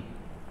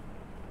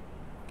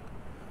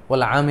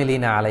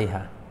আমিলিনা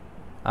আলাইহা।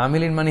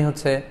 আমিলিন মানে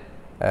হচ্ছে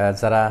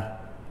যারা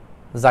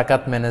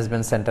জাকাত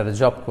ম্যানেজমেন্ট সেন্টারে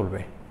জব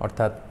করবে,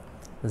 অর্থাৎ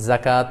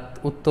জাকাত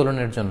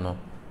উত্তোলনের জন্য,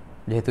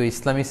 যেহেতু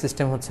ইসলামী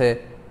সিস্টেম হচ্ছে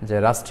যে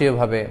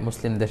রাষ্ট্রীয়ভাবে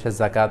মুসলিম দেশে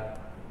জাকাত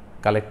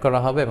কালেক্ট করা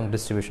হবে এবং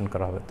ডিস্ট্রিবিউশন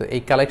করা হবে। তো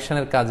এই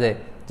কালেকশনের কাজে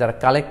যারা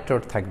কালেক্টর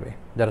থাকবে,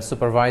 যারা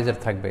সুপারভাইজার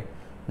থাকবে,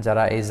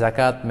 যারা এই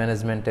জাকাত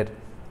ম্যানেজমেন্টের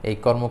এই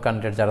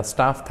কর্মকাণ্ডের যারা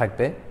স্টাফ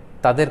থাকবে,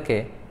 তাদেরকে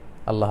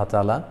আল্লাহ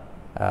তাআলা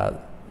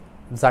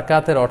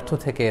জাকাতের অর্থ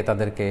থেকে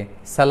তাদেরকে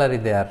স্যালারি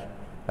দেওয়ার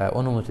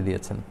অনুমতি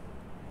দিয়েছেন।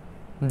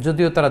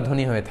 যদিও তারা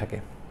ধনী হয়ে থাকে,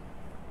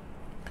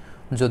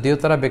 যদিও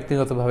তারা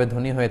ব্যক্তিগতভাবে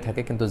ধনী হয়ে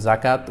থাকে, কিন্তু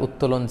জাকাত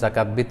উত্তোলন,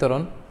 জাকাত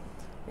বিতরণ,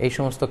 এই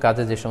সমস্ত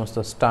কাজে যে সমস্ত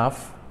স্টাফ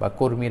বা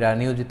কর্মীরা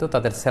নিয়োজিত,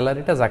 তাদের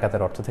স্যালারিটা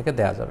জাকাতের অর্থ থেকে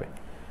দেয়া যাবে।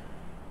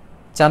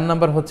 4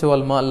 নম্বর হচ্ছে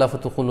ওয়াল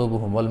মুআল্লাফাতু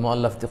কুলুবুহুম, ওয়াল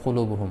মুআল্লাফাতু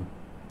কুলুবুহুম,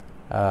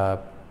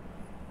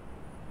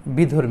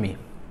 বিধর্মী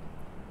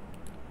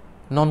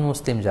নন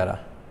মুসলিম যারা,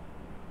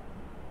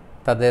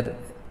 তাদের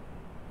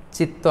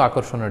চিত্ত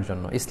আকর্ষণের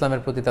জন্য,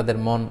 ইসলামের প্রতি তাদের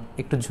মন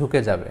একটু ঝুঁকে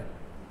যাবে,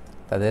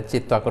 তাদের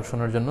চিত্ত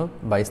আকর্ষণের জন্য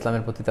বা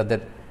ইসলামের প্রতি তাদের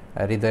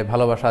হৃদয়ে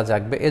ভালোবাসা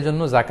জাগবে,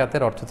 এজন্য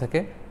জাকাতের অর্থ থেকে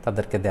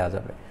তাদেরকে দেয়া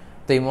যাবে।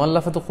 তো এই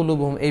মুআল্লাফাতু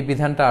কুলুবুহুম, এই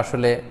বিধানটা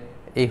আসলে,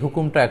 এই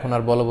হুকুমটা এখন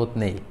আর বলবৎ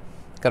নেই,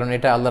 কারণ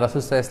এটা আল্লাহ রাসূল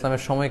সাল্লাল্লাহু আলাইহি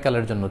ওয়াসাল্লামের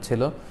সময়কালের জন্য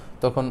ছিল।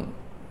 তখন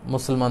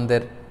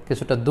মুসলমানদের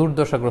কিছুটা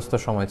দুর্দশাগ্রস্ত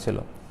সময় ছিল,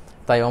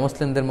 তাই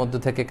অমুসলিমদের মধ্য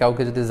থেকে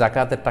কাউকে যদি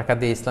জাকাতের টাকা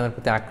দিয়ে ইসলামের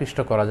প্রতি আকৃষ্ট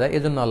করা যায়,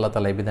 এজন্য আল্লাহ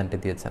তাআলা এই বিধানটি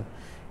দিয়েছেন।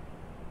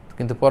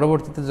 কিন্তু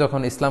পরবর্তীতে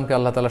যখন ইসলামকে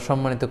আল্লাহ তাআলা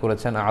সম্মানিত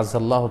করেছেন,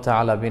 আযাল্লাহু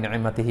তাআলা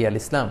বিনিআমাতিহি আল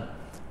ইসলাম,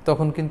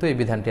 তখন কিন্তু এই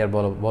বিধানটি আর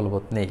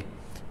বলবৎ নেই।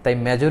 তাই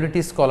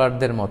মেজরিটি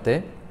স্কলারদের মতে,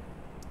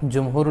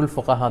 জুমহুরুল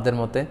ফুকাহাদের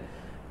মতে,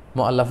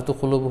 মুআল্লাফাতু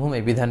কুলুবুহুম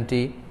এই বিধানটি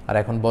আর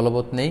এখন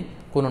বলবৎ নেই।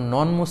 কোনো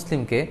নন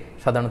মুসলিমকে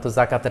সাধারণত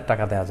জাকাতের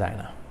টাকা দেওয়া যায়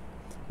না।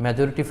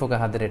 মেজরিটি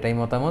ফুকাহাদের এটাই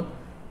মতামত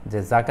যে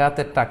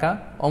জাকাতের টাকা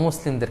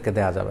অমুসলিমদেরকে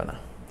দেওয়া যাবে না।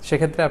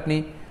 সেক্ষেত্রে আপনি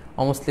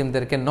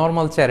অমুসলিমদেরকে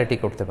নর্মাল চ্যারিটি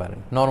করতে পারেন,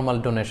 নর্মাল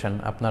ডোনেশন,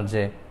 আপনার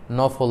যে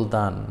নফল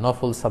দান,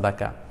 নফল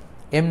সাদাকা,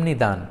 এমনি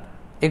দান,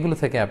 এগুলো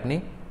থেকে আপনি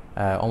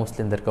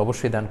অমুসলিমদেরকে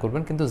অবশ্যই দান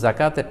করবেন, কিন্তু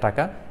জাকাতের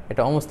টাকা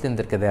এটা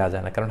অমুসলিমদেরকে দেওয়া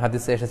যায় না। কারণ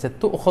হাদিসে এসেছে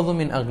তুখযু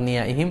মিন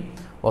আগনিয়াইহিম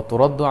ওয়া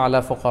তুরাদ্দু আলা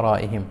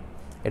ফুকারাইহিম,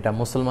 এটা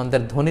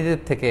মুসলমানদের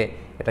ধনীদের থেকে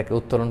এটাকে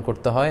উত্তোলন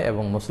করতে হয়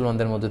এবং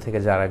মুসলমানদের মধ্যে থেকে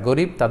যারা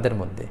গরিব তাদের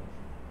মধ্যে,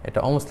 এটা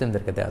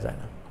অমুসলিমদেরকে দেওয়া যায়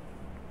না।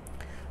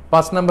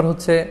 5 নম্বর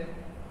হচ্ছে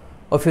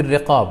অফির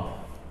রেকাব।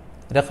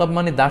 রেকাব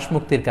মানে দাস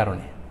মুক্তির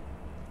কারণে,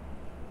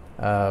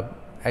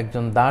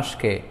 একজন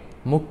দাসকে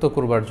মুক্ত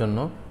করবার জন্য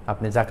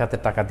আপনি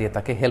জাকাতের টাকা দিয়ে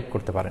তাকে হেল্প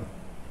করতে পারেন।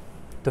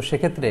 তো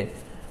সেক্ষেত্রে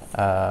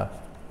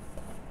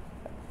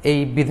এই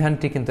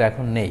বিধানটি কিন্তু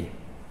এখন নেই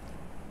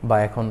বা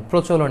এখন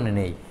প্রচলনে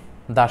নেই,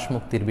 দাস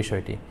মুক্তির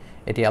বিষয়টি।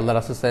 এটি আল্লাহ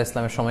রাসূল সাল্লাল্লাহু আলাইহি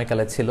ওয়াসাল্লামের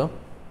সময়কালে ছিল,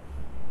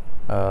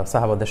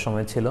 সাহাবাদের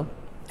সময় ছিল,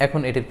 এখন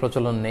এটির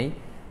প্রচলন নেই।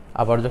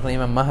 আবার যখন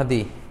ইমাম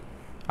মাহদি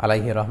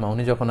আলাইহি রহমা,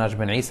 উনি যখন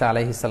আসবেন, ঈসা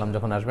আলাইহিস সালাম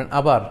যখন আসবেন,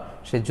 আবার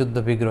সেই যুদ্ধ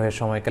বিগ্রহের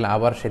সময়কালে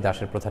আবার সেই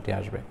দাসের প্রথাটি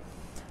আসবে।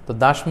 তো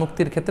দাস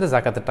মুক্তির ক্ষেত্রে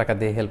জাকাতের টাকা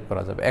দিয়ে হেল্প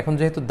করা যাবে। এখন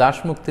যেহেতু দাস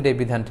মুক্তির এই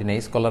বিধানটি নেই,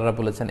 স্কলাররা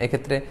বলেছেন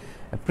এক্ষেত্রে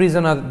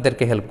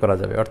প্রিজনারদেরকে হেল্প করা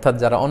যাবে, অর্থাৎ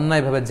যারা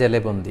অন্যায়ভাবে জেলে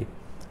বন্দী,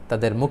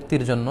 তাদের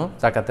মুক্তির জন্য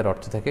জাকাতের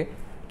অর্থ থেকে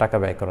টাকা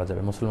ব্যয় করা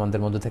যাবে।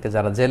 মুসলমানদের মধ্যে থেকে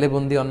যারা জেলে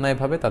বন্দী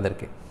অন্যায়ভাবে,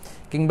 তাদেরকে,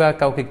 কিংবা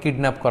কাউকে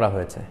কিডন্যাপ করা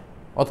হয়েছে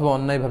অথবা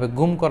অন্যায়ভাবে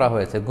গুম করা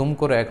হয়েছে, গুম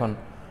করে এখন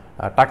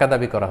টাকা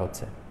দাবি করা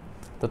হচ্ছে,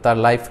 তো তার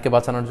লাইফকে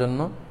বাঁচানোর জন্য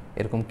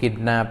এরকম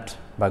কিডন্যাপড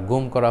বা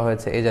গুম করা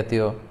হয়েছে, এই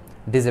জাতীয়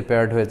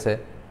ডিসঅ্যাপিয়ার্ড হয়েছে,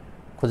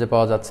 খুঁজে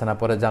পাওয়া যাচ্ছে না,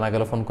 পরে জানা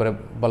গেল, ফোন করে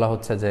বলা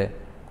হচ্ছে যে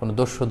কোনো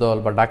দস্যু দল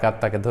বা ডাকাত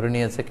তাকে ধরে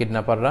নিয়েছে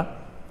কিডন্যাপাররা,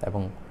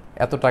 এবং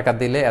এত টাকা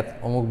দিলে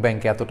অমুক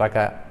ব্যাংকে এত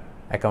টাকা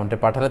অ্যাকাউন্টে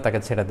পাঠালে তাকে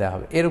ছেড়ে দেওয়া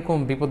হবে। এরকম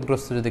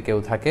বিপদগ্রস্ত যদি কেউ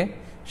থাকে,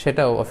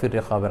 সেটাও অফির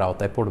রেকাবের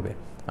আওতায় পড়বে।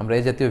 আমরা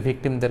এই জাতীয়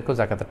ভিকটিমদেরকেও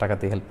জাকাতের টাকা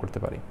দিয়ে হেল্প করতে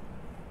পারি।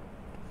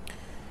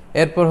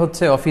 এরপর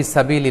হচ্ছে অফিস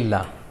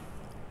সাবিলিল্লাহ।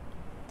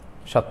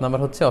 7 নম্বর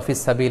হচ্ছে অফিস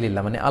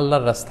সাবিলিল্লাহ, মানে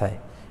আল্লাহর রাস্তায়।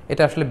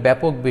 এটা আসলে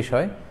ব্যাপক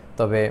বিষয়,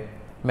 তবে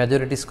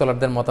মেজরিটি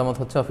স্কলারদের মতামত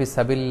হচ্ছে অফিস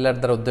সাবিলিল্লাহর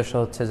দ্বারা উদ্দেশ্য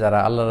হচ্ছে যারা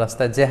আল্লাহর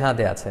রাস্তায়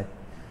জেহাদে আছে,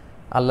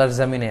 আল্লাহর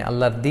জামিনে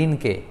আল্লাহর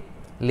দ্বীনকে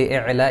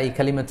লিইলাই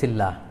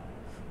কালিমাতিল্লাহ,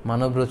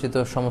 মানব রচিত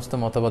সমস্ত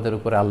মতবাদের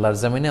উপরে আল্লাহর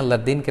জামিনে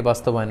আল্লাহর দ্বীনকে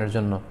বাস্তবায়নের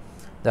জন্য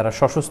যারা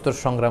সশস্ত্র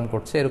সংগ্রাম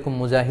করছে, এরকম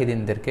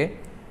মুজাহিদিনদেরকে,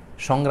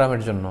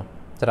 সংগ্রামের জন্য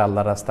যারা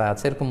আল্লাহর রাস্তায়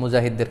আছে, এরকম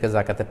মুজাহিদদেরকে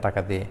জাকাতের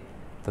টাকা দিয়ে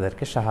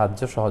তাদেরকে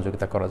সাহায্য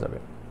সহযোগিতা করা যাবে।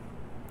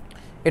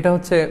 এটা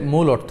হচ্ছে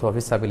মূল অর্থ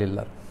অফিস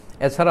সাবিলিল্লাহ।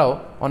 এছাড়াও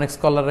অনেক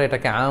স্কলাররা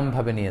এটাকে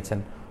আমভাবে নিয়েছেন,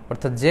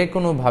 অর্থাৎ যে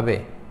কোনোভাবে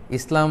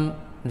ইসলাম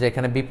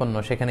যেখানে বিপন্ন,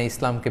 সেখানে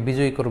ইসলামকে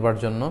বিজয়ী করবার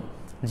জন্য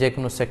যে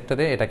কোনো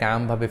সেক্টরে এটাকে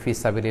আমভাবে ফি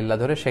সাবিলিল্লাহ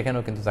ধরে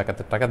সেখানেও কিন্তু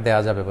জাকাতের টাকা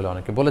দেওয়া যাবে বলে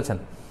অনেকে বলেছেন।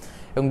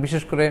 এবং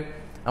বিশেষ করে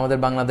আমাদের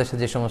বাংলাদেশে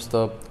যে সমস্ত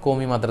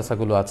কওমি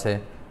মাদ্রাসাগুলো আছে,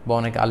 বা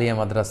অনেক আলিয়া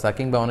মাদ্রাসা,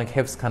 কিংবা অনেক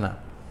হেফজখানা,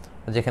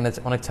 যেখানে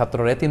অনেক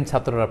ছাত্ররা, এতিম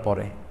ছাত্ররা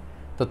পড়ে,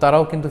 তো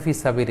তারাও কিন্তু ফি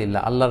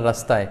সাবিলিল্লাহ, আল্লাহর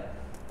রাস্তায়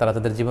তারা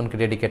তাদের জীবনকে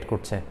ডেডিকেট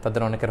করছে।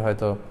 তাদের অনেকের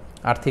হয়তো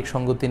আর্থিক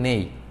সঙ্গতি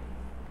নেই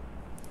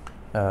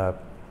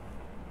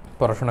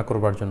পড়াশোনা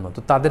করবার জন্য, তো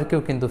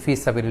তাদেরকেও কিন্তু ফি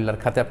সাবিলিল্লাহর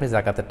খাতে আপনি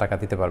জাকাতের টাকা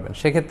দিতে পারবেন।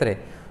 সেক্ষেত্রে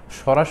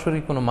সরাসরি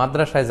কোনো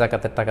মাদ্রাসায়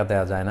জাকাতের টাকা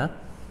দেওয়া যায় না,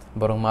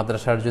 বরং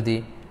মাদ্রাসার যদি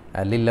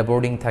লিল্লা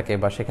বোর্ডিং থাকে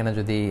বা সেখানে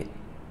যদি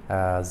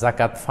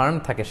জাকাত ফান্ড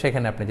থাকে,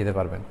 সেখানে আপনি দিতে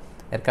পারবেন।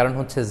 এর কারণ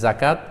হচ্ছে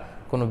জাকাত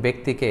কোনো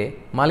ব্যক্তিকে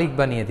মালিক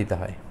বানিয়ে দিতে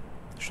হয়,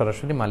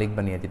 সরাসরি মালিক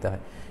বানিয়ে দিতে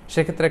হয়।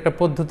 সেক্ষেত্রে একটা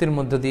পদ্ধতির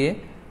মধ্য দিয়ে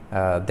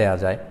দেয়া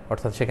যায়,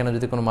 অর্থাৎ সেখানে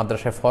যদি কোনো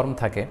মাদ্রাসায় ফর্ম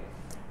থাকে,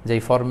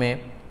 যেই ফর্মে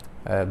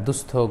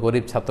দুস্থ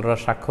গরিব ছাত্ররা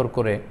স্বাক্ষর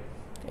করে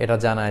এটা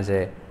জানায় যে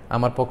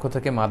আমার পক্ষ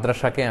থেকে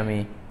মাদ্রাসাকে আমি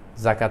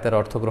জাকাতের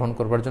অর্থ গ্রহণ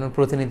করবার জন্য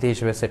প্রতিনিধি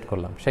হিসেবে সেট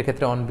করলাম,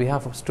 সেক্ষেত্রে অন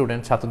বিহাফ অফ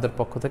স্টুডেন্ট ছাত্রদের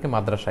পক্ষ থেকে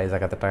মাদ্রাসায়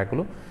জাকাতের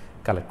টাকাগুলো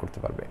কালেক্ট করতে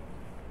পারবে।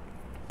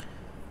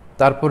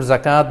 তারপর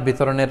জাকাত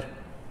বিতরণের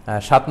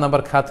 7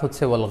 নম্বর খাত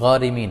হচ্ছে ওয়াল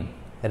গারিমিন,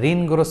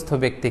 ঋণগ্রস্ত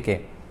ব্যক্তিকে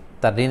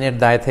তার ঋণের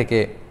দায় থেকে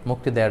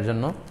মুক্তি দেওয়ার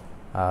জন্য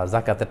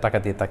জাকাতের টাকা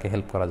দিয়ে তাকে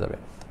হেল্প করা যাবে।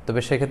 তবে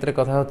সেক্ষেত্রে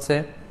কথা হচ্ছে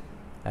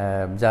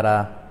যারা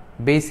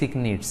বেসিক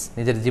নিডস,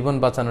 নিজের জীবন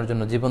বাঁচানোর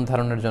জন্য, জীবন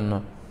ধারণের জন্য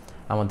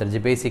আমাদের যে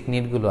বেসিক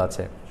নিডগুলো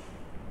আছে,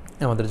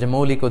 আমাদের যে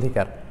মৌলিক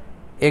অধিকার,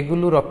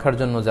 এগুলো রক্ষার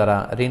জন্য যারা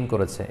ঋণ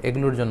করেছে,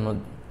 এগুলোর জন্য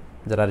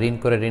যারা ঋণ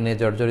করে ঋণে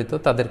জর্জরিত,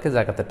 তাদেরকে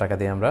জাকাতের টাকা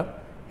দিয়ে আমরা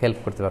হেল্প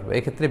করতে পারবো।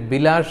 এক্ষেত্রে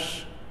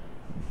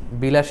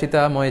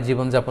বিলাসিতাময়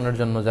জীবনযাপনের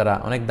জন্য যারা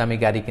অনেক দামি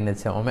গাড়ি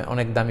কিনেছে,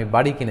 অনেক দামি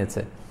বাড়ি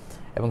কিনেছে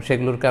এবং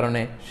সেগুলোর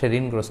কারণে সে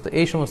ঋণগ্রস্ত,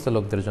 এই সমস্ত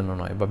লোকদের জন্য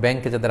নয়, বা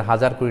ব্যাংকে যাদের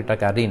হাজার কোটি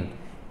টাকা ঋণ,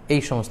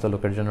 এই সমস্ত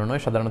লোকের জন্য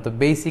নয়। সাধারণত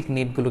বেসিক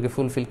নিডগুলোকে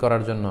ফুলফিল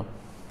করার জন্য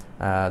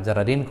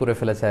যারা ঋণ করে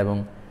ফেলেছে এবং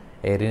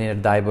এই ঋণের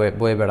দায়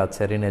বয়ে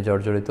বেড়াচ্ছে, ঋণে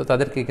জর্জরিত,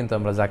 তাদেরকে কিন্তু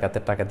আমরা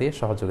জাকাতের টাকা দিয়ে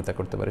সহযোগিতা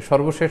করতে পারি।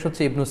 সর্বশেষ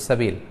হচ্ছে ইবনুস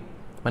সাবিল,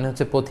 মানে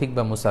হচ্ছে পথিক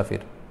বা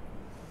মুসাফির।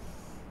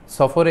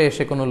 সফরে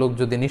এসে কোনো লোক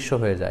যদি নিঃস্ব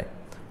হয়ে যায়,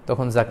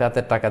 তখন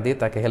জাকাতের টাকা দিয়ে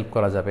তাকে হেল্প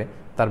করা যাবে।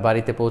 তার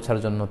বাড়িতে পৌঁছার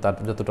জন্য তার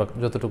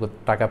যতটুকু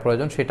টাকা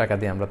প্রয়োজন, সেই টাকা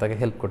দিয়ে আমরা তাকে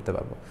হেল্প করতে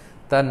পারবো।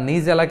 তার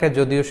নিজ এলাকায়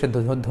যদিও সে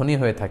ধনী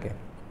হয়ে থাকে,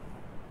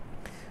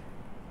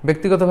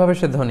 ব্যক্তিগতভাবে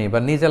সে ধনী বা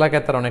নিজ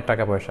এলাকায় তার অনেক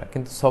টাকা পয়সা,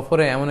 কিন্তু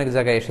সফরে এমন এক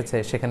জায়গায় এসেছে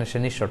সেখানে সে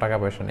নিঃস্ব, টাকা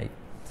পয়সা নেই,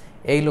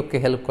 এই লোককে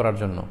হেল্প করার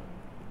জন্য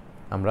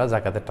আমরা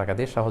জাকাতের টাকা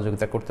দিয়ে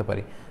সহযোগিতা করতে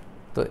পারি।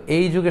 তো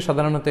এই যুগে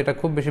সাধারণত এটা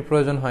খুব বেশি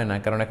প্রয়োজন হয় না,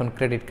 কারণ এখন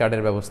ক্রেডিট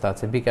কার্ডের ব্যবস্থা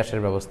আছে, বিকাশের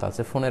ব্যবস্থা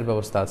আছে, ফোনের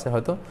ব্যবস্থা আছে,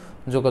 হয়তো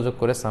যোগাযোগ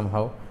করে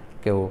সামহাও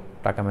কেউ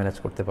টাকা ম্যানেজ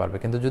করতে পারবে।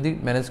 কিন্তু যদি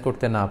ম্যানেজ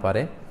করতে না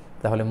পারে,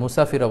 তাহলে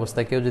মুসাফির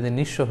অবস্থায় কেউ যদি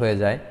নিঃস্ব হয়ে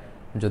যায়,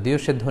 যদিও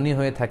সে ধনী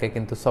হয়ে থাকে,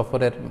 কিন্তু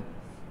সফরের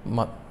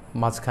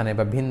মাঝখানে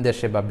বা ভিন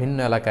দেশে বা ভিন্ন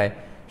এলাকায়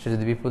সে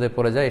যদি বিপদে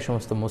পড়ে যায়, এই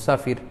সমস্ত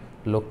মুসাফির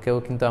লোককেও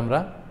কিন্তু আমরা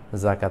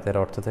জাকাতের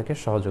অর্থ থেকে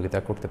সহযোগিতা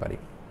করতে পারি।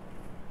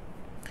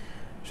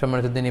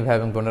 সম্মানিত দিনী ভাই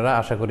এবং বোনেরা,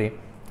 আশা করি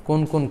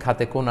কোন কোন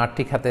খাতে, কোন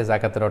 8টি খাতে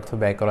জাকাতের অর্থ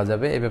ব্যয় করা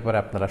যাবে এ ব্যাপারে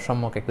আপনারা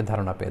সম্যক একটি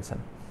ধারণা পেয়েছেন।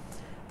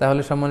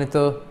 তাহলে সম্মানিত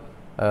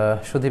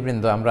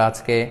সুধীবৃন্দ, আমরা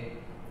আজকে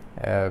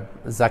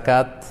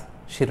জাকাত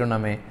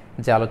শিরোনামে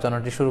যে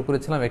আলোচনাটি শুরু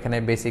করেছিলাম, এখানে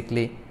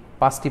বেসিকলি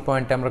 5টি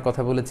পয়েন্টে আমরা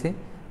কথা বলেছি।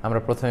 আমরা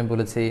প্রথমে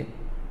বলেছি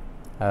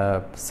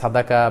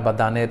সাদাকা বা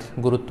দানের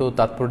গুরুত্ব,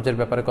 তাৎপর্যের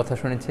ব্যাপারে কথা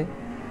শুনেছি।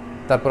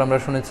 তারপর আমরা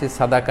শুনেছি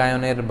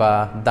সাদাকায়নের বা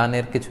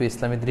দানের কিছু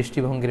ইসলামী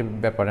দৃষ্টিভঙ্গির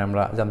ব্যাপারে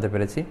আমরা জানতে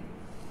পেরেছি।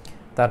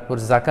 তারপর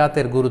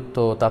জাকাতের গুরুত্ব,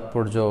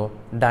 তাৎপর্য,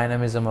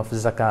 ডাইনামিজম অফ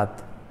জাকাত,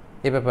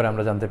 এ ব্যাপারে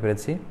আমরা জানতে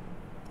পেরেছি।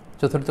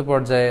 চতুর্থ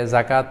পর্যায়ে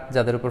জাকাত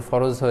যাদের উপর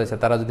ফরজ হয়েছে,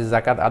 তারা যদি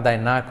জাকাত আদায়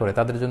না করে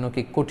তাদের জন্য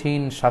কি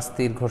কঠিন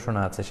শাস্তির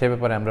ঘোষণা আছে, সে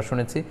ব্যাপারে আমরা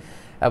শুনেছি।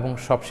 এবং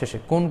সবশেষে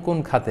কোন কোন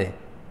খাতে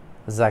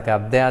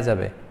জাকাত দেয়া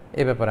যাবে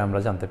এ ব্যাপারে আমরা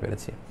জানতে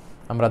পেরেছি।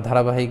 আমরা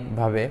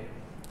ধারাবাহিকভাবে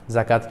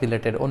জাকাত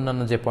রিলেটেড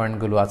অন্যান্য যে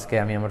পয়েন্টগুলো আজকে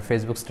আমি আমার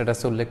ফেসবুক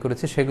স্ট্যাটাসে উল্লেখ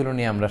করেছি, সেগুলো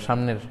নিয়ে আমরা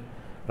সামনের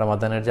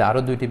রমাদানের যে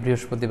আরও 2টি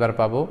বৃহস্পতিবার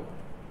পাবো,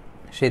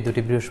 সেই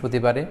 2টি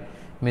বৃহস্পতিবারে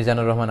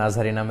মিজানুর রহমান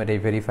আজহারি নামের এই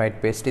ভেরিফাইড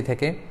পেজটি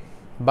থেকে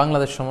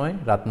বাংলাদেশ সময়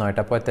রাত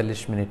 9টা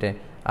 45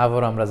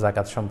 আবারও আমরা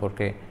জাকাত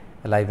সম্পর্কে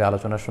লাইভে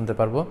আলোচনা শুনতে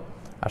পারবো।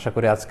 আশা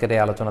করি আজকের এই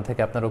আলোচনা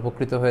থেকে আপনারা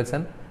উপকৃত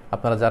হয়েছেন।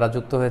 আপনারা যারা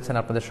যুক্ত হয়েছেন,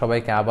 আপনাদের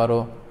সবাইকে আবারও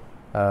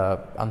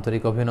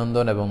আন্তরিক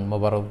অভিনন্দন এবং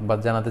মোবারকবাদ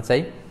জানাতে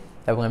চাই।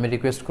 এবং আমি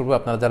রিকোয়েস্ট করব,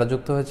 আপনারা যারা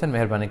যুক্ত হয়েছেন,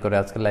 মেহরবানি করে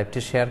আজকের লাইভটি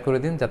শেয়ার করে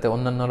দিন, যাতে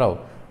অন্যান্যরাও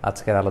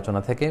আজকের আলোচনা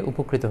থেকে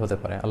উপকৃত হতে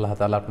পারে। আল্লাহ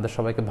তাআলা আপনাদের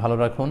সবাইকে ভালো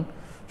রাখুন,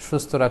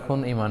 সুস্থ রাখুন,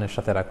 ঈমানের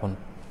সাথে রাখুন।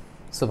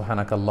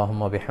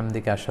 সুবহানাকাল্লাহুম্মা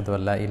বিহামদিকা আশহাদু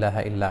আল্লা ইলাহা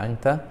ইল্লা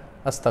আনতা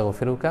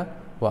আস্তাগফিরুকা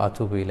ওয়া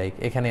আতুবু ইলাইক।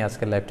 এখানে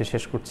আজকের লাইভটি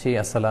শেষ করছি।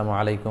 আসসালামু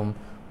আলাইকুম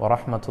ওয়া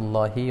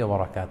রাহমাতুল্লাহি ওয়া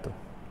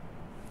বারাকাতুহু।